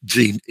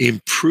 The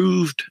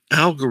improved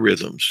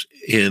algorithms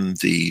in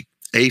the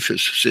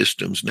APHIS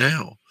systems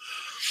now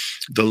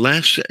The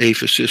last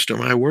AFA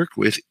system I worked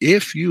with,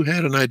 if you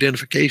had an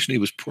identification, he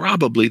was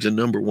probably the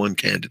 #1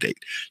 candidate.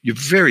 You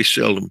very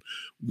seldom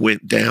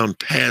went down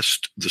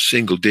past the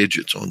single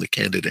digits on the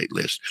candidate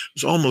list. It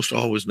was almost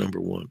always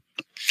 #1.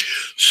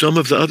 Some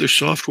of the other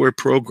software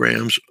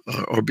programs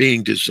are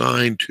being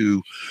designed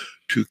to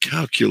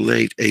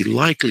calculate a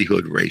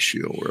likelihood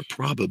ratio or a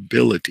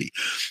probability.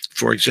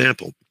 For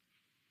example,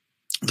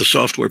 the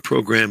software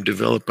program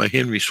developed by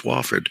Henry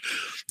Swafford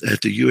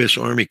at the U.S.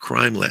 Army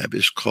Crime Lab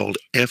is called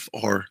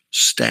FR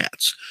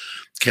Stats,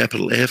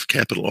 capital F,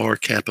 capital R,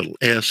 capital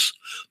S,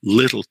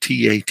 little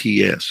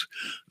TATS,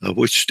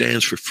 which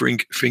stands for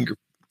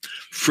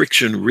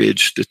Friction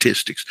Ridge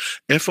Statistics.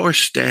 FR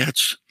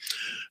Stats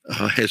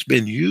has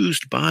been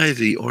used by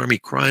the Army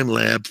Crime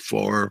Lab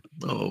for,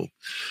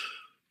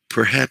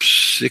 perhaps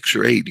 6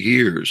 or 8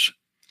 years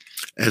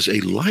as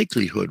a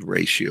likelihood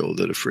ratio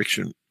that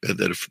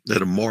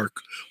a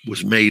mark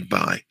was made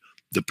by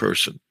the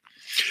person.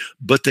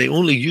 But they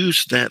only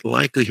use that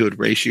likelihood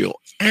ratio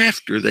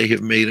after they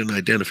have made an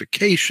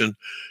identification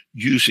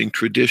using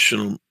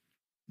traditional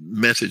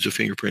methods of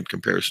fingerprint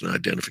comparison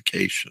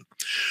identification.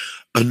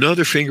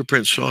 Another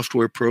fingerprint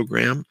software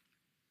program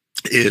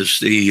is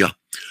the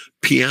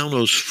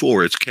Pianos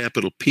 4. It's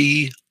capital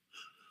P,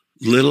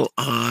 little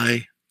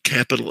I,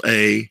 capital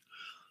A,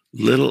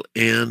 little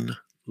N,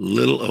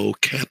 little o,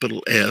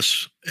 capital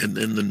S, and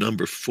then the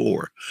number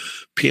 4.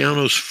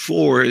 Pianos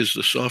 4 is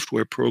the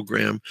software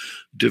program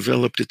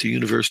developed at the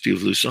University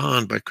of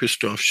Lausanne by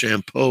Christophe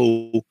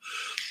Champeau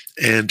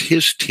and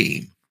his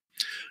team.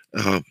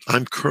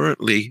 I'm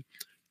currently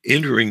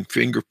entering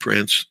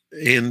fingerprints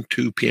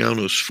into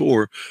Pianos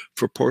 4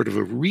 for part of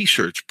a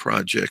research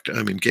project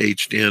I'm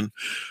engaged in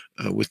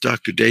with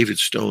Dr. David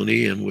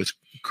Stoney and with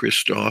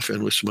Christophe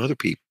and with some other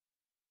people.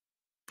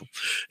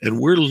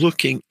 And we're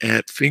looking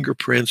at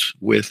fingerprints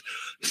with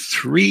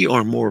 3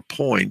 or more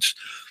points.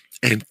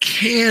 And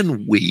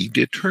can we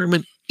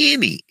determine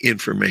any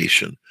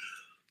information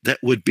that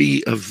would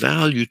be of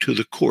value to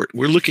the court?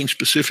 We're looking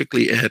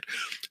specifically at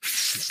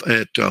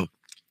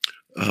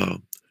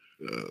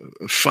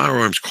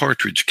firearms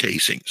cartridge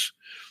casings,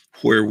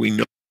 where we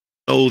know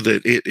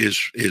that it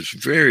is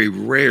very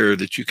rare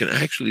that you can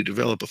actually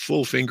develop a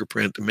full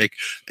fingerprint to make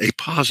a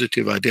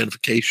positive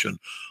identification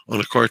on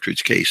a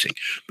cartridge casing.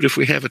 But if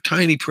we have a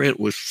tiny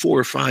print with 4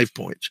 or 5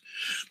 points,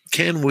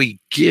 can we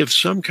give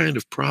some kind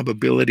of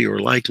probability or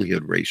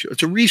likelihood ratio?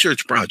 It's a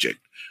research project,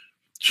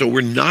 so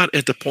we're not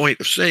at the point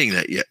of saying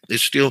that yet.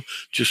 It's still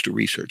just a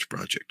research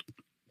project.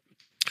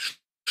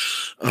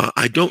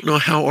 I don't know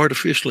how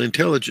artificial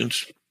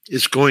intelligence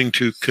is going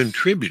to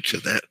contribute to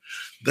that.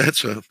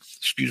 That's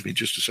excuse me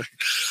just a second.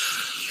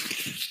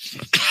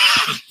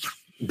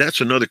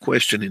 That's another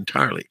question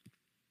entirely.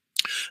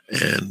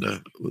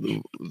 And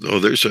though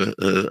there's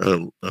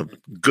a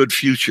good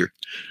future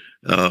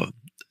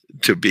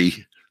to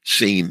be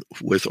seen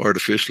with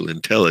artificial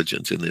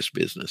intelligence in this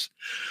business.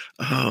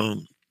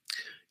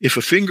 If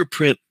a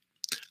fingerprint,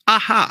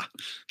 I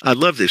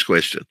love this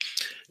question.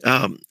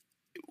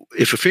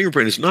 If a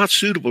fingerprint is not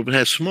suitable but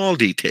has small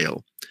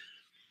detail,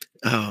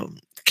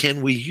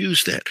 can we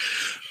use that?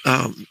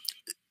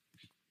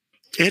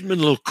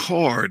 Edmund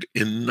Locard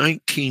in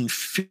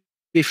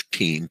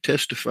 1915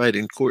 testified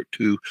in court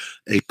to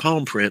a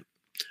palm print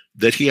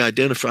that he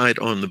identified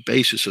on the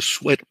basis of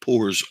sweat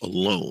pores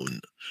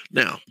alone.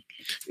 Now,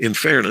 in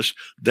fairness,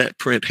 that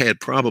print had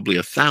probably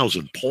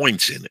 1,000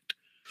 points in it.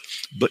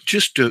 But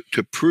just to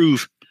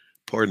prove,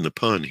 pardon the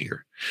pun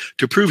here,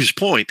 to prove his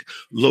point,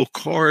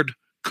 Locard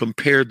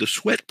compared the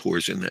sweat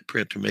pores in that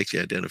print to make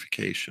the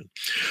identification.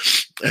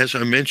 As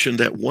I mentioned,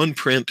 that one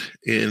print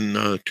in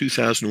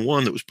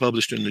 2001 that was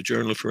published in the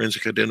Journal of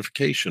Forensic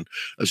Identification,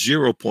 a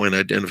 0-point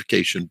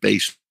identification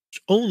based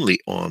only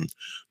on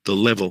the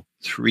level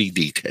 3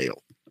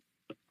 detail.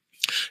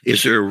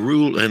 Is there a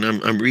rule? And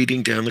I'm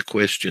reading down the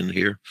question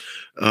here.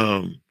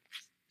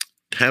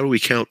 How do we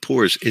count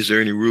pores? Is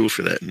there any rule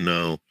for that?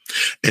 No.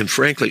 And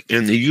frankly,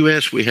 in the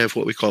U.S., we have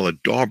what we call a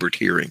Daubert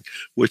hearing,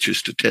 which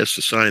is to test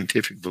the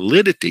scientific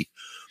validity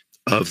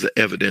of the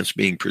evidence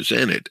being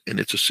presented. And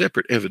it's a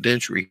separate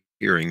evidentiary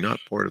hearing,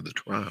 not part of the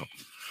trial.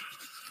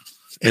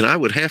 And I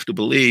would have to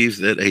believe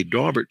that a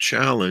Daubert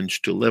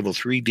challenge to level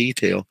 3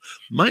 detail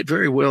might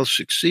very well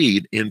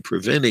succeed in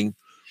preventing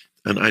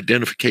an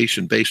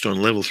identification based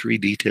on level 3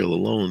 detail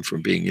alone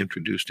from being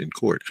introduced in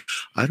court.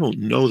 I don't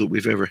know that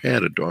we've ever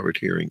had a Daubert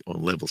hearing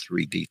on level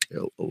 3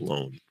 detail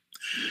alone.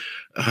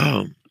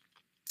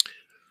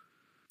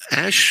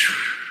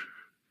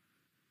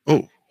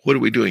 What are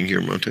we doing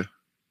here, Monta?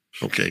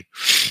 Okay.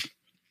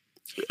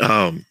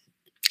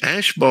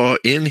 Ashbaugh,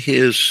 in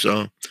his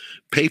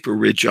paper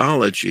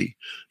Ridgeology,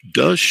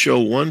 does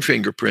show one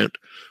fingerprint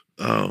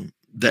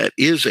that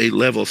is a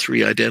level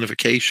 3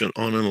 identification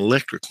on an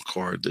electrical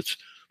card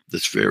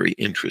that's very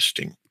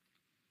interesting.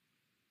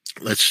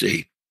 Let's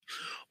see.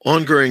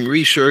 Ongoing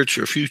research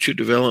or future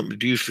development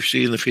do you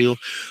foresee in the field?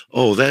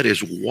 Oh, that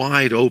is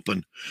wide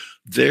open.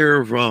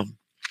 There,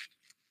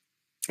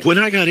 when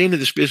I got into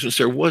this business,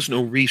 there was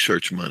no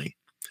research money.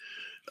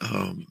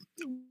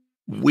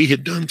 we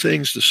had done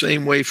things the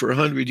same way for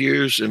 100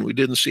 years and we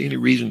didn't see any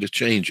reason to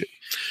change it.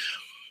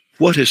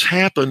 What has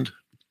happened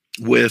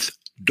with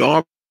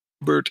Daubert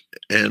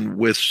and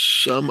with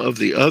some of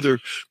the other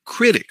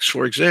critics,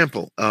 for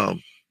example, I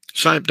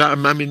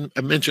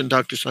mentioned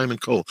Dr. Simon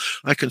Cole.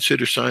 I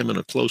consider Simon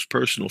a close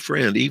personal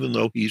friend, even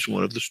though he's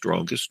one of the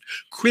strongest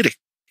critics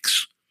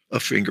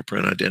of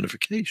fingerprint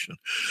identification.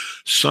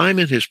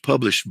 Simon has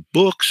published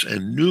books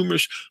and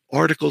numerous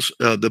articles.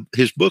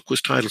 His book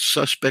was titled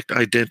Suspect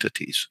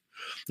Identities,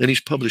 and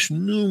he's published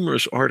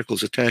numerous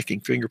articles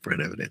attacking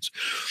fingerprint evidence.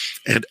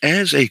 And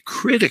as a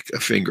critic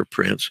of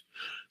fingerprints,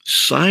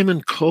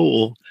 Simon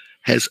Cole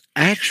has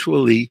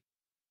actually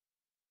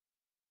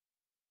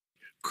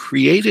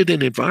created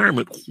an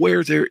environment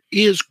where there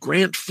is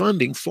grant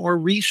funding for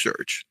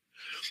research.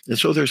 And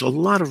so there's a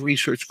lot of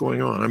research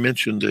going on. I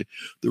mentioned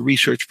the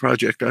research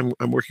project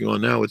I'm working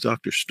on now with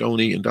Dr.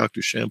 Stoney and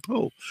Dr.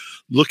 Champeau,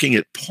 looking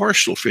at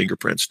partial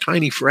fingerprints,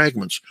 tiny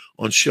fragments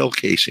on shell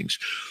casings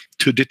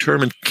to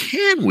determine,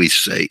 can we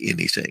say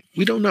anything?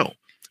 We don't know.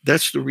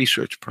 That's the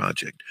research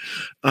project.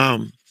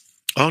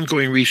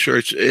 Ongoing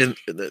research, and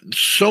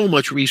so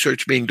much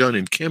research being done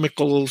in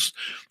chemicals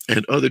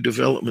and other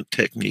development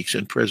techniques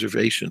and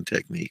preservation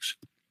techniques.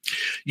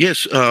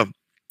 Yes,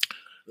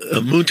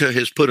 Munta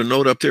has put a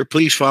note up there.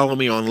 Please follow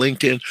me on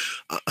LinkedIn.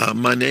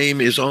 My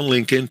name is on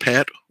LinkedIn,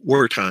 Pat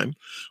Wertheim.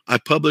 I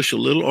publish a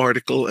little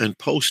article and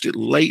post it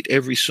late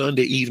every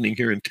Sunday evening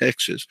here in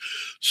Texas,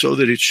 so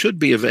that it should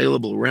be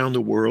available around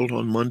the world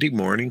on Monday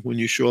morning when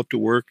you show up to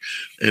work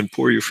and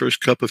pour your first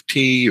cup of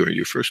tea or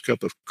your first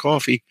cup of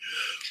coffee.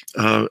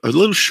 A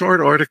little short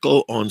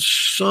article on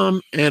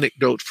some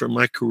anecdote from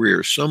my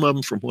career, some of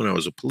them from when I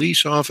was a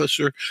police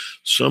officer,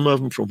 some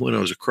of them from when I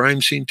was a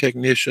crime scene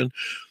technician.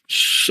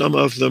 Some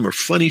of them are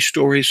funny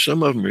stories.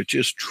 Some of them are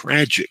just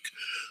tragic.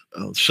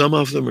 Some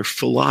of them are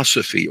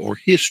philosophy or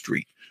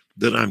history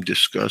that I'm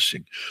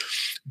discussing.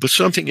 But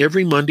something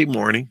every Monday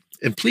morning.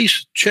 And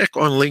please check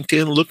on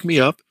LinkedIn, look me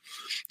up,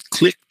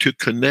 click to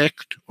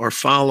connect or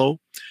follow,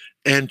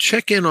 and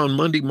check in on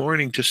Monday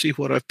morning to see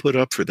what I've put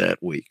up for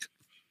that week.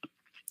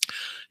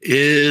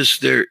 Is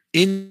there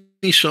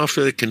any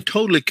software that can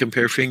totally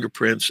compare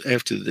fingerprints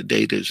after the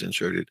data is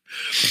inserted?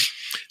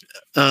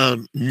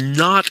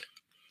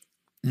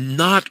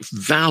 Not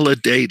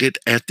validated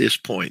at this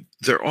point.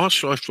 There are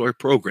software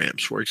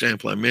programs. For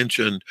example, I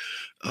mentioned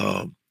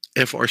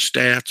FR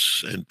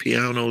Stats and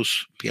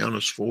Pianos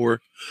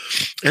 4,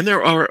 and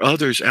there are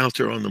others out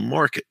there on the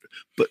market,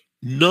 but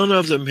none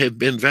of them have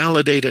been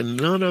validated.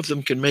 None of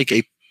them can make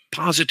a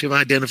positive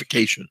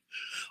identification.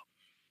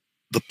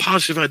 The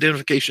positive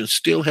identification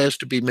still has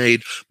to be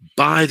made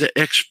by the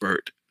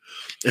expert,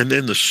 and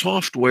then the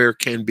software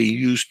can be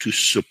used to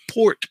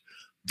support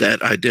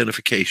that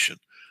identification.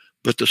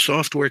 But the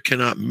software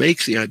cannot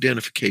make the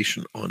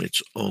identification on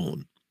its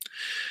own.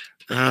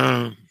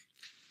 My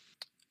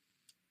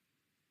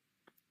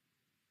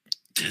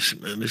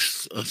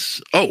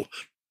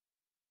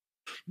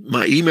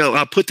email,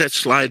 I'll put that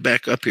slide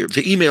back up here.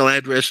 The email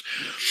address,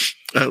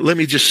 let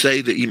me just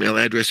say the email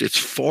address. It's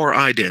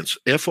foridents,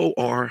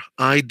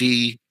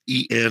 FORIDENTS,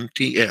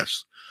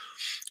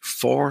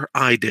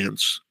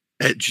 foridents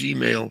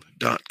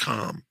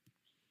 @gmail.com.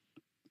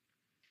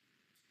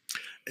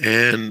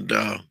 And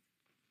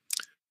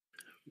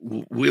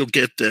we'll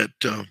get that.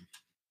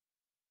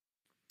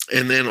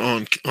 And then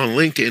on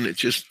LinkedIn, it's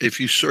just, if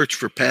you search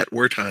for Pat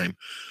Wertheim,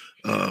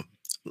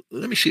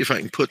 let me see if I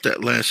can put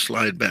that last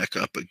slide back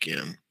up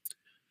again.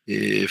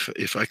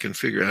 If I can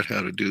figure out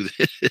how to do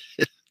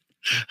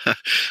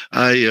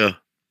that.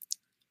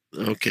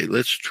 Okay,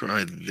 let's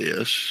try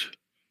this.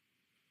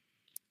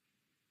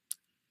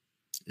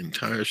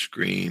 Entire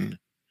screen,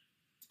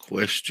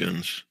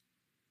 questions,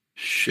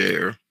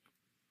 share.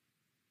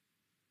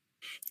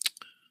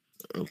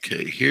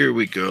 Okay, here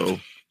we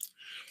go.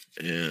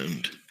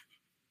 And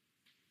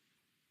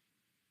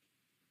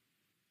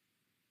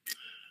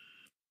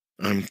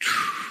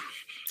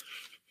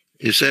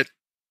is that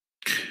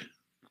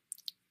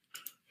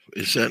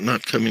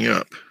not coming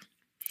up?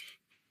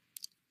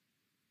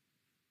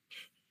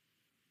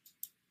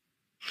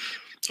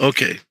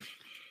 Okay.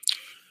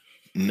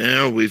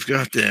 Now we've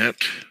got that.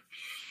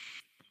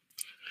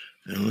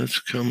 And let's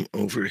come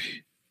over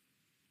here.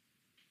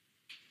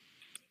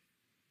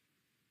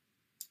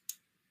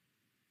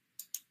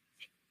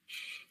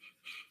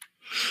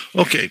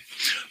 Okay,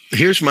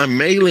 here's my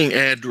mailing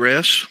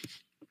address.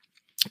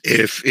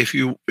 If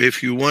you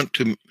want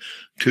to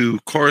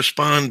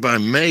correspond by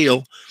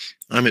mail,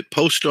 I'm at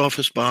Post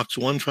Office Box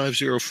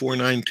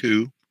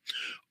 150492,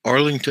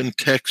 Arlington,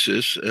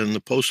 Texas, and the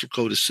postal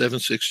code is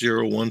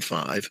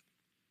 76015.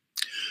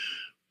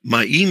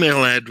 My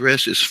email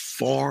address is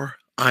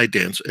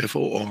foridents,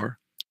 FORIDENTS,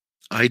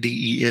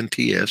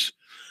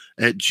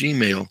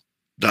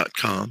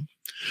 @gmail.com.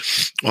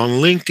 On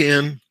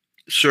LinkedIn,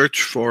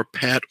 search for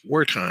Pat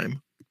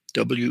Wertheim,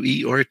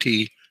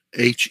 WERTHEIM.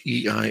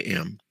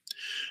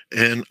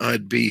 And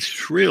I'd be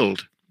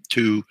thrilled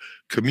to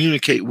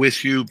communicate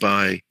with you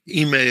by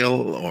email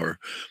or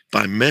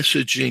by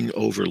messaging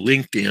over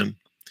LinkedIn.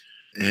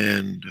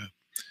 And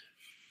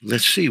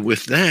let's see,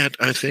 with that,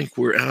 I think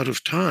we're out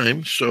of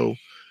time. So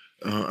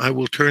I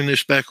will turn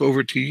this back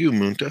over to you,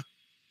 Munta.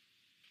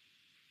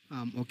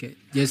 Okay,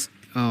 just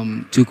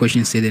two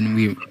questions said, and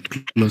we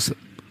close.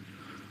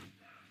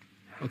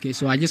 Okay,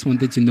 so I just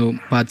wanted to know,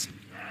 Pat.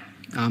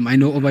 I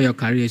know over your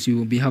careers you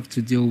will be have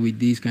to deal with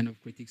these kind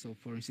of critics of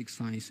forensic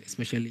science,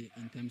 especially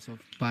in terms of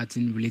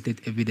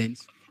pattern-related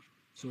evidence.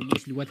 So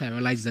mostly, what I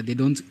realize is that they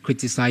don't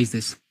criticize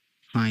the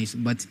science,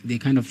 but they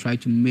kind of try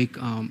to make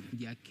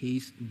their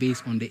case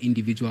based on the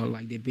individual,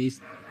 like they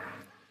base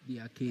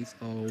their case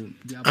or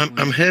their I'm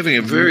point having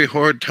a on. very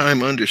hard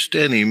time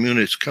understanding Munta.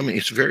 It's coming.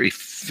 It's very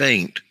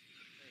faint.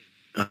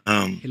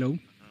 Hello,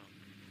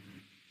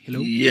 hello.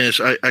 Yes,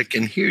 I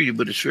can hear you,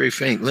 but it's very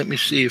faint. Let me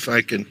see if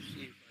I can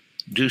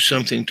do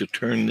something to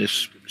turn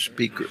this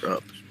speaker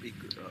up.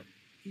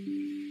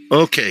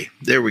 Okay,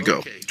 there we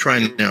go. Try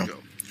now.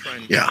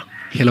 Yeah.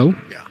 Hello.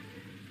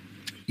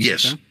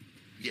 Yes.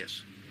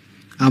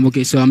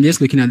 Okay, so I'm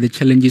just looking at the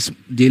challenges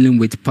dealing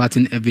with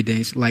pattern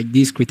evidence, like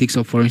these critics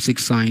of forensic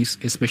science,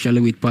 especially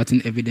with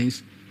pattern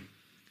evidence.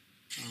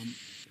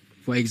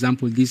 For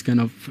example, these kind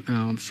of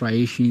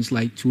striations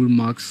like tool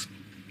marks,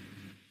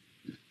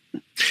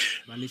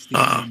 ballistic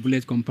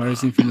bullet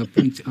comparison,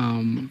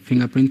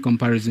 fingerprint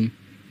comparison.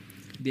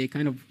 They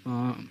kind of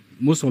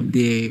most of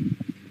the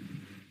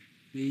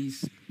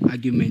base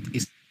argument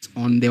is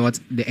on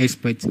the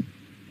expert.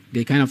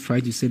 They kind of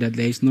try to say that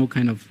there is no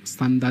kind of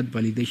standard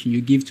validation.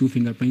 You give two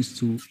fingerprints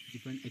to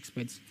different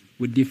experts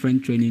with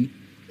different training,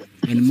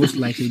 and most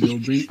likely they'll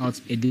bring out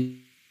a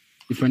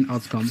different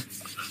outcome.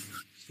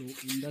 So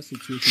in that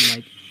situation,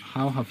 like,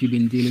 how have you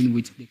been dealing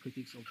with the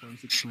critics of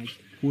forensic science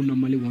who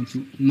normally want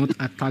to not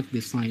attack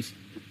the science?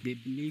 They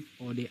believe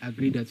or they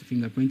agree that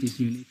fingerprint is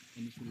unique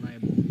and it's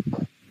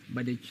reliable,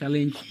 but the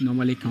challenge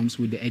normally comes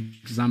with the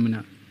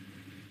examiner.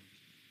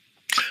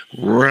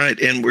 Right,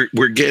 and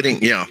we're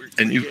getting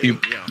and you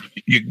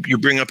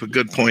bring up a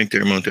good point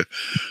there, Monta.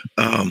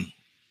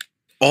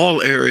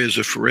 All areas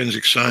of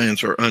forensic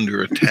science are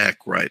under attack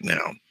right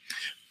now,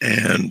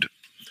 and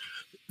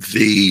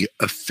the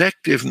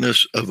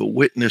effectiveness of a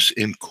witness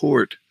in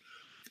court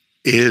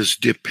is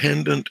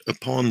dependent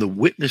upon the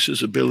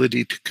witness's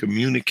ability to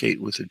communicate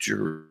with a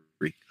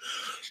jury.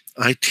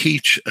 I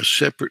teach a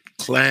separate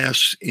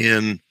class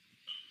in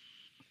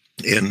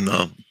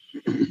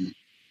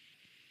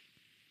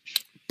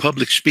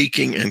public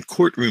speaking and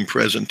courtroom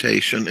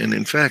presentation, and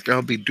in fact,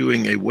 I'll be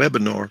doing a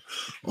webinar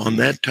on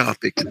that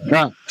topic.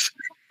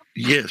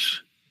 Yes.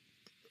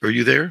 Are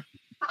you there?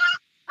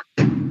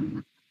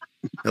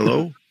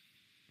 Hello?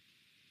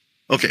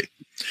 Okay.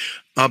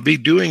 I'll be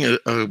doing a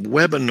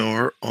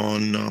webinar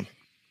on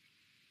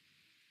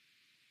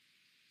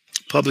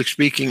public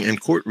speaking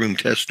and courtroom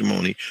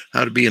testimony,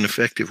 how to be an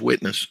effective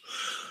witness,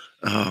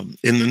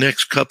 in the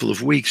next couple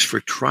of weeks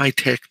for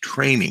TriTech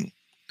training.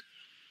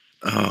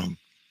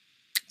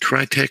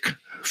 TriTech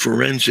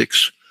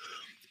Forensics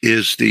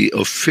is the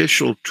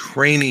official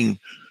training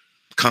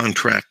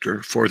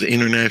contractor for the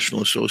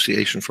International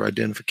Association for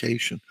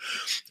Identification.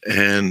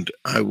 And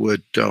I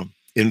would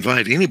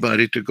invite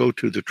anybody to go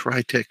to the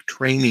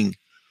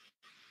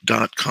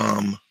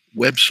tritechtraining.com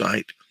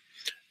website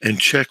and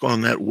check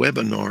on that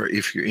webinar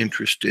if you're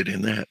interested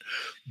in that.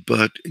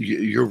 But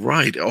you're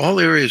right.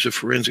 All areas of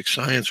forensic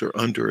science are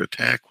under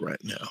attack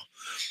right now.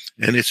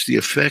 And it's the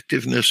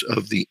effectiveness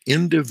of the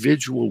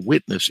individual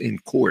witness in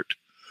court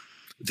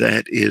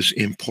that is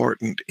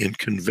important in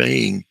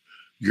conveying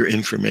your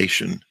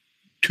information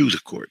to the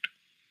court.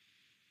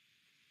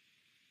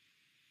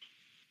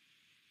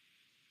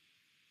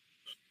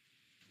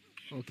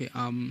 Okay.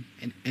 And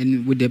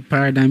with the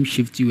paradigm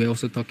shift you were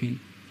also talking,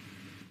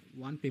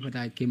 one paper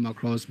that I came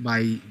across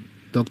by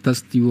Dr.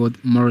 Stuart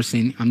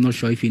Morrison. I'm not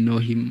sure if you know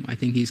him. I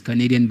think he's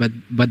Canadian, but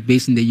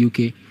based in the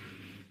UK.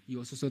 He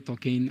was also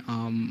talking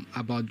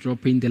about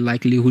dropping the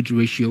likelihood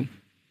ratio,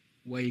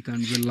 where you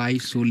can rely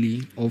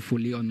solely or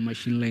fully on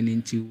machine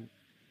learning to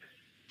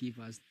give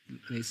us,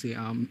 let's say,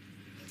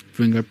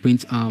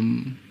 fingerprint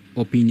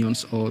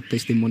opinions or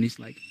testimonies.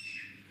 Like,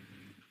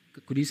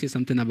 could you say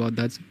something about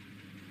that?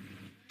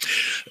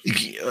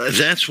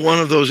 That's one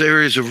of those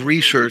areas of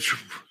research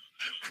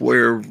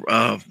where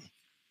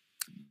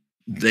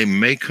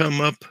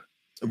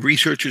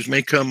researchers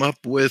may come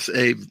up with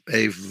a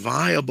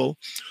viable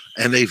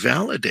and a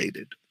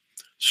validated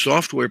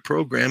software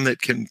program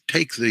that can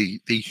take the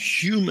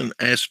human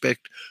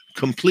aspect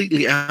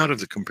completely out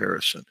of the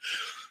comparison.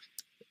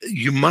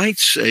 You might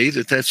say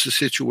that that's the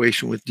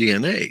situation with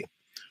DNA,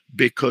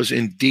 because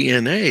in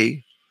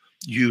DNA,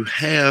 you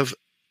have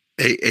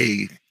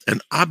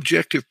an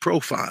objective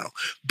profile,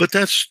 but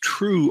that's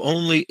true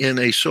only in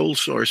a sole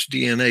source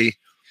DNA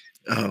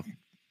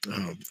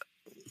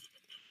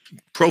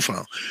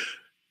profile.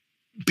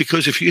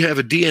 Because if you have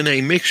a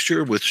DNA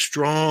mixture with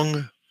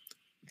strong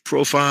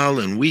profile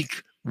and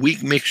weak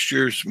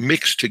mixtures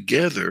mixed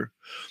together,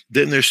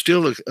 then there's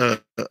still a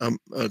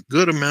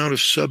good amount of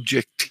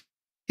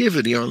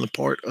subjectivity on the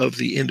part of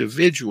the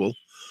individual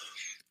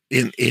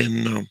in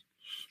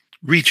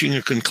reaching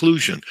a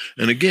conclusion.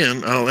 And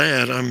again, I'll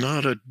add, I'm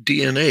not a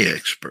DNA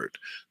expert,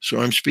 so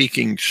I'm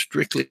speaking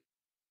strictly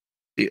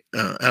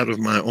out of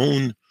my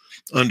own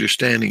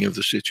understanding of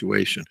the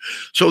situation.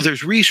 So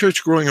there's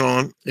research going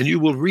on, and you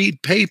will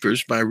read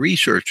papers by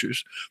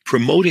researchers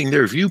promoting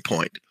their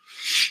viewpoint.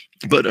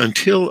 But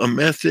until a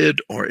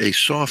method or a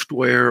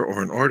software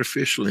or an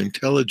artificial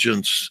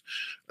intelligence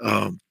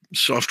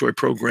software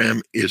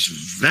program is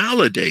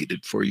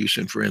validated for use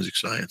in forensic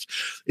science,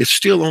 it's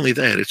still only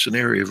that. It's an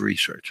area of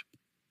research.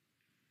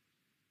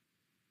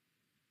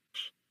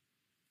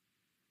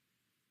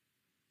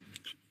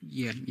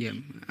 Yeah,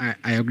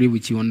 I agree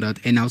with you on that.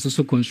 And I was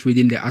also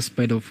considering the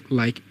aspect of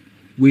like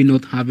we're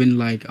not having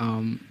like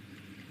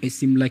a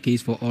similar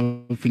case for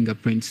all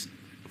fingerprints.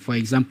 For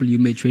example, you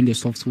may train the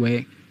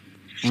software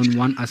on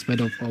one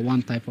aspect of or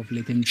one type of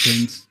latent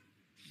prints,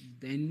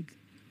 then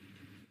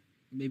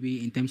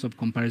maybe in terms of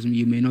comparison,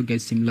 you may not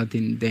get similar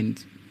thing. Then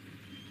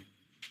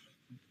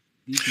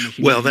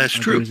well, that's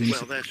true.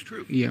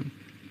 Yeah,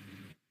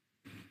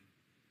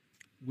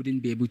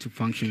 wouldn't be able to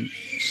function.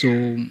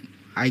 So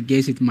I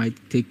guess it might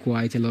take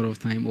quite a lot of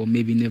time, or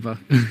maybe never,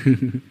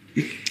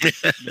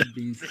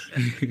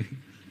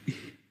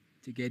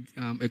 to get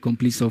a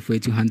complete software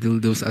to handle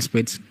those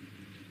aspects.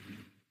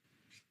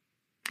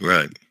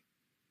 Right.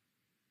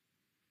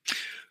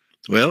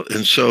 Well,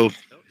 and so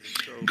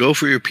go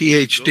for your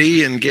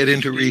PhD and get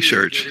into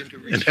research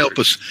and help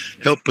us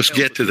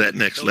get to that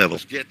next level.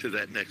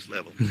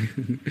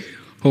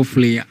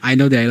 Hopefully, I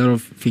know there are a lot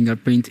of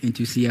fingerprint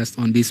enthusiasts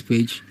on this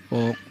page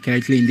or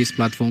currently in this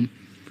platform.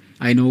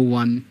 I know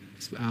one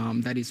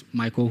that is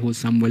my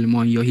co-host Samuel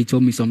Monyo. He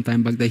told me some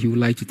time back that he would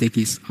like to take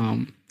his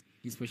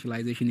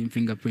specialization in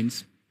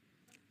fingerprints.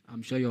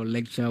 I'm sure your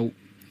lecture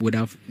would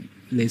have,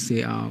 let's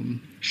say,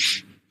 kind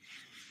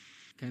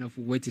of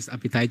whet his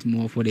appetite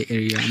more for the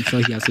area. I'm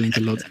sure he has learned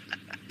a lot.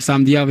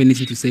 Sam, do you have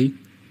anything to say?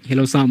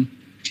 Hello, Sam.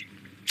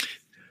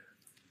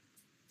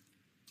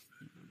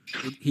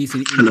 He's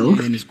in Hello?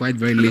 India and it's quite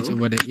very late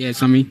over there. Yeah,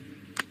 Sammy.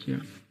 Yeah.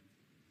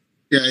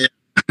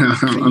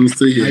 I'm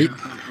still here.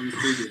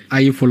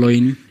 Are you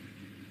following?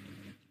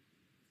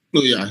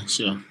 Oh, yeah,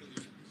 sure.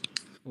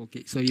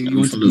 Okay, so you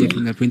want to be a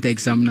fingerprint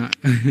examiner.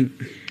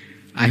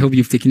 I hope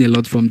you've taken a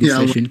lot from this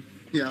session.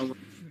 Yeah,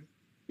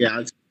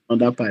 on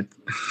that part.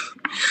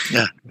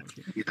 Yeah.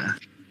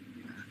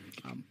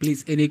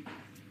 Please, any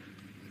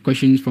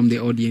questions from the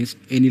audience?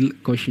 Any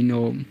question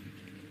or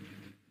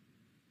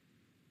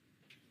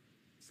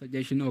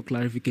suggestion or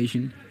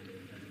clarification?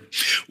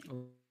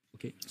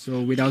 Okay,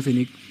 so without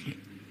any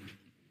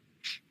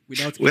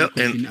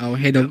question, I'll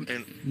head up.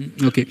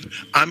 Okay.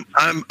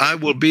 I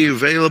will be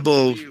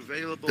available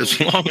as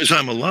long as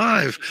I'm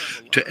alive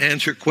to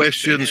answer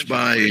questions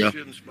by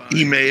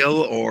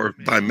email or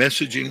by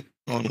messaging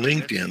on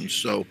LinkedIn.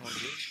 So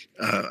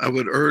I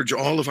would urge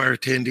all of our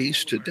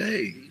attendees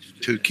today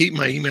to keep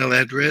my email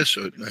address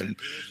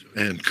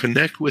and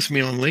connect with me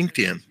on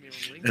LinkedIn,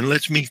 and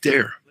let's meet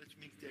there.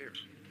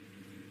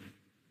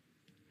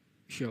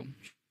 Sure.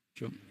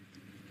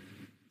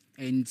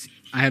 And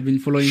I have been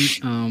following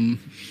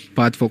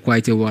Pat for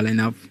quite a while,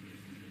 and I've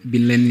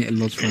been learning a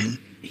lot from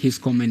his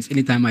comments.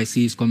 Anytime I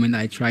see his comment,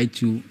 I try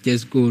to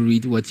just go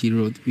read what he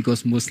wrote,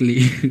 because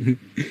mostly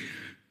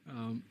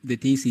the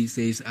things he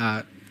says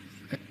are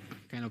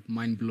kind of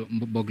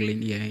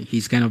mind-boggling. Yeah,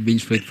 he's kind of being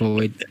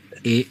straightforward.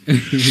 A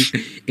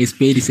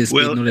spade is a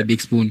spade, not a big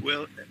spoon.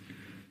 Well,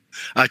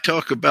 I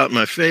talk about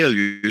my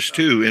failures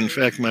too. In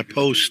fact, my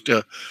post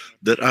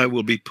that I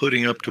will be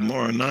putting up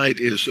tomorrow night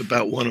is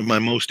about one of my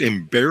most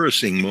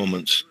embarrassing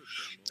moments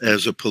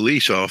as a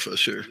police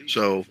officer.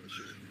 So,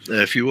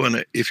 if you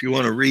want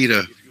to read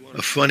a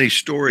funny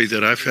story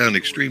that I found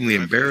extremely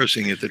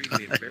embarrassing at the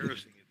time,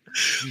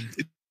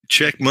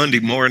 check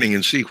Monday morning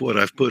and see what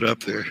I've put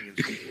up there.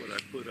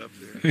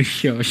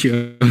 Sure.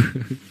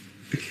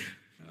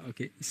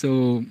 Okay,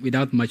 so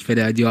without much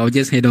further ado, I'll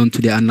just head on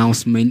to the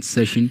announcement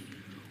session.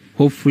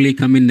 Hopefully,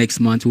 coming next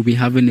month, we'll be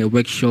having a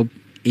workshop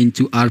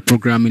into R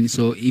programming.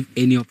 So if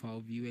any of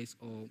our viewers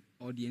or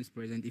audience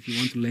present, if you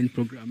want to learn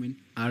programming,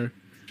 R,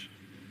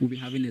 we'll be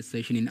having a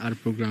session in R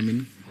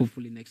programming,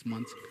 hopefully next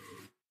month.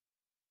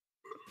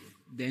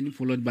 Then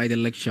followed by the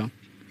lecture.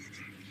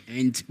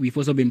 And we've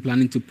also been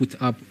planning to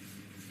put up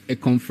a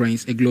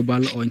conference, a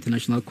global or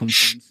international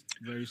conference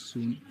very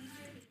soon.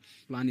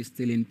 Plan is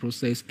still in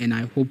process, and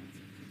I hope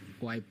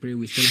or I pray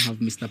we still have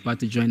Mr.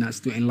 Pat to join us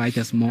to enlighten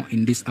us more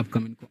in this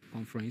upcoming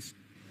conference.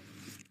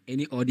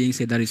 Any audience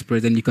that is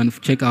present, you can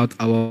check out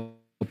our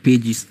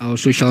pages, our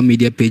social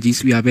media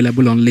pages. We are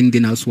available on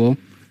LinkedIn as well,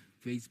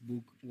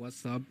 Facebook,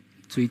 WhatsApp,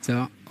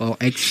 Twitter, or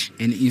X,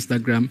 and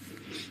Instagram.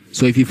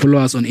 So if you follow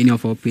us on any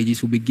of our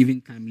pages, we'll be giving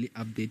timely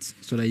updates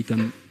so that you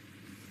can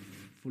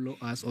follow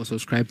us or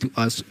subscribe to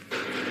us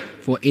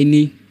for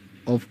any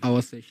of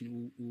our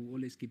sessions. We'll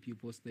always keep you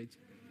posted.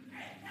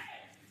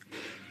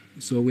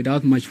 So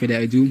without much further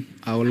ado,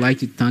 I would like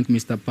to thank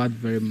Mr. Pat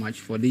very much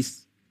for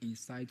this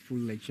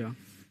insightful lecture.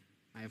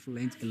 I've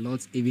learned a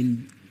lot,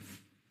 even,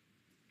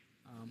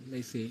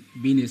 let's say,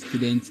 being a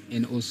student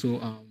and also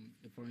a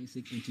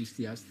forensic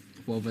enthusiast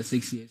for over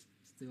 6 years.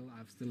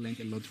 I've still learned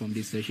a lot from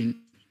this session.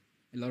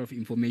 A lot of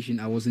information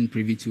I wasn't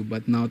privy to,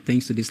 but now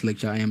thanks to this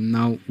lecture, I am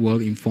now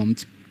well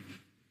informed.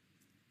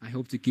 I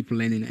hope to keep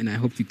learning, and I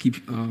hope to keep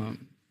in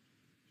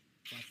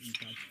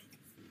touch,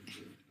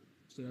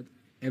 so that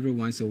every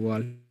once in a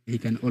while he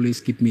can always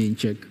keep me in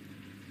check.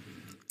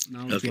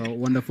 Now, to our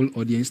wonderful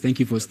audience, thank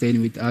you for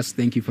staying with us.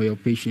 Thank you for your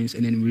patience,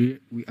 and then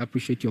we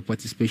appreciate your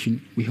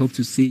participation. We hope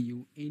to see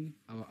you in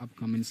our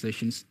upcoming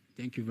sessions.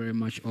 Thank you very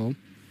much, all.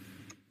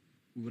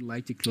 We would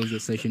like to close the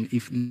session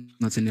if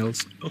nothing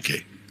else.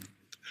 Okay.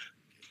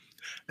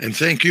 And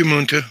thank you,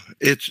 Munta.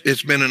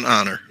 It's been an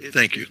honor.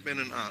 Thank you. It's been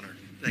an honor.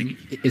 Thank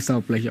you. It's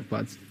our pleasure,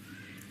 Pat.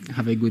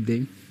 Have a good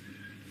day.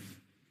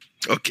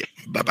 Okay.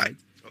 Bye-bye.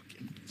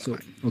 So,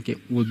 okay,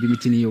 we'll be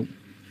meeting you